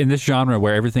 But in this genre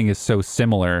where everything is so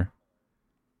similar,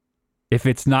 if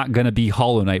it's not going to be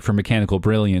Hollow Knight for mechanical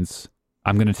brilliance,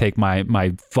 I'm going to take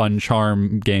my fun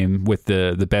charm game with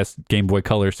the best Game Boy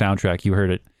Color soundtrack. You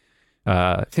heard it.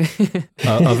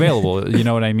 Available. You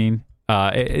know what I mean?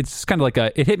 It's kind of like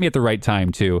it hit me at the right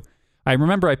time too. I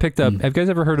remember I picked up, have you guys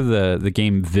ever heard of the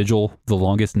game Vigil, The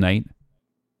Longest Night?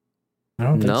 I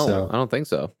don't think so. I don't think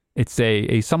so. It's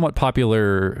a somewhat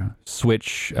popular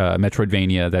Switch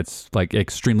Metroidvania that's like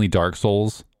extremely Dark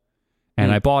Souls.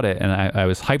 And I bought it and I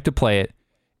was hyped to play it.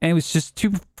 And it was just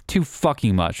too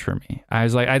fucking much for me. I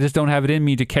was like, I just don't have it in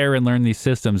me to care and learn these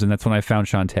systems. And that's when I found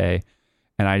Shantae.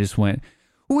 And I just went,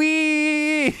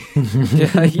 wee!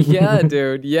 yeah,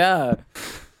 dude. Yeah.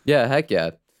 Yeah, heck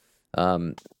yeah. I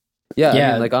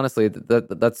mean, like, honestly,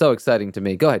 that's so exciting to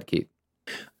me. Go ahead, Keith.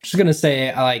 I'm just going to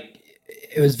say, like,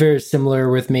 it was very similar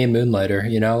with me and Moonlighter.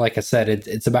 You know, like I said,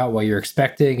 it's about what you're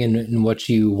expecting and what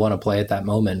you want to play at that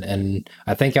moment. And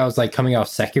I think I was like coming off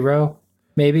Sekiro,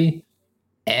 maybe,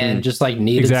 and just like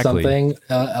needed something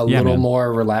a little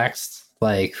more relaxed.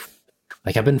 Like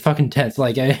I've been fucking tense.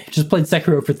 Like I just played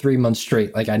Sekiro for 3 months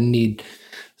straight. Like I need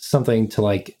something to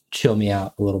like chill me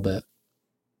out a little bit.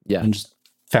 Yeah. And just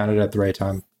found it at the right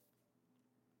time.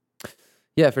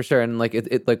 Yeah, for sure. And like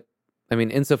it like, I mean,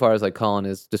 insofar as like Colin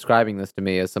is describing this to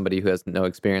me as somebody who has no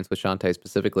experience with Shantae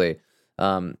specifically,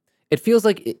 it feels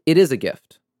like it is a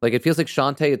gift. Like it feels like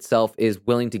Shantae itself is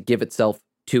willing to give itself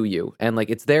to you, and like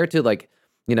it's there to like,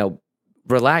 you know,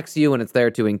 relax you, and it's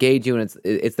there to engage you, and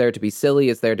it's there to be silly,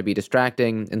 it's there to be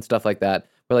distracting and stuff like that.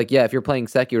 But like, yeah, if you're playing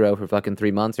Sekiro for fucking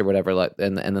 3 months or whatever, like,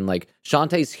 and then like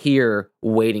Shantae's here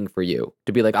waiting for you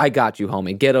to be like, I got you,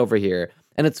 homie, get over here,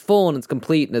 and it's full and it's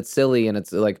complete and it's silly and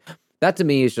it's like. That to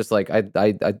me is just like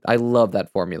I love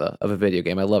that formula of a video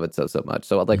game. I love it so much.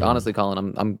 So like honestly,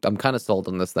 Colin, I'm kind of sold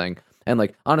on this thing. And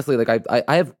like honestly, like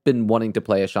I have been wanting to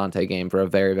play a Shantae game for a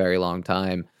very very long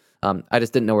time. I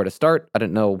just didn't know where to start. I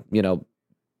didn't know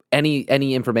any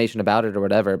information about it or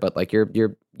whatever. But like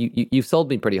you've sold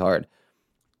me pretty hard.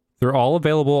 They're all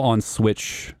available on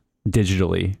Switch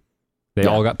digitally. They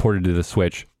all got ported to the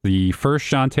Switch. The first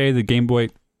Shantae, the Game Boy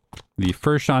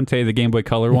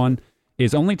Color one.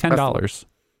 Is only $10.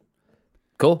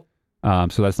 Cool.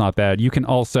 So that's not bad. You can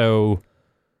also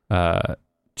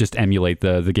just emulate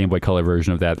the Game Boy Color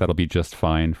version of that. That'll be just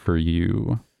fine for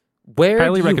you. Where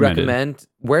do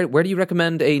you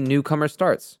recommend a newcomer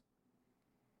starts?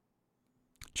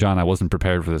 John, I wasn't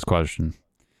prepared for this question.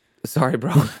 Sorry,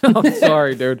 bro. I'm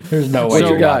sorry, dude. There's no way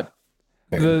you got.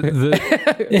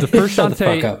 The first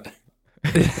Shantae.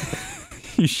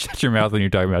 You shut your mouth when you're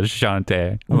talking about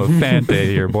Shantae. I'm a Fante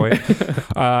here, boy.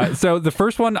 So the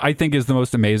first one I think is the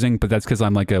most amazing, but that's because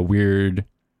I'm like a weird,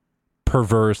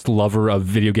 perverse lover of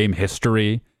video game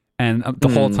history. And the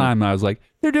whole time I was like,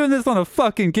 they're doing this on a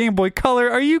fucking Game Boy Color.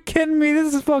 Are you kidding me?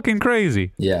 This is fucking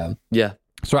crazy. Yeah. Yeah.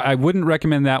 So I wouldn't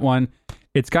recommend that one.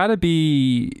 It's got to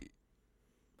be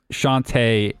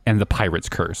Shantae and the Pirate's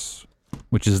Curse,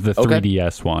 which is the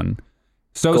 3DS one.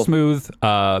 So cool. Smooth.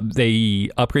 They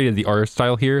upgraded the art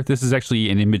style here. This is actually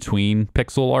an in-between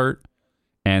pixel art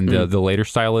and the later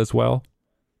style as well.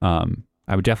 I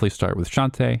I would definitely start with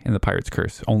Shantae and the Pirate's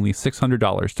Curse. Only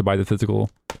 $600 to buy the physical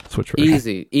Switch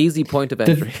version. Easy point of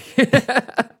entry.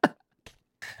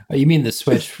 You mean the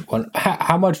Switch one?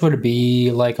 How much would it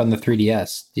be like on the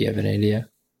 3DS? Do you have an idea?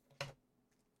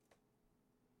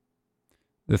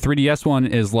 The 3DS one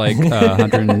is like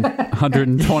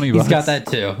 120 bucks. He's got that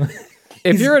too.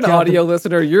 If you're an audio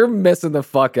listener, you're missing the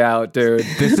fuck out, dude.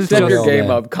 This is Step your game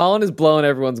man. up. Colin is blowing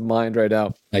everyone's mind right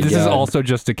now. This is also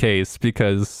just a case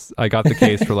because I got the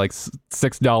case for like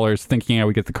 $6 thinking I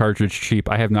would get the cartridge cheap.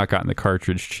 I have not gotten the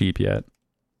cartridge cheap yet.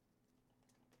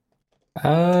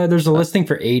 There's a listing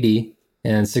for 80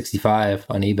 and 65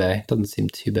 on eBay. Doesn't seem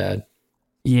too bad.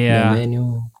 Yeah. No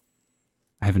manual.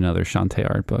 I have another Shantae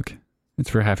art book.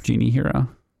 It's for Half Genie Hero.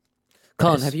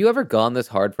 Colin, Nice. have you ever gone this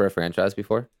hard for a franchise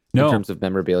before? No. In terms of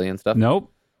memorabilia and stuff?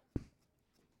 Nope.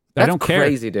 That's I don't care.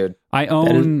 crazy, dude. I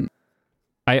own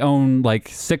like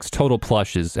 6 total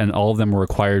plushes, and all of them were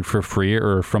acquired for free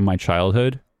or from my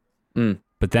childhood.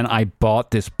 But then I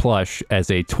bought this plush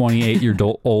as a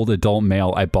 28-year-old adult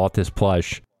male. I bought this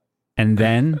plush, and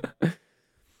then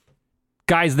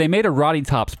guys, they made a Roddy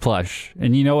Tops plush,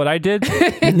 and you know what I did?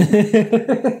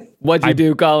 What'd you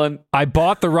do, Colin? I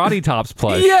bought the Roddy Tops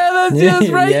plush. Yeah, that's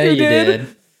right. Yeah, you you did.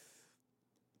 did.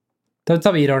 Don't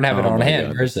tell me you don't have it Oh on my hand.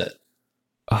 God. Where is it?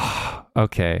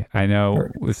 Okay, I know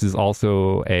this is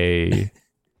also it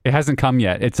hasn't come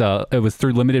yet. It was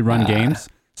through limited run games,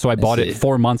 so I bought see. it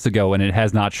 4 months ago, and it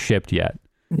has not shipped yet.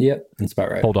 Yep, that's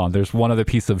about right. Hold on, there's one other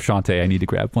piece of Shantae I need to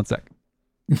grab. 1 sec.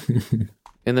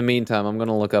 In the meantime, I'm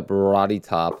gonna look up Roddy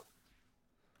Top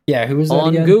Yeah, who was that on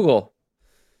again? Google.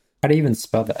 How do you even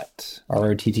spell that?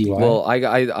 ROTTY? Well, I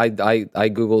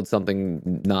googled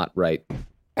something not right.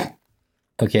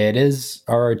 Okay, it is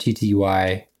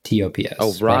ROTTYTOPS.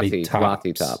 Oh, Roddy Top.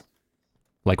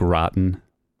 Like rotten.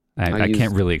 I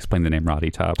can't really explain the name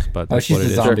Roddy Tops, but Oh, that's she's what the it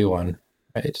is. zombie one.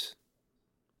 Right.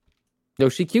 No,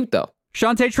 she cute though.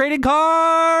 Shantae trading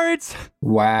cards.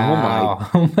 Wow.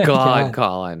 Oh my God,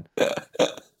 Colin.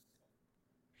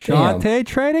 Shantae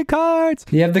trading cards.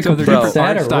 You have the So they're complete different set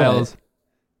art or styles. what?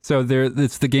 So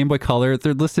it's the Game Boy Color.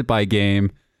 They're listed by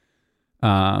game.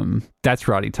 That's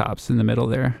Roddy Tops in the middle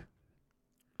there.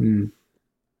 Hmm.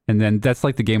 And then that's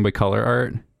like the Game Boy Color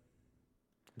art.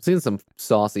 I'm seeing some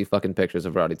saucy fucking pictures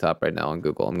of Roddy Top right now on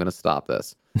Google. I'm gonna stop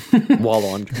this while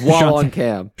on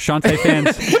cam. Shantae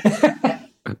fans,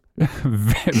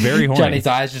 very horny. Johnny's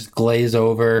eyes just glaze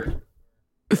over.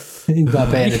 He's not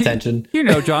paying attention. You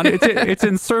know, John, it's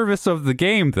in service of the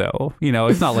game, though. You know,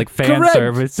 it's not like fan Correct.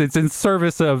 service. It's in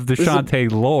service of the Shantae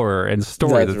lore and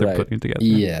story That's that they're right. putting together.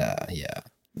 Yeah.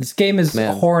 This game is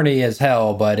Man. horny as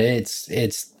hell, but it's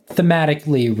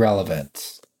thematically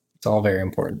relevant. It's all very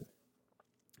important.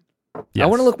 Yes. I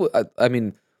want to look. I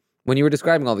mean, when you were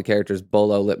describing all the characters,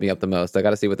 Bolo lit me up the most. I got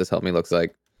to see what this help me looks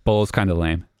like. Bolo's kind of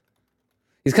lame.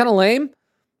 He's kind of lame,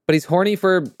 but he's horny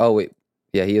for. Oh wait,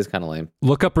 yeah, he is kind of lame.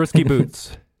 Look up Risky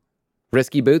Boots.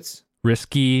 Risky Boots.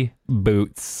 Risky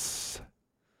Boots.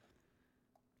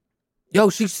 Yo,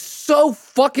 she's so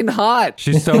fucking hot.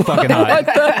 She's so fucking hot. What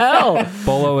the hell?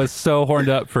 Bolo is so horned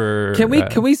up for. Can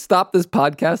we stop this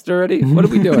podcast already? What are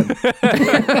we doing?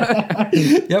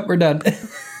 Yep, we're done.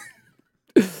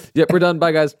 Yep, we're done.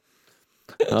 Bye, guys.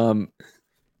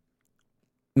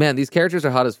 Man, these characters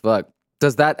are hot as fuck.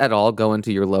 Does that at all go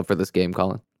into your love for this game,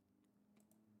 Colin?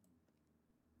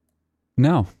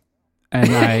 No, and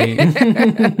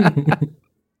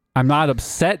I'm not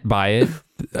upset by it.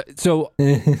 So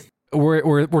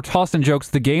we're tossing jokes.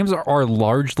 The games are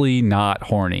largely not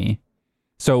horny.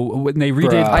 So when they redid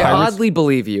Bruh. I Pirates, oddly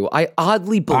believe you. I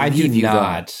oddly believe I do you. though.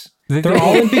 not. They're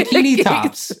all in bikini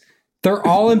tops.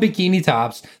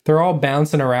 They're all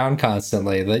bouncing around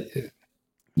constantly.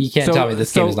 You can't So- tell me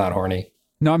this so- game is not horny.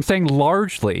 No, I'm saying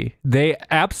largely. They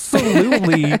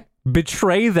absolutely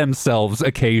betray themselves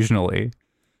occasionally.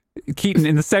 Keaton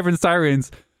in the Seven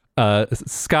Sirens,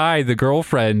 Sky, the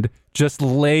girlfriend, just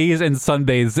lays and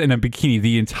sunbathes in a bikini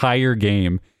the entire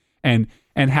game. And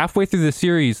halfway through the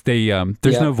series, they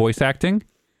there's no voice acting.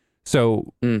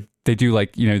 So they do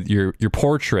like, you know, your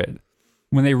portrait.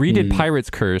 When they redid Pirate's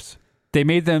Curse, they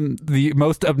made them the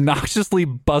most obnoxiously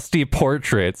busty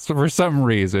portraits for some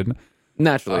reason.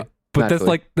 Naturally. But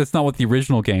Naturally. that's not what the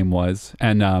original game was.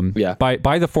 And Yeah.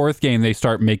 by the fourth game, they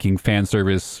start making fan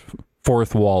service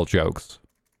fourth wall jokes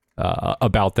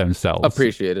about themselves.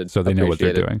 Appreciated. So they know what they're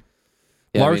Appreciated. doing.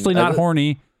 Yeah, I Largely mean, not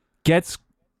horny. Gets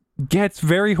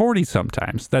very horny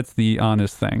sometimes. That's the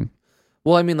honest thing.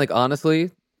 Well, I mean, like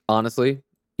honestly,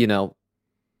 you know,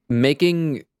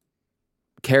 making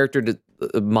character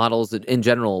models in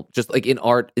general, just like in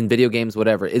art, in video games,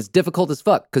 whatever, is difficult as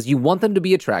fuck because you want them to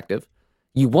be attractive,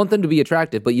 You want them to be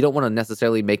attractive, but you don't want to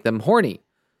necessarily make them horny.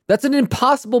 That's an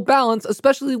impossible balance,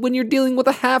 especially when you're dealing with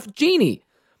a half genie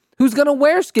who's going to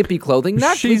wear skimpy clothing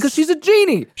naturally because she's a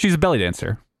genie. She's a belly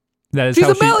dancer. She's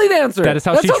a belly dancer. That is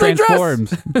how she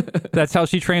transforms. That's how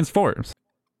she transforms.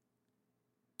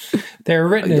 They were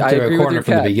written into a corner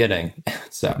from the beginning.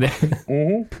 So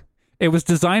It was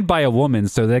designed by a woman,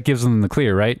 so that gives them the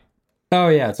clear, right? Oh,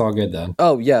 yeah, it's all good then.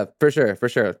 Oh, yeah, for sure.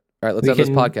 All right, let's end this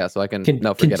podcast so I can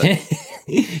forget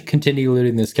it. Continue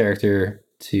looting this character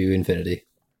to infinity.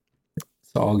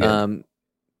 It's all good.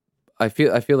 I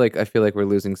feel like we're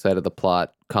losing sight of the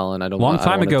plot, Colin. Long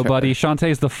time ago, buddy.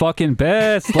 Shantae's the fucking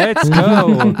best. Let's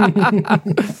go.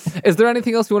 Is there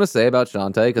anything else you want to say about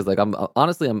Shantae? Because like I'm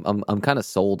kind of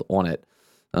sold on it.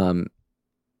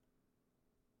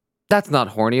 That's not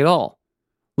horny at all.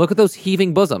 Look at those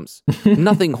heaving bosoms.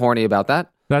 Nothing horny about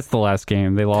that. That's the last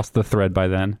game. They lost the thread by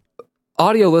then.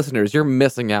 Audio listeners, you're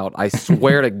missing out. I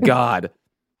swear to God.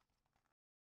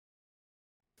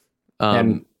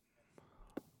 Man,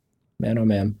 oh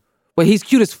man. Wait, he's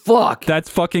cute as fuck. That's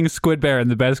fucking Squid Baron,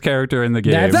 the best character in the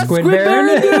game. That's Squid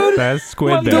Baron, dude. That's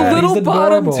Squid Baron. The little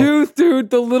bottom tooth,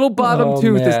 dude. The little bottom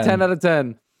tooth is 10 out of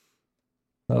 10.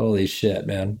 Holy shit,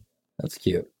 man. That's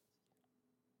cute.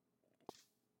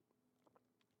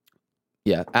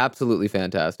 Yeah, absolutely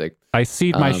fantastic. I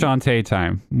cede my Shantae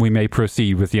time. We may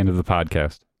proceed with the end of the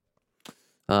podcast.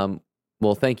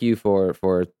 Well, thank you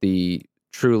for the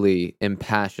truly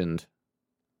impassioned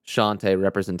Shantae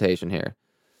representation here.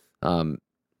 Shantae,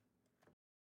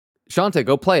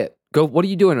 go play it. Go. What are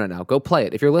you doing right now? Go play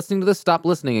it. If you're listening to this, stop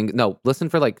listening and listen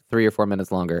for like 3 or 4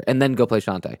 minutes longer, and then go play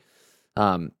Shantae.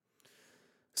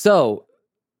 So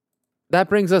that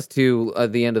brings us to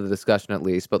the end of the discussion, at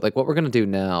least. But like, what we're gonna do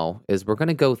now is we're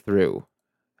gonna go through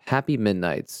Happy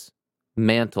Midnight's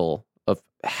mantle of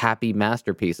happy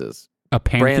masterpieces, a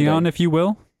pantheon, branding, if you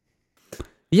will.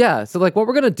 Yeah, so like what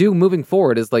we're going to do moving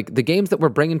forward is like the games that we're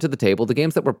bringing to the table, the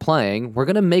games that we're playing, we're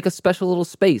going to make a special little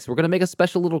space. We're going to make a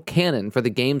special little canon for the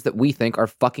games that we think are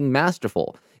fucking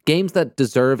masterful. Games that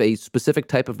deserve a specific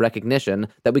type of recognition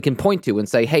that we can point to and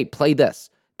say, hey, play this.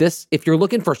 This, if you're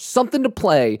looking for something to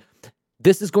play,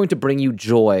 this is going to bring you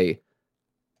joy,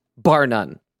 bar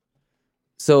none.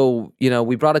 So,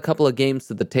 we brought a couple of games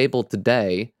to the table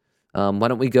today. Why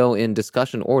don't we go in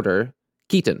discussion order?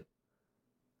 Keaton.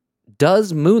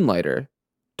 Does Moonlighter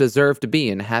deserve to be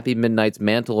in Happy Midnight's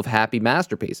mantle of happy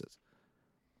masterpieces?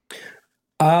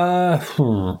 I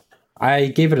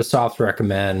gave it a soft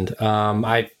recommend.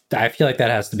 I feel like that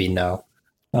has to be no.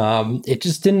 It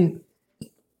just didn't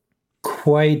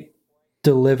quite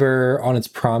deliver on its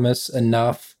promise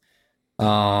enough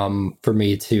for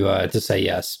me to say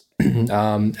yes. And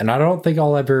I don't think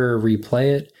I'll ever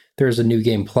replay it. There's a New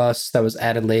Game Plus that was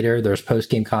added later. There's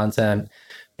post-game content.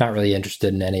 Not really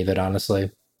interested in any of it, honestly.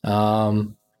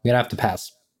 I'm gonna have to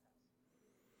pass.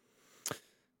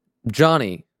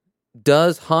 Johnny,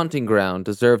 does Haunting Ground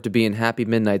deserve to be in Happy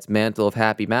Midnight's mantle of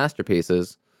happy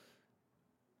masterpieces?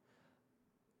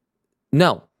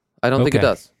 No, I don't think it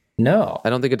does. No,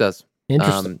 I don't think it does.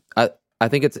 Interesting. I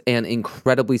think it's an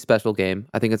incredibly special game.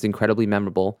 I think it's incredibly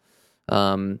memorable.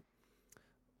 But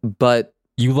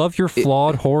you love your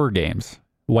flawed horror games.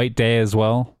 White Day as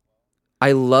well.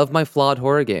 I love my flawed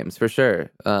horror games for sure.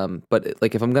 But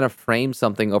like if I'm going to frame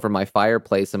something over my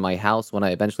fireplace in my house when I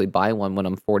eventually buy one when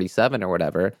I'm 47 or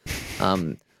whatever,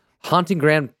 Haunting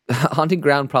Ground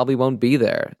probably won't be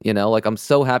there. Like I'm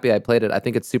so happy I played it. I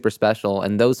think it's super special.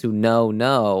 And those who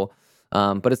know.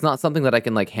 But it's not something that I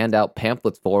can like hand out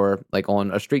pamphlets for like on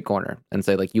a street corner and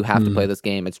say like, you have to play this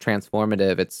game. It's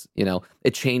transformative. It's,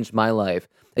 it changed my life.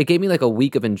 It gave me like a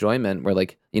week of enjoyment where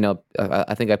like,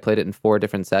 I think I played it in 4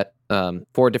 different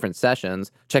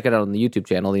sessions. Check it out on the YouTube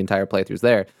channel. The entire playthrough's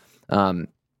there.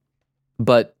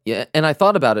 But yeah, and I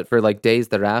thought about it for like days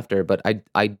thereafter, but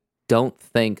I don't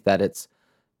think that it's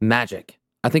magic.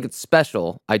 I think it's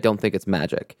special. I don't think it's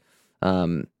magic.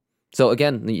 So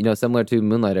again, similar to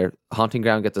Moonlighter, Haunting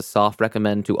Ground gets a soft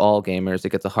recommend to all gamers.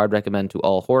 It gets a hard recommend to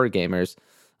all horror gamers.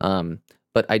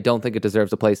 But I don't think it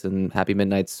deserves a place in Happy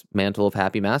Midnight's mantle of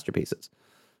happy masterpieces.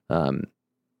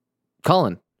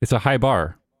 Colin. It's a high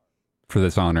bar for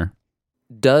this honor.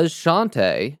 Does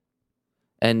Shantae,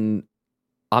 and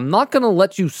I'm not going to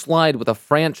let you slide with a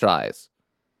franchise,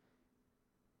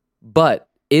 but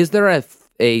is there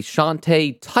a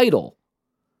Shantae title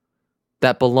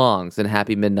that belongs in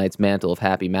Happy Midnight's mantle of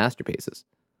happy masterpieces?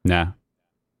 Nah.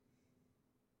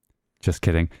 Just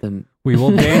kidding. We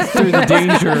will dance through the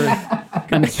danger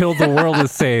until the world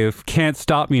is safe. Can't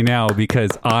stop me now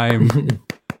because I'm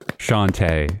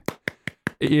Shantae.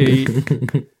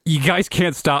 You guys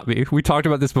can't stop me. We talked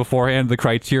about this beforehand. The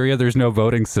criteria, there's no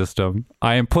voting system.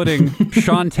 I am putting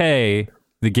Shantae,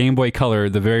 the Game Boy Color,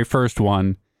 the very first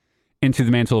one, into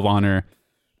the Mantle of Honor.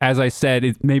 As I said,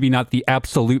 it's maybe not the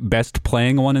absolute best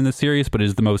playing one in the series, but it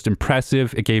is the most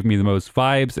impressive. It gave me the most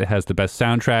vibes. It has the best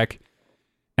soundtrack.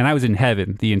 And I was in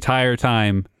heaven the entire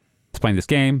time I was playing this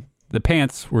game. The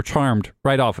pants were charmed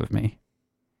right off of me.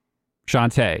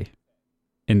 Shantae.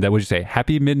 And that would you say,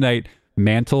 Happy Midnight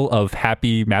Mantle of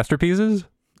Happy Masterpieces?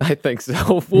 I think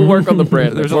so. We'll work on the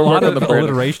brand. There's a lot of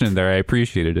alliteration in there. I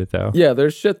appreciated it, though. Yeah,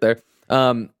 there's shit there.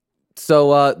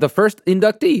 So the first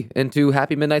inductee into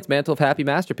Happy Midnight's Mantle of Happy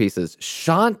Masterpieces,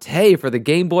 Shantae for the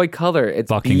Game Boy Color. It's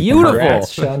fucking beautiful.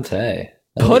 Congrats, Shantae.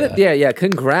 Put it, yeah.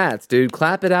 Congrats, dude.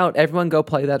 Clap it out. Everyone go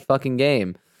play that fucking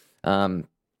game.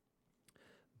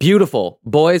 Beautiful.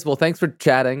 Boys, well, thanks for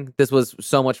chatting. This was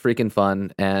so much freaking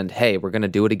fun. And hey, we're going to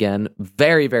do it again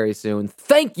very, very soon.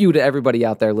 Thank you to everybody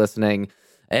out there listening.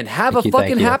 And have a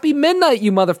fucking happy midnight,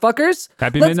 you motherfuckers.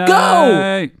 Happy Let's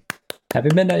midnight. Go. Happy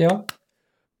midnight, y'all.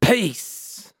 Peace.